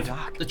try to give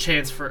the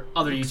chance for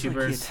other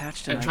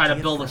YouTubers and try to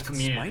build a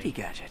community. Spidey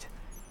gadget.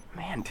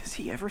 Man, does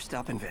he ever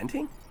stop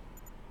inventing?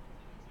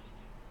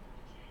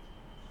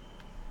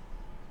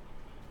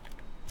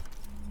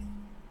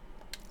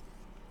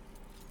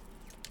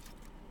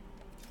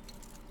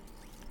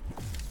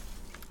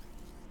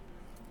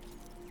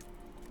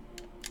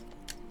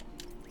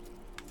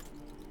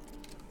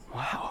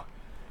 Wow,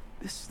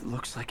 this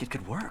looks like it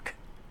could work.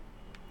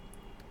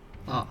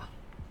 Oh.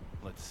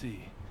 Let's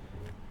see.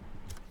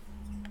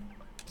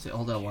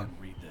 Hold that one.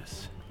 Read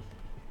this.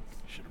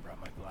 Should have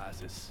brought my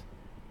glasses.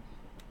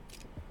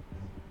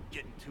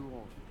 Getting too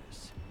old for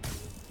this.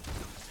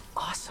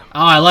 Awesome.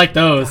 Oh, I like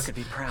those. Doc could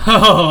be proud.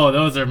 Oh,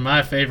 those are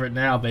my favorite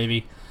now,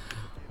 baby.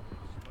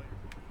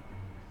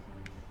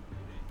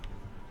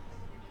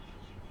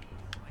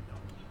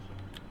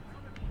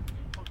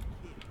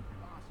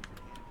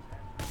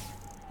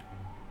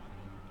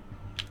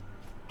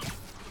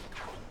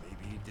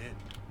 Maybe he did.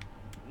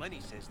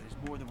 Lenny says there's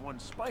more than one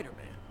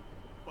Spider-Man.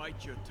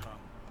 Bite your tongue.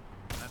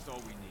 That's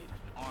all we need.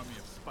 An army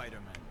of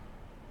Spider-Men.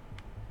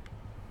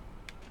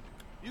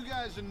 You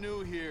guys are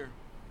new here,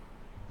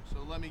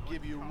 so let me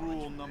give you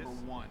rule number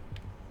 1.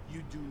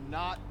 You do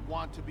not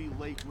want to be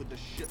late with the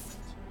shipment.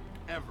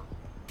 Ever.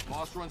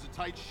 Boss runs a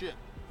tight ship.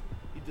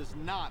 He does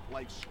not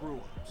like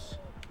screw-ups.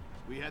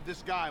 We had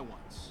this guy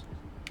once.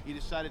 He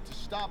decided to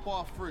stop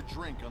off for a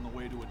drink on the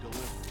way to a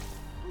delivery.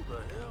 Who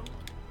the hell?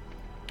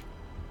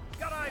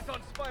 Got eyes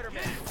on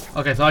Spider-Man.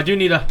 Okay, so I do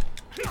need a...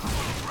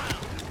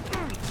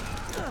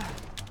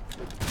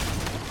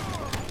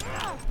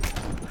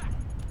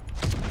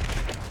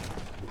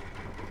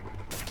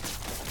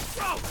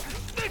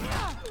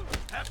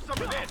 Have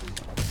some of this.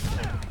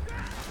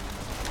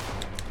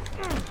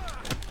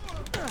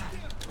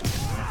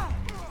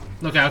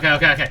 Okay.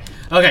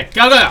 Okay,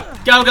 go.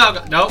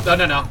 No.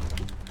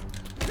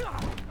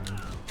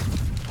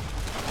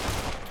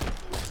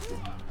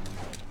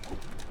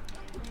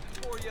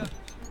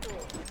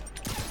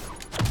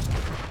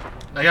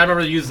 I gotta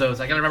remember to use those.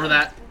 I gotta remember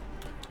that.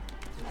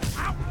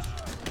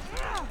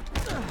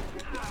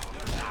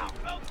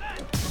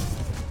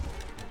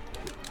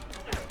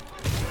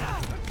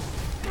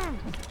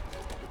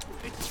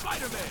 It's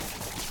Spider-Man.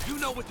 You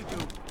know what to do.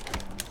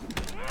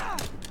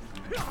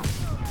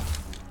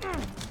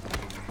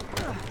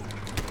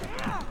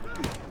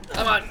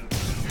 Come on.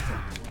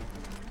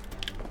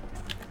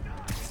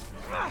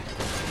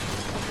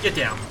 Get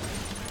down.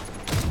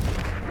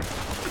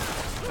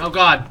 Oh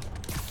god.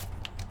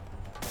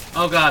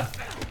 Oh god.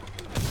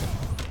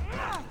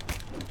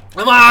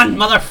 Come on,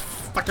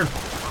 motherfucker.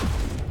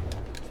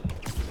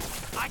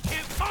 I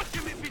can't punch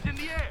him if he's in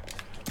the air.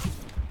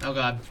 Oh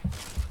god.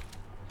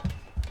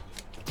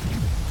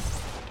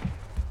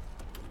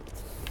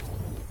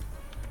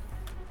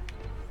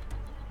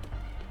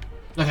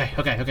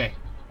 Okay.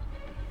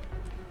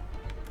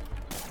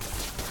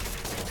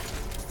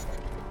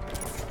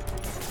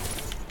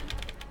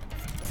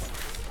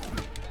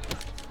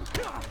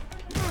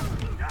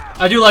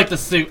 I do like the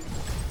suit.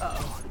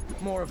 Uh-oh,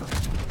 more of them.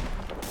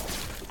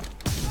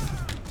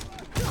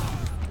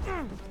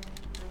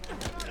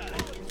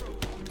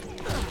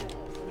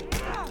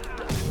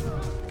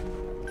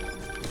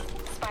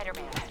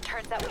 Spider-Man,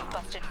 turns out we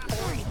busted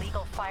 4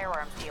 illegal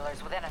firearms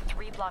dealers within a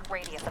 3-block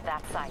radius of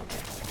that site.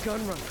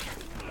 Gun runner.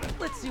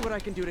 Let's see what I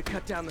can do to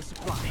cut down the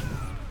supply.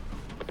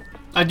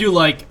 I do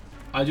like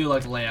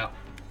the layout.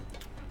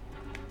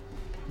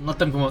 Let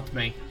them come up to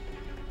me.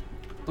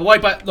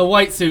 The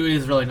white suit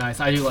is really nice.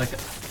 I do like it.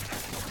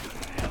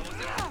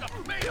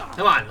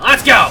 Come on,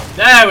 let's go.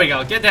 There we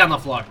go. Get down the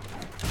floor.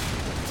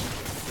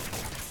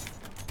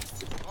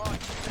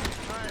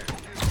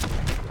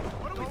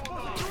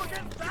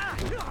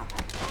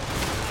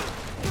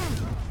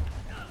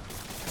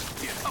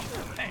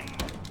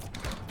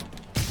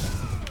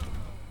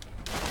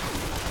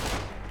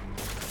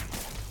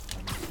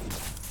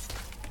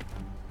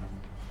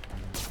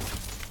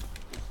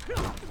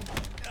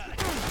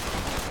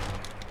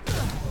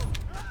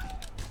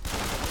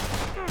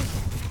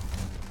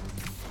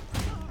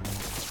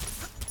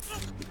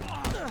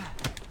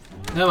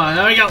 Come on,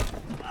 there we go.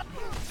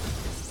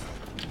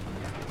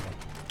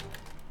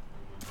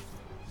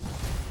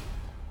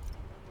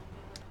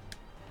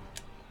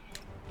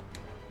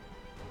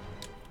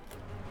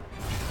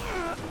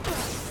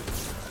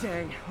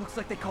 Dang, looks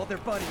like they called their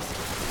buddies.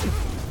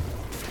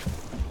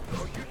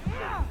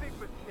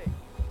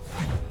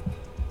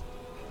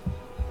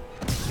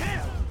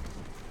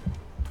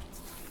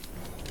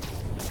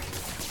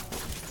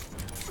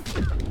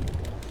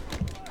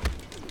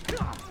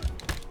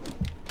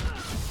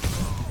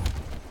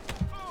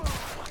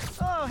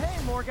 Oh,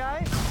 hey, more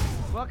guys.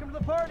 Welcome to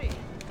the party.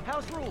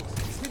 House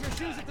rules. Leave your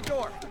shoes at the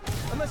door.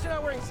 Unless you're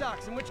not wearing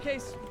socks, in which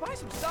case, buy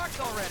some socks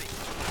already.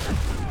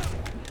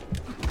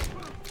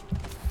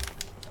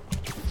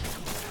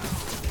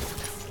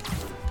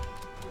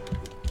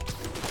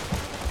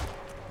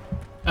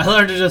 I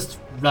learned to just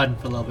run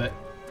for a little bit.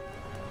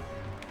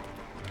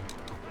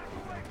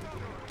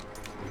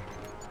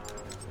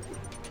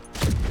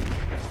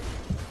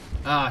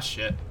 Ah,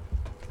 shit.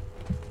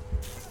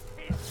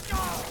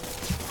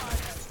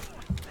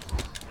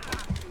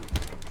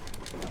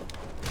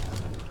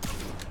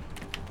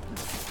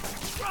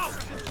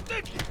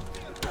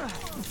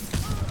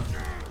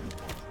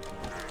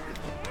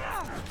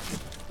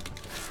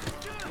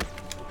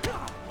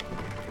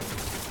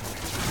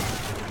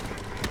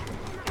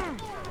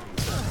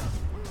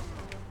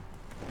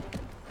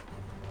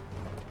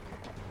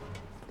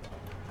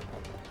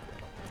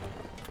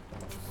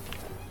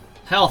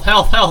 Health,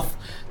 health, health!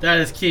 That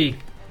is key.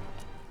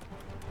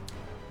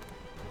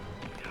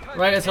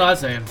 Right, that's what I was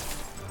saying.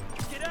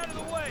 Get out of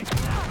the way.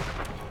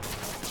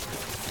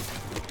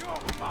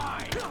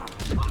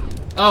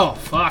 Oh,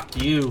 fuck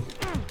you.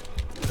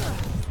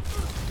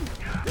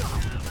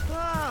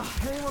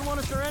 Anyone want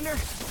to surrender?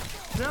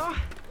 No?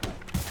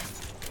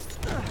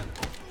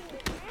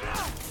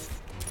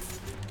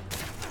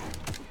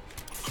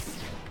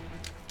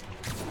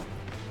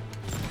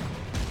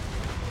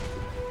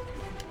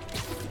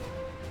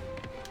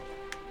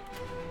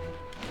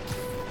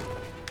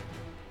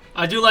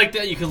 I do like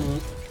that you can...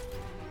 Don't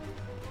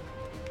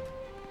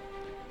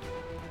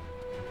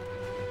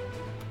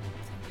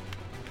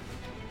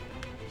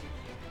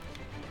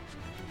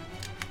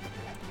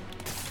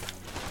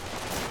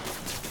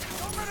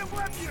let him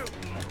whip you.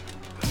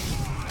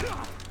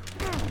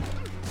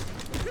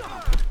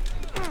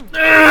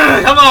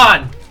 Come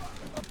on!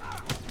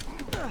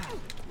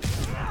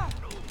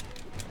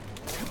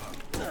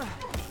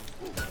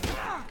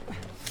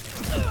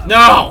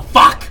 No!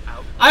 Fuck!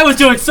 I was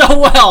doing so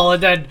well,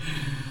 and then...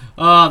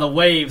 the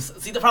waves.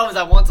 See, the problem is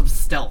I want some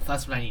stealth.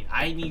 That's what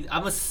I need.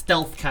 I'm a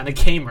stealth kind of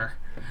gamer.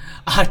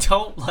 I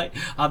don't like...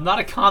 I'm not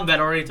a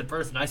combat-oriented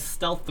person. I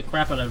stealth the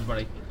crap out of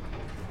everybody.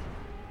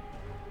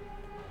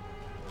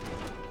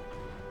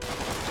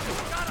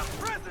 Got a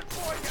present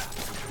for you.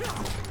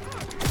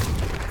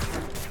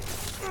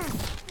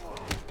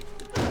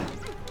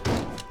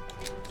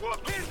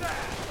 Whoop his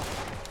ass.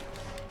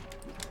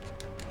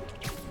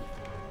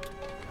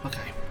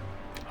 Okay.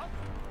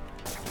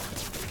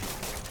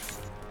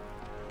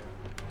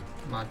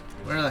 Come on.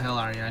 Where the hell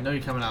are you? I know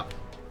you're coming up.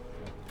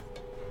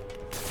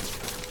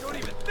 Don't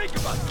even think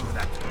about doing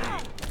that to me.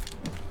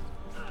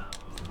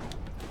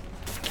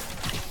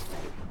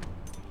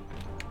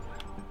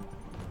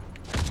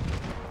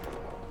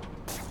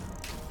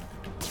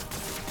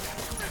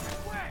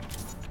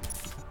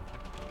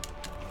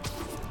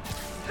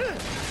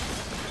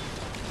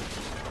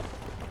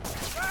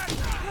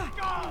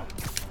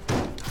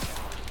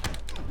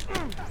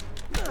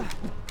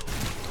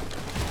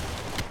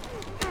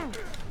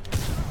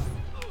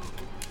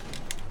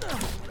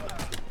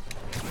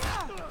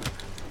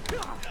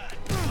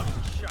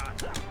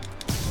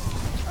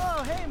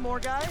 Oh, hey, more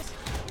guys.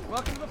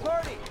 Welcome to the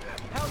party.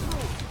 House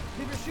rules.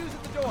 Leave your shoes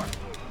at the door.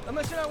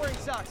 Unless you're not wearing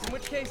socks, in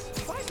which case,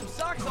 buy some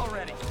socks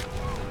already.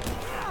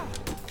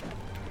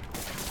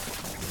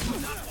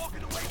 Not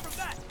walking away from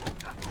that.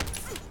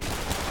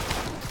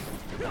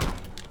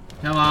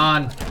 Come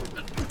on.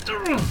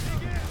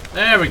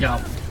 There we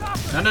go.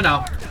 No, no,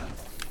 no.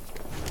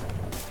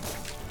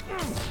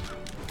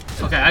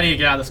 Okay, I need to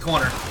get out of this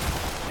corner.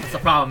 That's the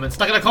problem. It's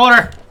stuck in a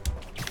corner.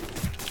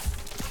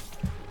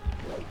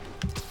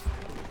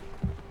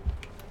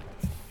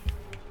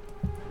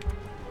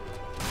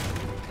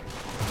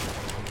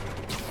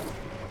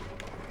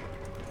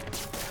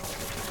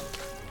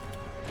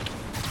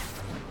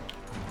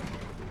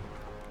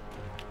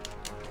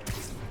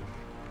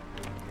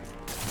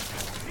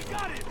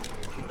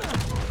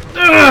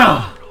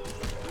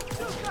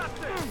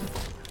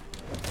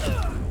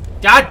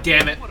 God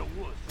damn it.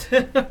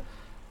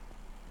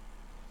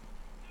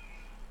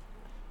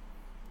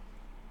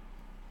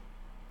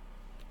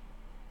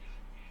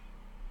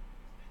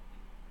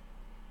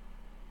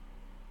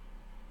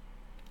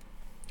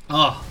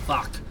 Oh,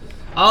 fuck.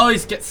 I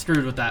always get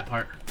screwed with that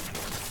part.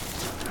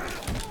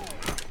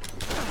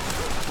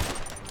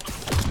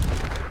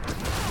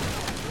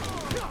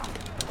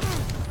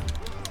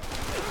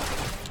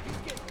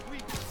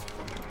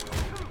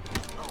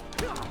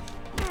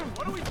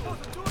 What are we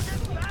supposed to do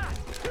against that?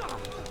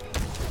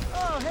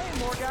 Oh, hey,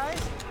 more guys.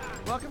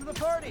 Welcome to the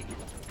party.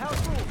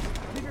 House rules.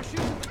 Leave your shoes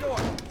at the door.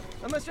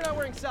 Unless you're not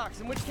wearing socks,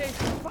 in which case,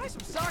 buy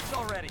some socks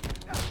already.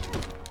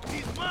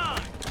 He's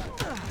mine.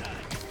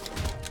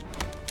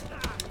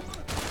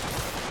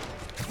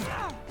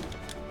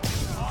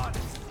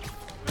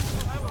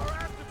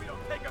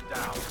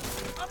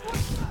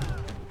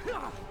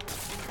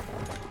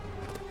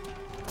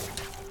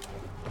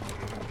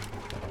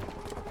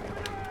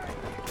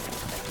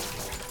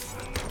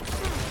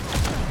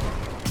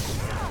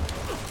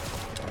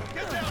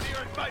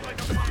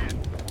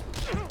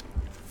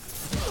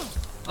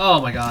 Oh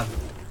my god.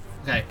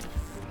 Okay.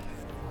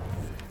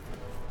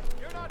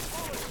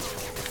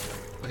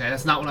 Okay,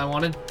 that's not what I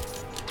wanted.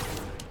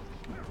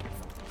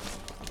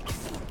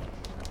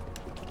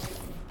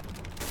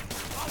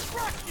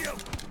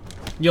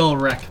 You'll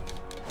wreck.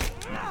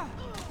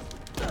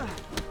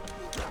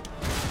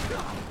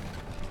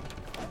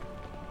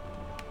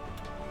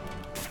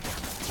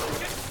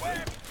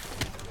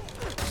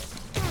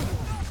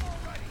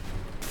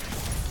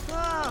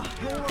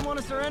 Anyone want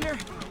to surrender?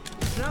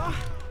 No?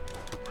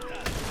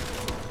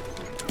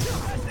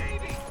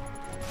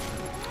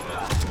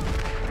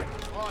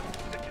 I'm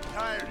sick and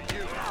tired of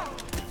you.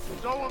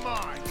 So am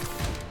I.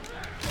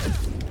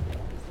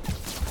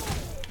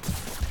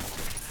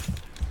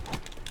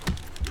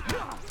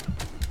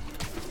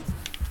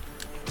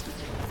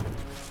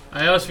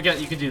 I always forget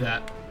you could do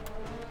that.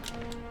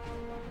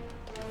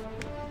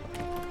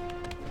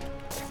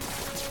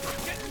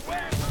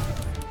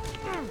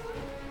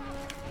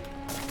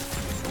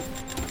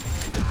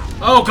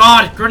 Oh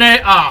god,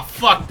 grenade! Ah, oh,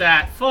 fuck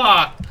that.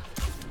 Fuck.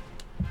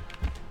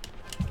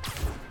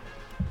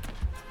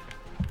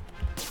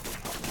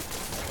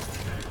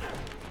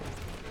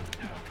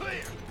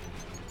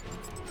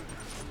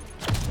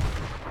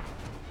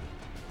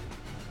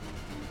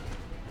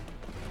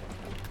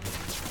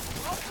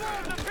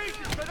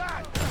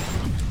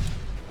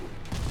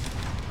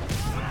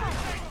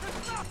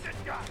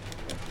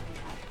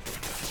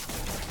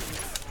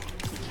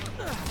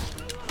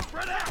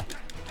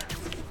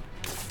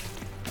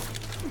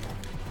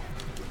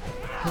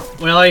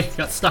 Really?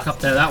 Got stuck up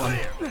there, that one.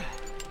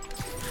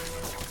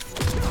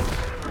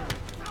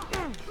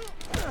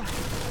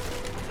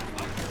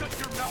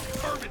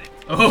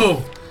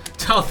 Oh,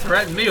 don't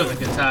threaten me with a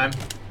good time.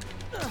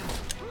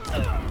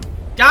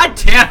 God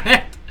damn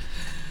it!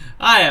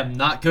 I am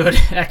not good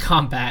at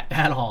combat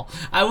at all.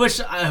 I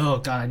wish oh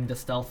god, I need the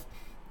stealth.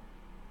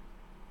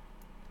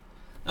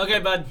 Okay,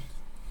 bud.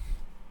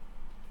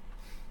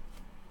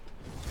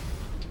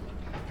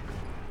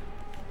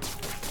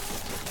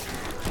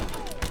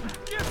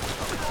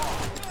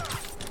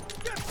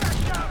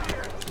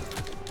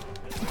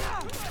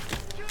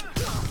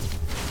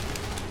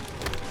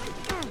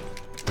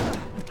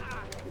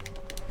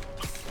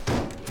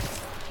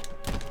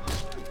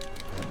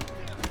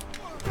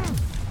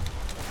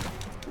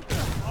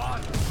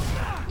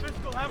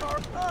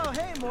 Oh,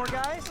 hey, more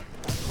guys.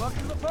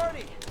 Welcome to the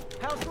party.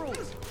 House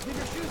rules. Leave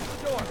your shoes at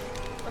the door.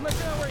 Unless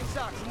you're not wearing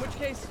socks, in which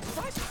case,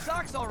 buy some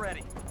socks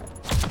already.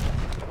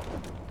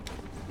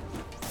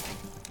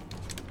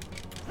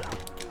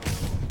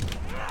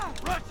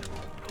 Rush him.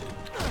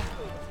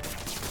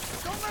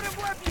 Don't let him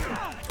web you.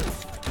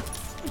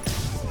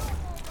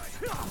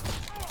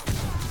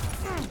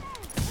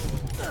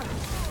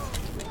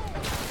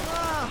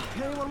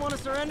 Anyone want to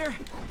surrender?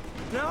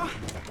 No?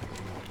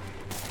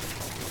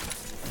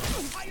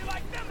 How you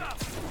like them up?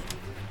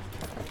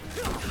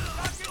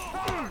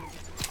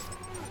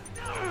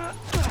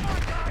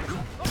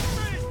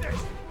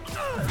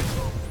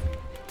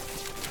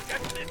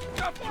 Get this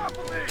stuff off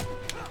of me!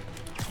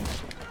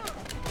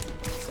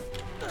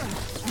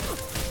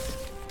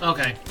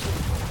 Okay.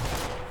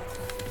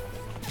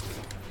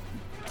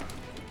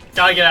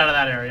 Gotta get out of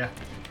that area.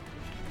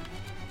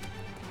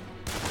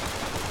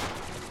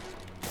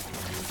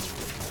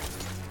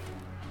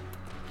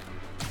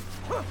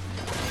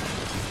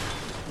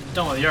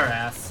 Done with your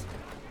ass.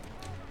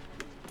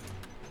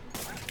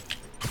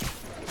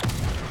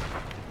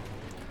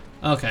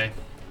 Okay.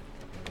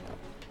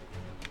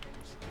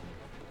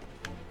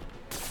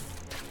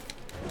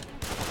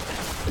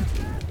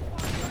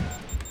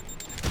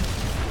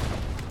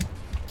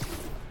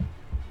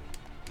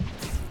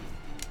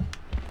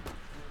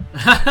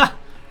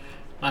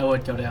 I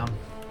would go down.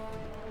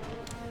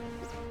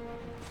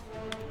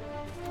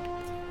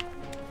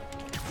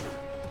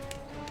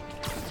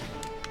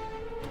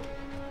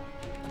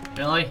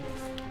 Really?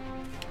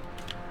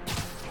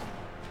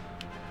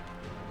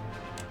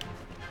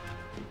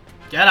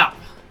 Get up!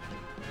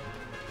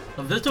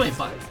 So this way,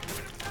 bud.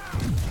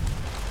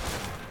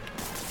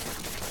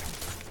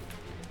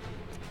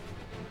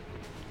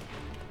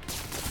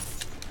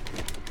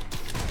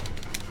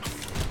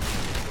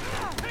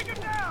 Take him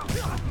down!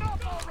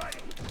 Not already!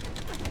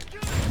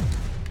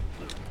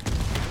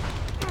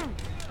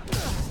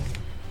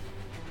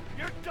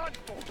 You're done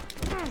for!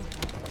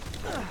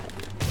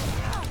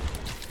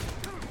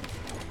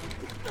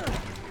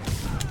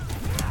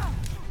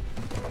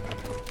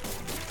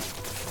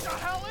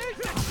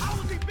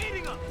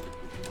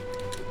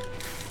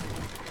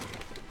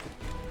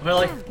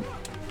 Really?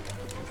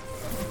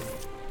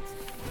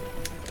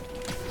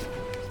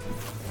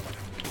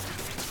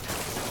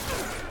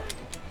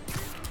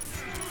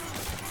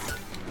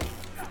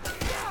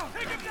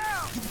 Take him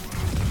down!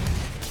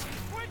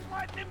 Quit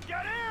letting him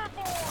get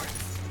airborne!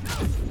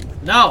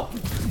 No!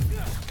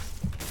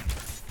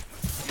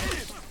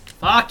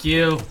 Fuck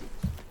you!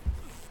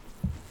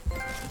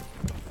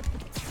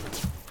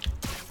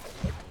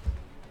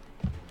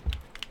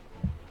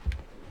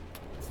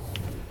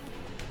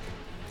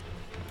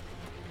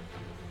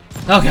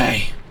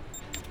 Okay.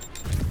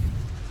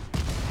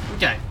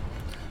 Okay.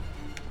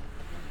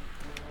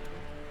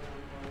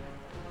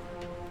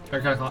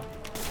 Sorry, cut clock.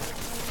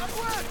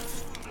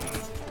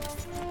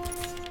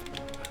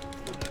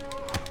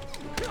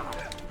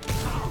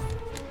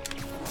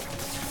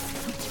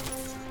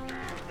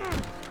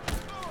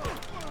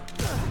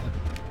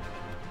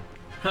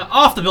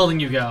 Off the building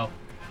you go.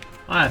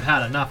 I've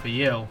had enough of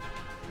you.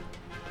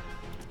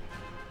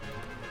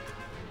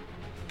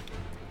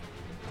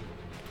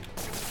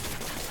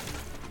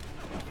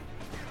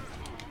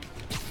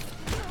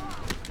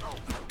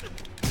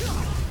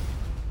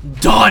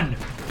 Done!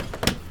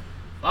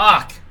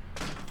 Fuck!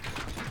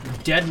 You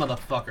dead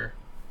motherfucker.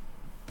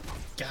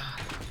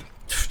 God.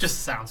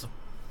 Just sounds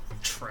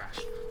trash.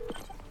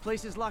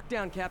 Place is locked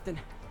down, Captain.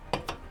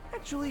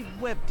 Actually,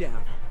 webbed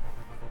down.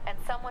 And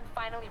someone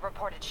finally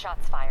reported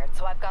shots fired,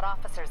 so I've got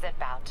officers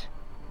inbound.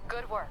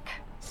 Good work.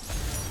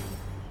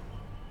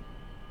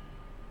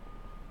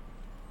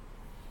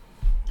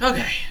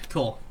 Okay,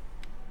 cool.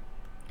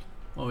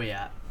 Where we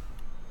at?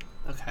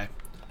 Okay.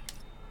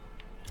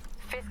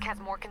 Fisk has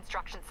more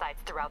construction sites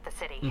throughout the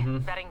city,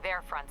 Mhm. vetting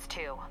their fronts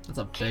too. That's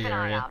a Keep big an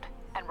eye area. out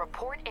and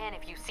report in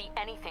if you see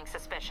anything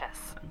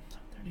suspicious.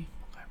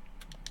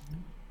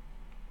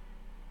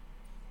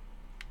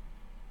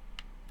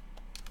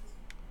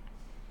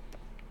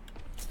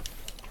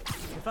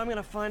 If I'm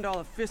gonna find all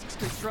of Fisk's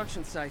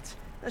construction sites,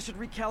 I should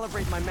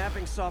recalibrate my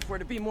mapping software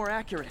to be more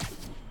accurate.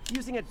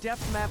 Using a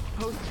depth map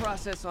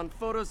post-process on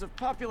photos of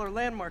popular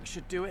landmarks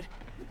should do it,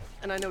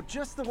 and I know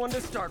just the one to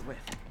start with.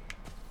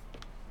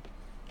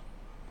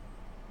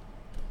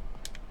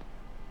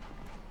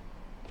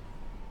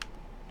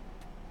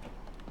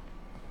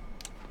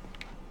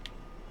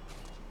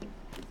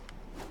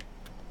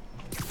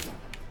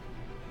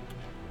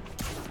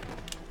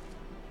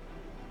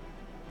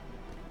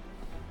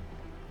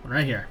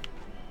 Right here.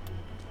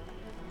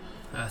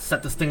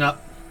 Set this thing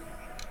up.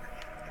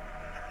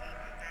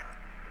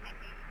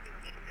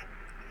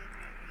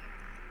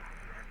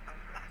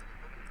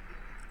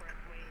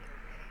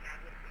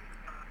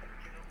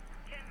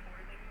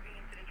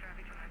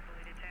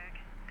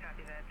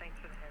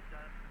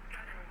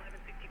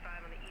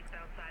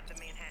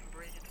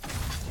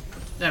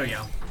 There we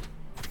go.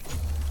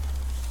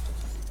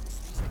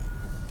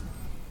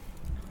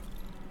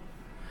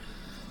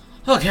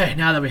 Okay,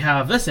 now that we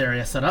have this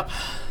area set up.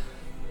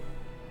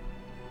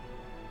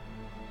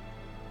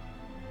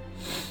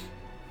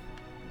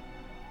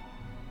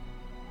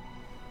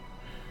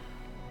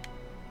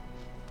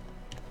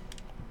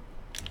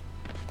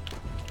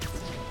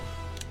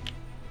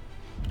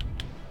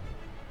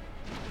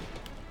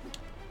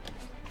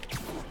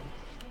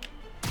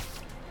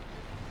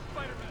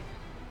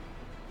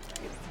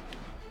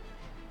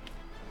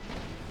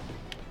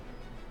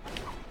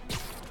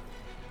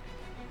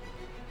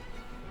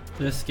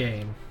 This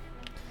game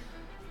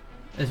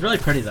is really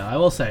pretty, though. I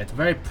will say it's a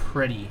very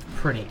pretty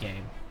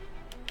game.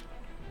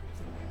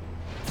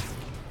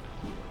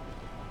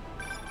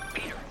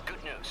 Peter,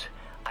 good news.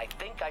 I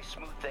think I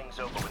smoothed things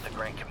over with the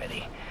Grant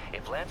Committee.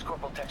 If Lance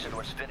Corporal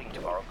Texidor's fitting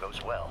tomorrow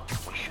goes well,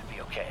 we should be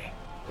okay.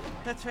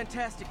 That's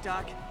fantastic,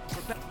 Doc.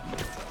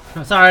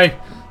 Oh, sorry.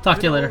 Talk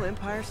to you later.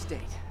 Empire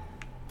State.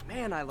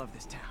 Man, I love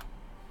this town.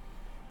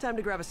 Time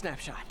to grab a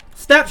snapshot.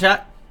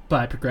 Snapshot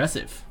by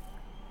Progressive.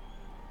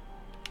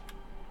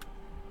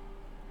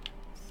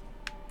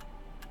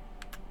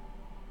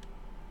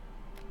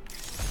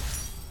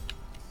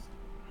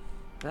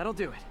 That'll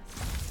do it.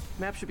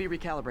 Map should be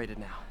recalibrated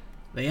now.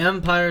 The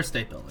Empire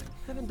State Building.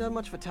 Haven't done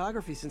much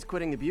photography since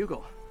quitting the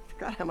Bugle.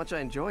 Forgot how much I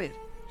enjoy it.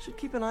 Should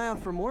keep an eye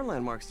out for more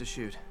landmarks to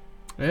shoot.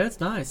 Yeah, it's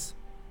nice.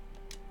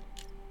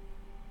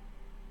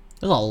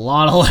 There's a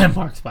lot of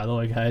landmarks, by the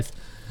way, guys.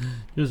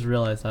 Just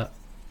realized that.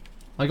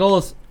 Like all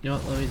those, you know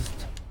what, let me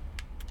just...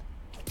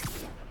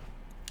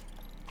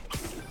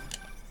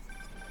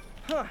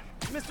 Huh,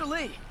 Mr.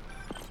 Lee.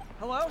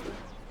 Hello?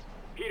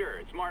 Peter,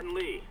 it's Martin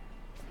Lee.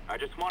 I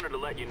just wanted to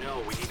let you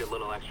know we need a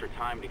little extra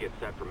time to get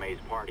set for May's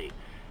party.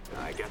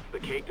 I guess the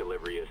cake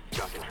delivery is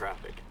stuck in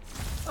traffic.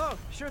 Oh,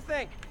 sure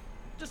thing.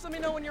 Just let me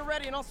know when you're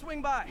ready and I'll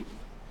swing by.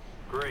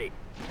 Great.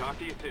 Talk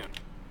to you soon.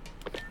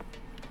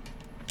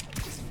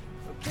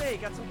 Okay,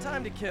 got some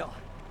time to kill.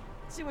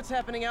 Let's see what's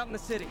happening out in the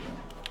city.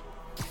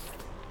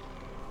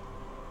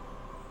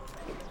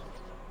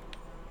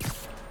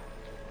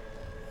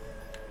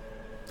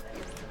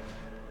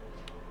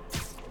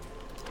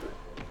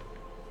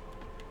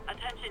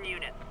 Attention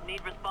units,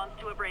 need response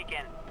to a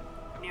break-in.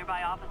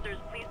 Nearby officers,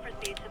 please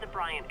proceed to the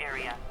Bryant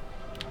area.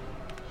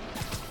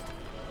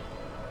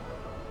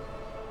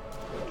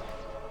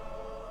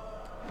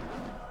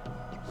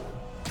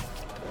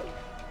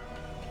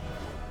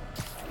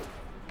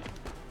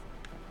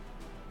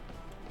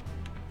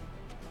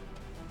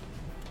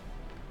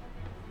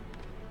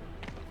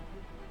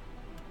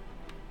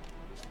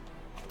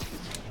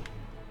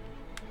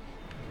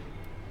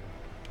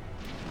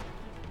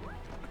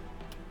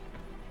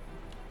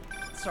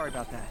 Sorry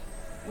about that.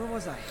 Where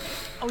was I?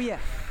 Oh yeah,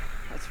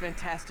 that's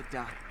fantastic,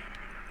 Doc.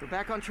 We're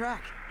back on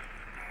track.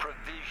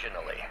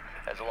 Provisionally,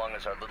 as long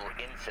as our little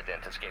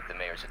incident escaped the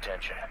mayor's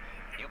attention.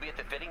 You'll be at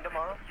the fitting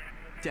tomorrow?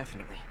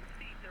 Definitely.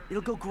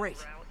 It'll go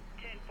great.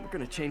 We're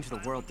gonna change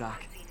the world,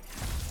 Doc.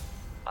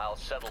 I'll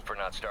settle for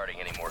not starting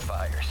any more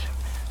fires.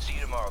 See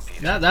you tomorrow,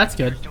 Peter. That's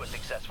good. Here's to a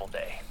successful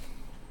day.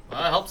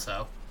 Well, I hope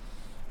so.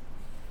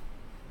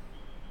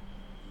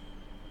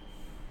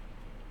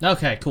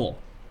 Okay, cool.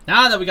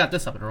 Now that we got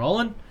this up and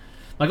rolling,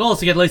 my goal is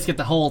to at least get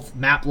the whole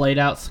map laid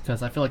out,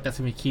 because I feel like that's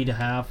going to be key to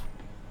have.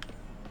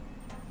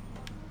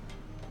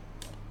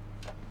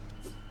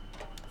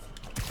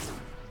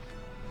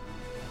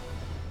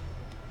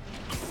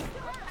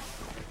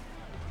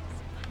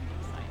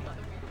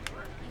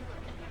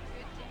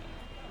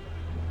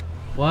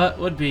 What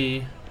would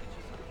be...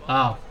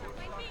 Oh.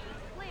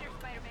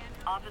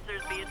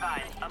 Officers be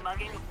advised, a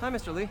mugging... Hi,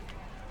 Mr. Lee.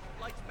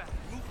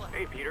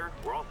 Hey, Peter.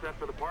 We're all set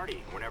for the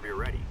party whenever you're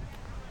ready.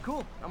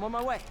 Cool. I'm on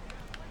my way.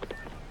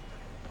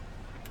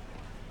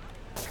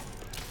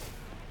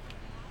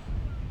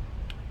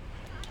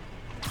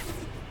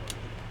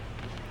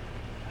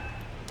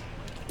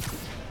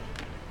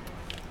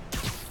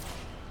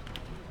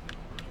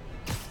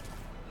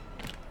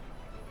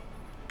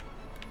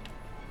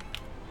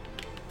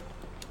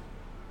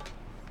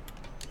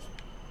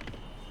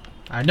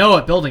 I know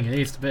what building it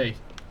needs to be.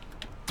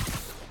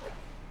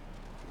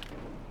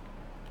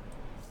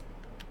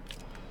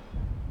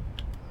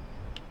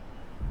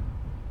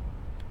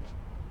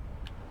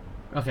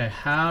 Okay,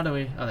 how do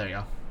we... Oh, there you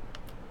go.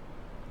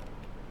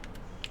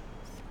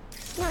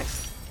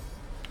 Nice.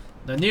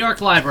 The New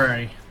York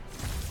Library.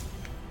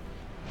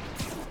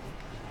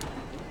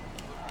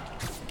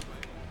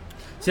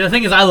 See, the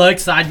thing is, I like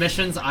side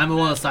missions. I'm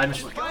one of the side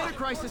missions. Fire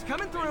crisis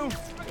coming through.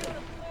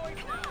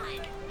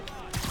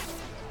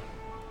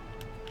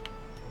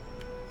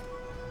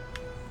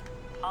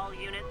 All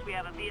units, we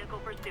have a vehicle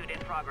pursuit in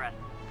progress.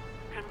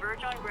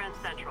 Converge on Grand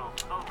Central.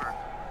 Over.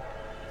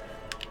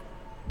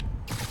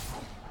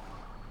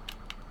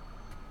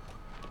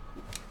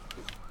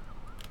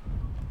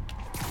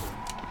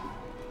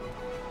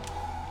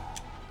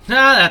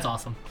 Ah, that's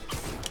awesome.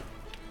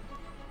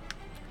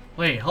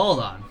 Wait, hold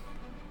on.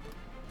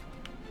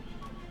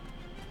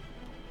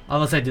 I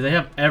was gonna say, do they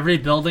have every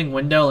building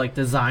window like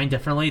designed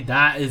differently?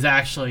 That is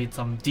actually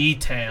some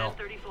detail.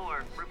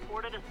 34.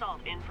 Reported assault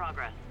in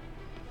progress.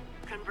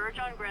 Converge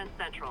on Grand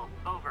Central.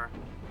 Over.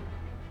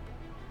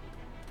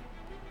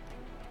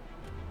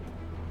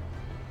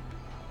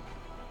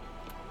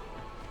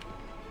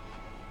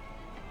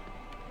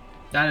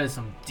 That is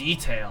some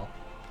detail.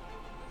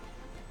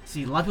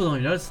 See, a lot of people don't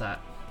even notice that.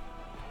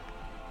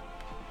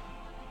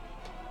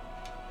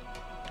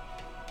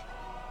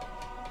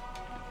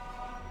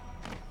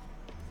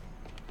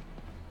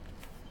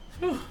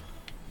 Whew.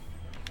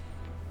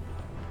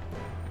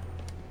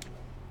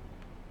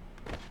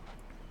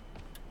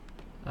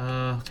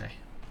 Okay.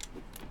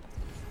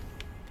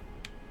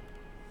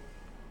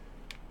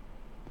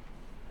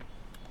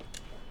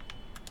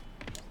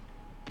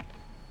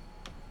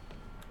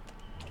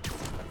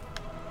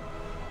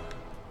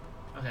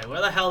 Okay,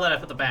 where the hell did I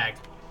put the bag?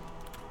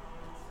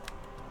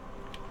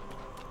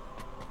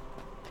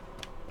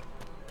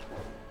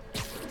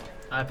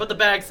 I put the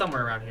bag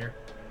somewhere around here.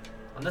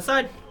 On this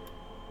side?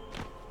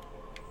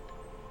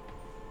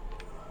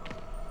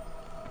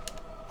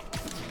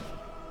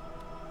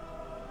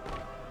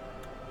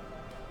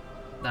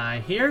 I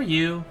hear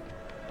you.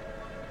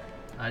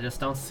 I just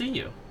don't see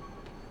you.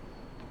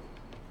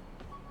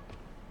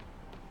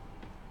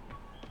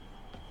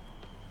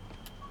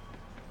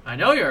 I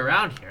know you're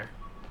around here.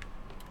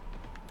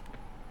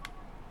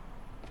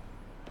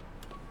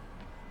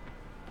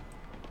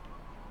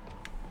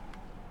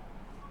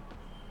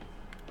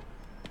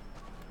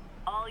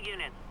 All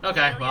units.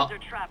 Okay, Civilians well. are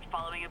trapped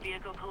following a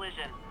vehicle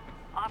collision.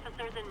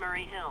 Officers in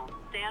Murray Hill,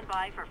 stand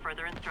by for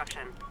further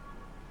instruction.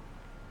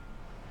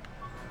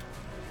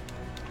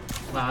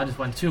 Wow, I just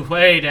went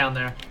way down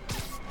there.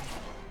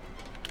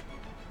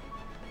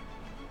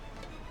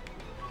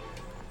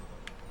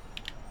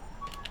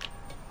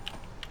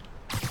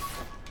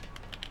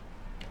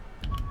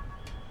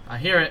 I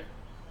hear it.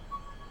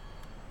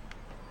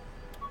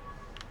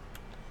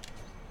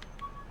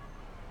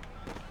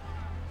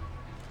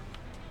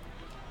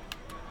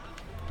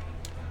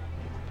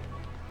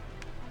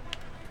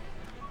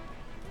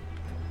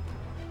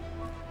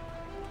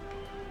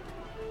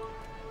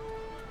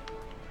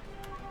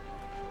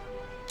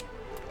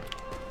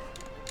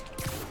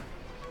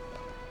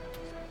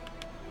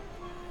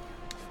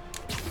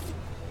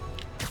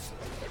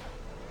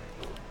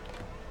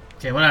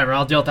 Okay, whatever.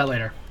 I'll deal with that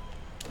later.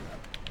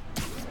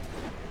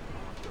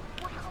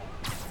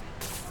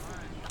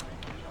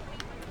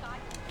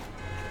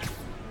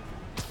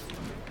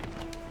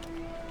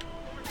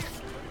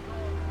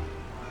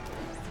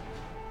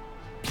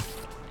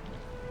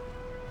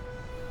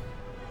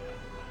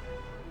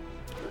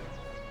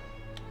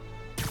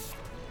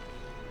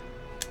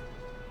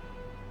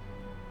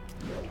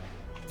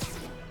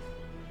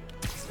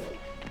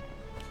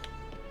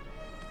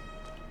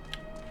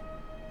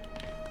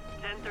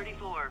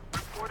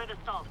 Reported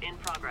assault in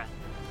progress.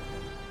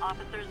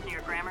 Officers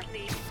near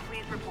Gramercy,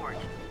 please report.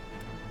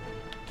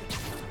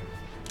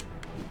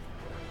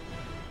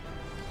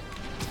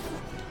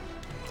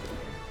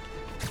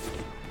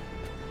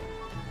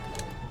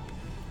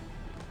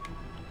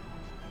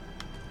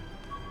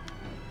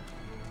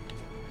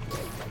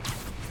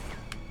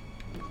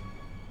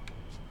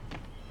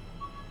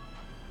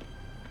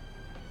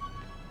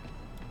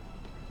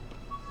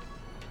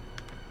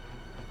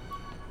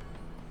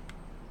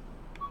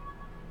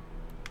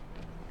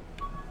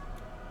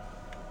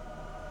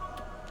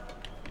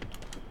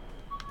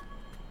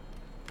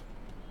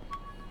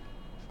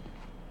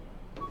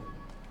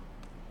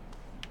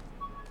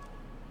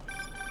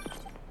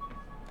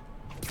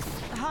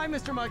 Hi,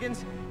 Mr.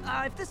 Muggins.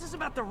 If this is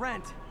about the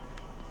rent...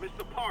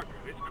 Mr. Parker,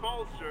 this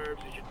call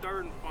serves as your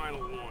third and final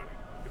warning.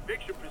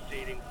 Eviction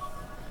proceedings.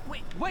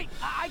 Wait!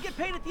 I get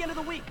paid at the end of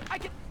the week. I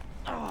get...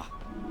 Ugh.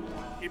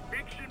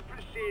 Eviction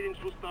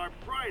proceedings will start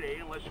Friday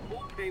unless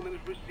full payment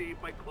is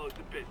received by close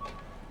of business.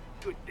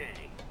 Good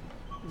day.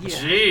 Yeah,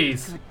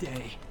 jeez. Good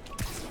day.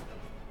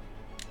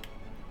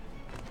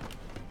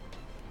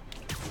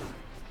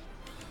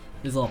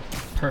 These little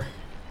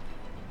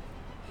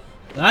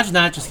Imagine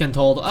that just getting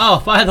told,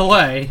 oh, by the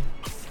way.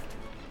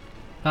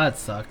 That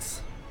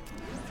sucks.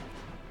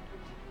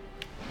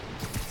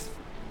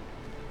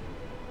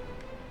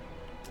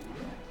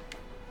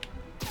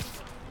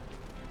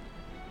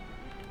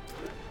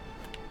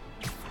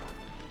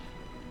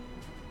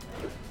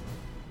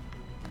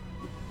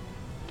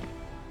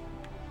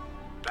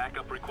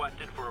 Backup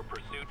requested for a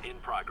pursuit in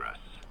progress.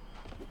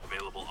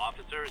 Available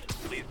officers,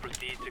 please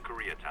proceed to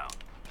Koreatown.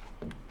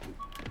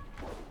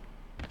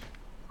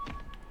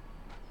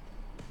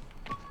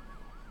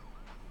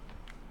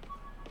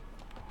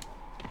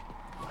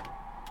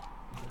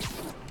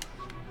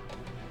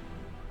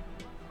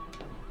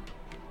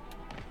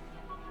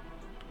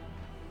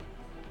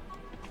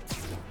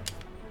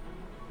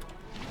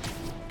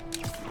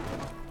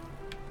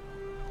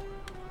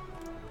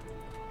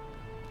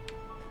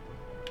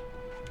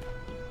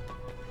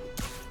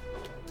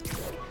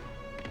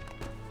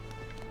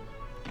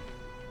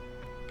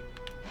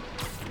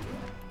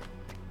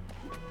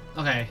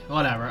 Okay,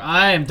 whatever.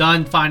 I am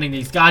done finding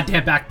these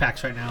goddamn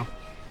backpacks right now.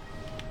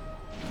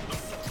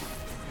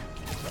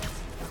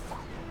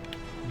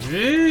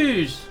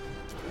 Jeez.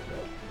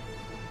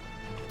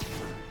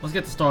 Let's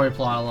get the story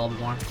plot a little bit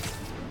more.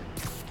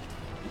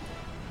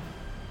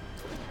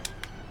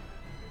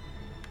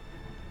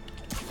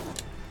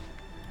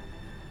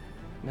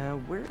 Now,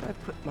 where did I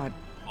put my...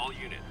 All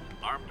units,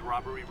 armed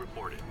robbery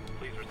reported.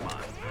 Please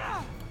respond.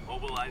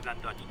 Mobilize on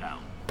Dutchtown.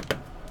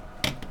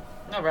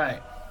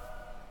 Alright.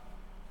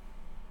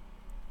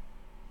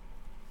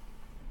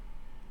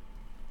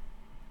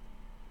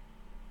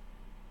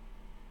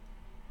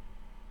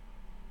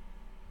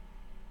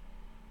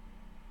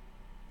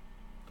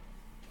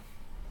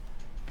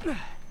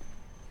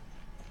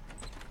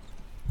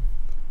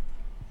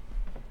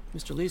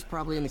 Mr. Lee's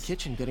probably in the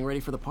kitchen getting ready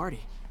for the party.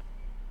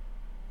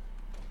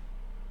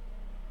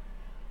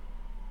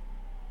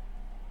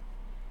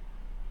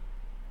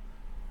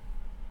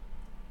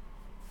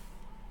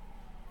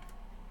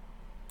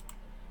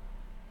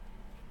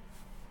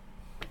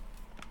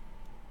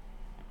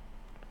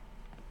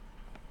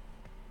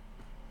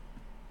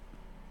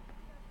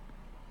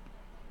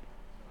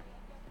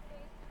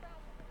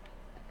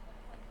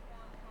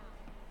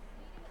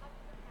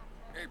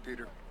 Hey,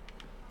 Peter.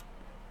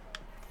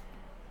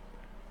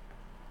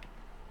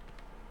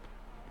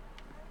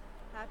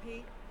 Hi,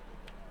 Pete.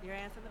 Your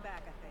aunt's in the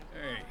back, I think.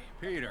 Hey,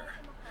 Peter.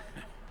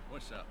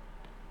 What's up?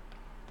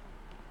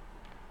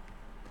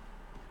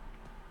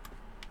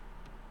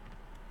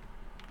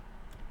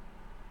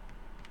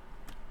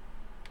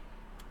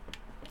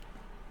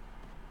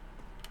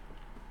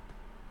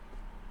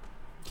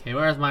 Okay,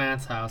 where's my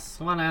aunt's house?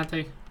 Come on,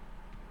 Auntie.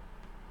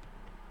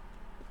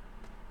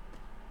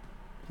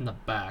 In the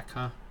back,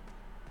 huh?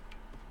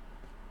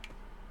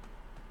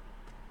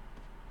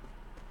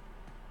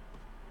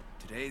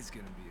 Today's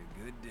gonna be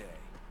a good day.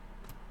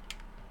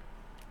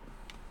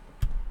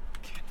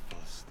 Can't fall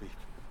asleep.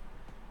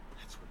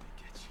 That's when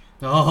they get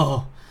you.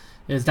 Oh,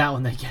 is that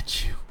when they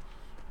get you?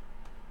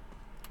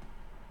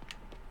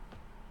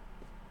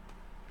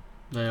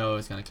 They're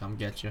always gonna come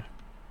get you.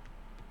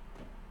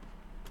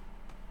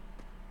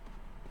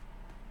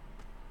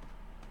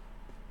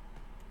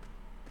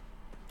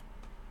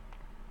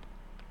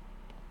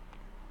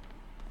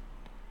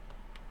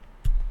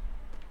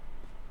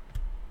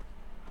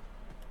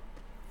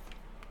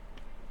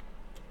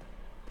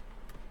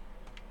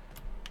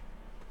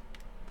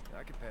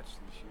 I can patch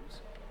these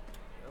shoes.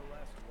 They'll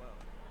last a while.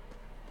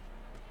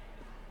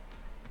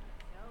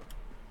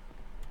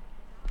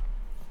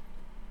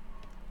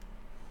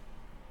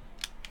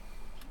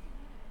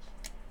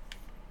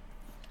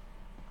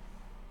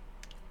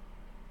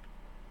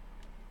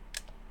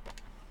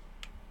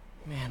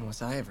 Man,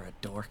 was I ever a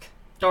dork.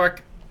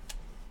 Dork.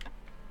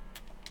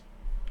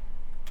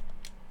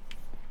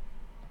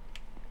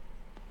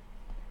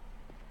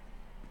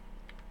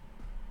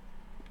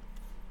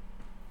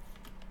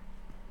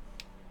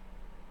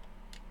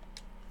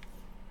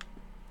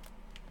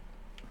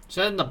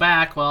 She's in the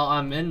back. Well,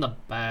 I'm in the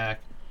back.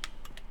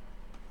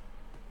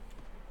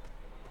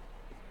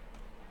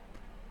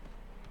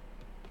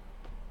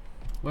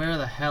 Where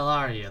the hell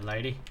are you,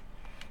 lady?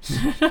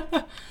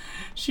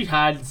 She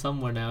hiding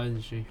somewhere now,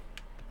 isn't she?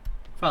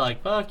 Probably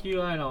like, fuck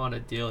you, I don't want to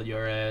deal with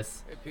your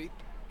ass. Hey, Pete.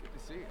 Good to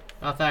see you.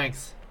 Oh,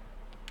 thanks.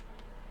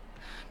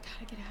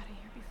 Gotta get out of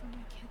here before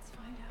my kids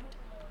find out.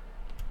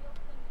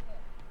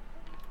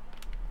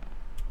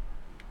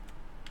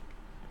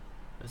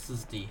 This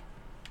is D.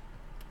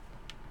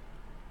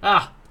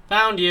 Ah,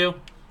 found you.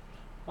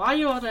 Why are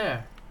you over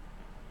there?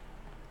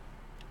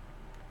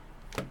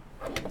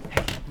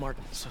 Hey,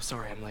 Martin, so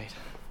sorry I'm late.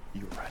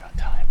 You were right on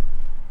time.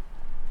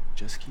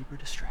 Just keep her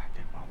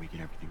distracted while we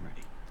get everything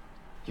ready.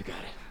 You got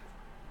it.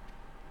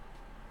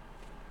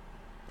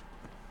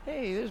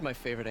 Hey, there's my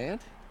favorite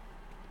aunt.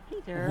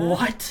 Peter.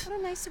 What? What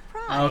a nice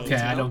surprise. Okay,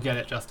 I don't get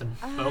it, Justin.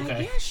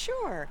 Okay. Yeah,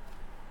 sure.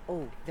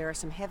 Oh, there are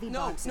some heavy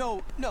boxes.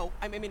 No.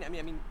 I mean,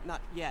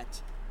 not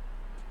yet.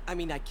 I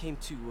mean, I came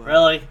to.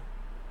 Really?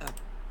 I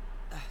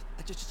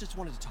just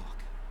wanted to talk.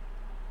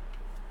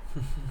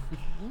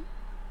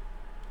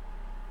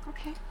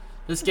 Okay.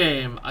 This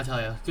game, I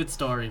tell you, good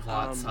story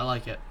plots. I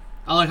like it.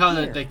 I like how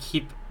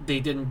they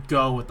didn't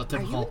go with the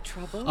typical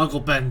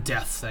Uncle Ben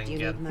death thing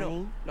again.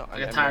 No, I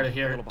get tired of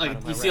hearing.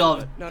 Like you see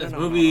all of these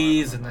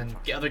movies and then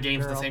other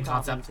games with the same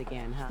concept.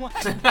 Again, huh?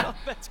 What? No,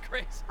 that's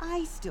crazy.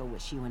 I still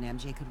wish you and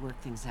MJ could work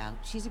things out.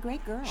 She's a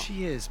great girl.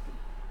 She is.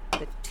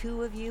 The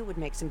two of you would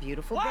make some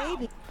beautiful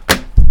babies.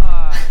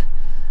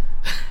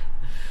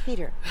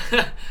 Peter.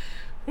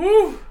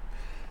 Woo.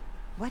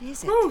 What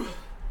is it? Woo.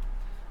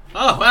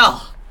 Oh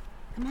well.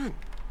 Come on,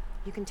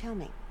 you can tell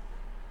me.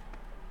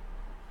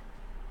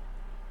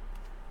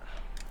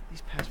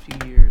 These past few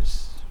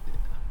years,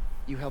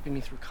 you helping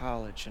me through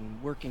college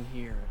and working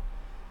here,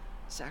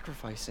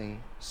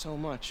 sacrificing so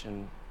much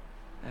and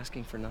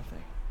asking for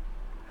nothing.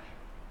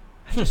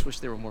 I just wish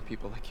there were more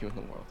people like you in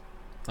the world.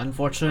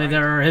 Unfortunately,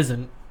 there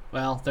isn't.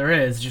 Well, there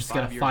is. You just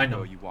gotta find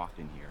them. You walked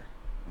in here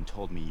and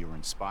told me you were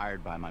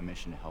inspired by my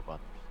mission to help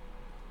others.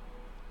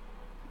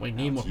 We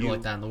need more people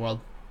like that in the world.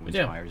 We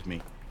do. Inspires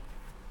me.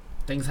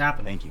 Things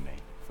happen. Thank you,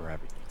 mate, for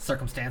everything.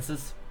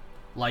 Circumstances,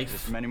 life.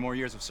 Just many more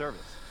years of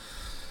service.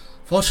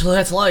 Fortunately,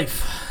 that's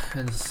life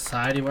and the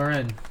society we're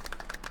in.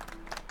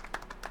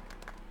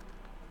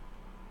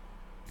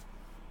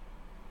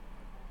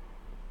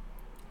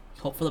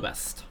 Hope for the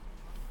best.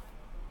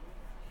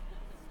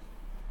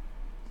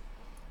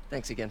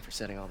 Thanks again for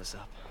setting all this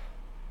up.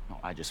 Oh,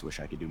 I just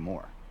wish I could do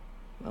more.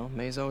 Well,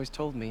 May's always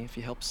told me if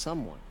you help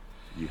someone,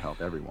 you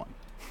help everyone.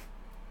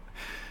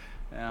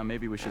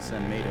 Maybe we should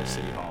send May to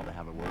City Hall to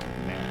have a word with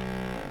the mayor.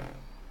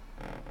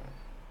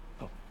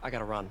 Oh, I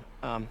gotta run.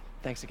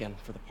 Thanks again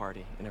for the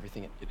party and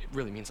everything. It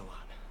really means a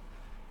lot.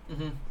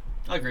 Mm-hmm.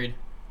 Agreed.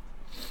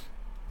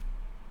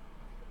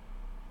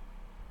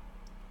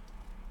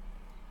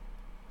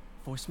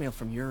 Voicemail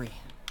from Yuri.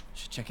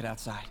 Should check it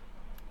outside.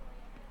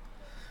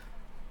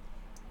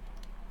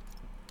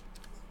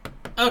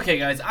 Okay,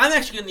 guys, I'm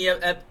actually going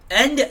to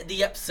end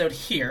the episode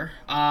here.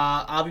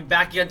 I'll be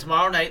back again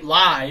tomorrow night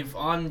live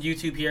on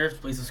YouTube here.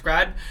 Please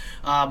subscribe.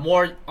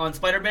 More on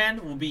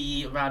Spider-Man will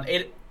be around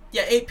 8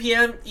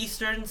 p.m.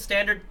 Eastern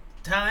Standard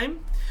Time.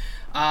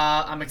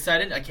 I'm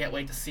excited. I can't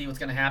wait to see what's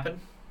going to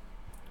happen.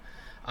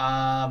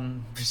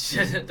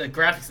 The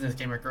graphics in this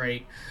game are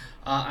great.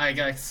 I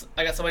got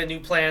so many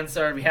new plans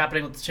that are be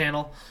happening with the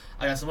channel.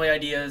 I got so many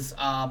ideas.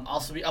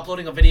 Also be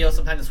uploading a video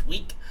sometime this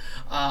week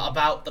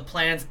about the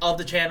plans of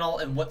the channel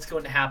and what's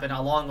going to happen,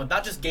 along with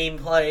not just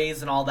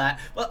gameplays and all that,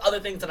 but other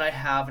things that I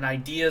have and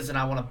ideas and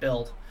I want to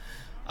build.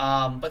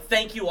 But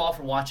thank you all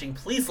for watching.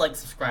 Please like,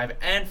 subscribe,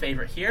 and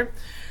favorite here.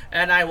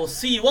 And I will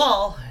see you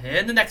all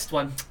in the next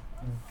one.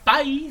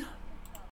 Bye!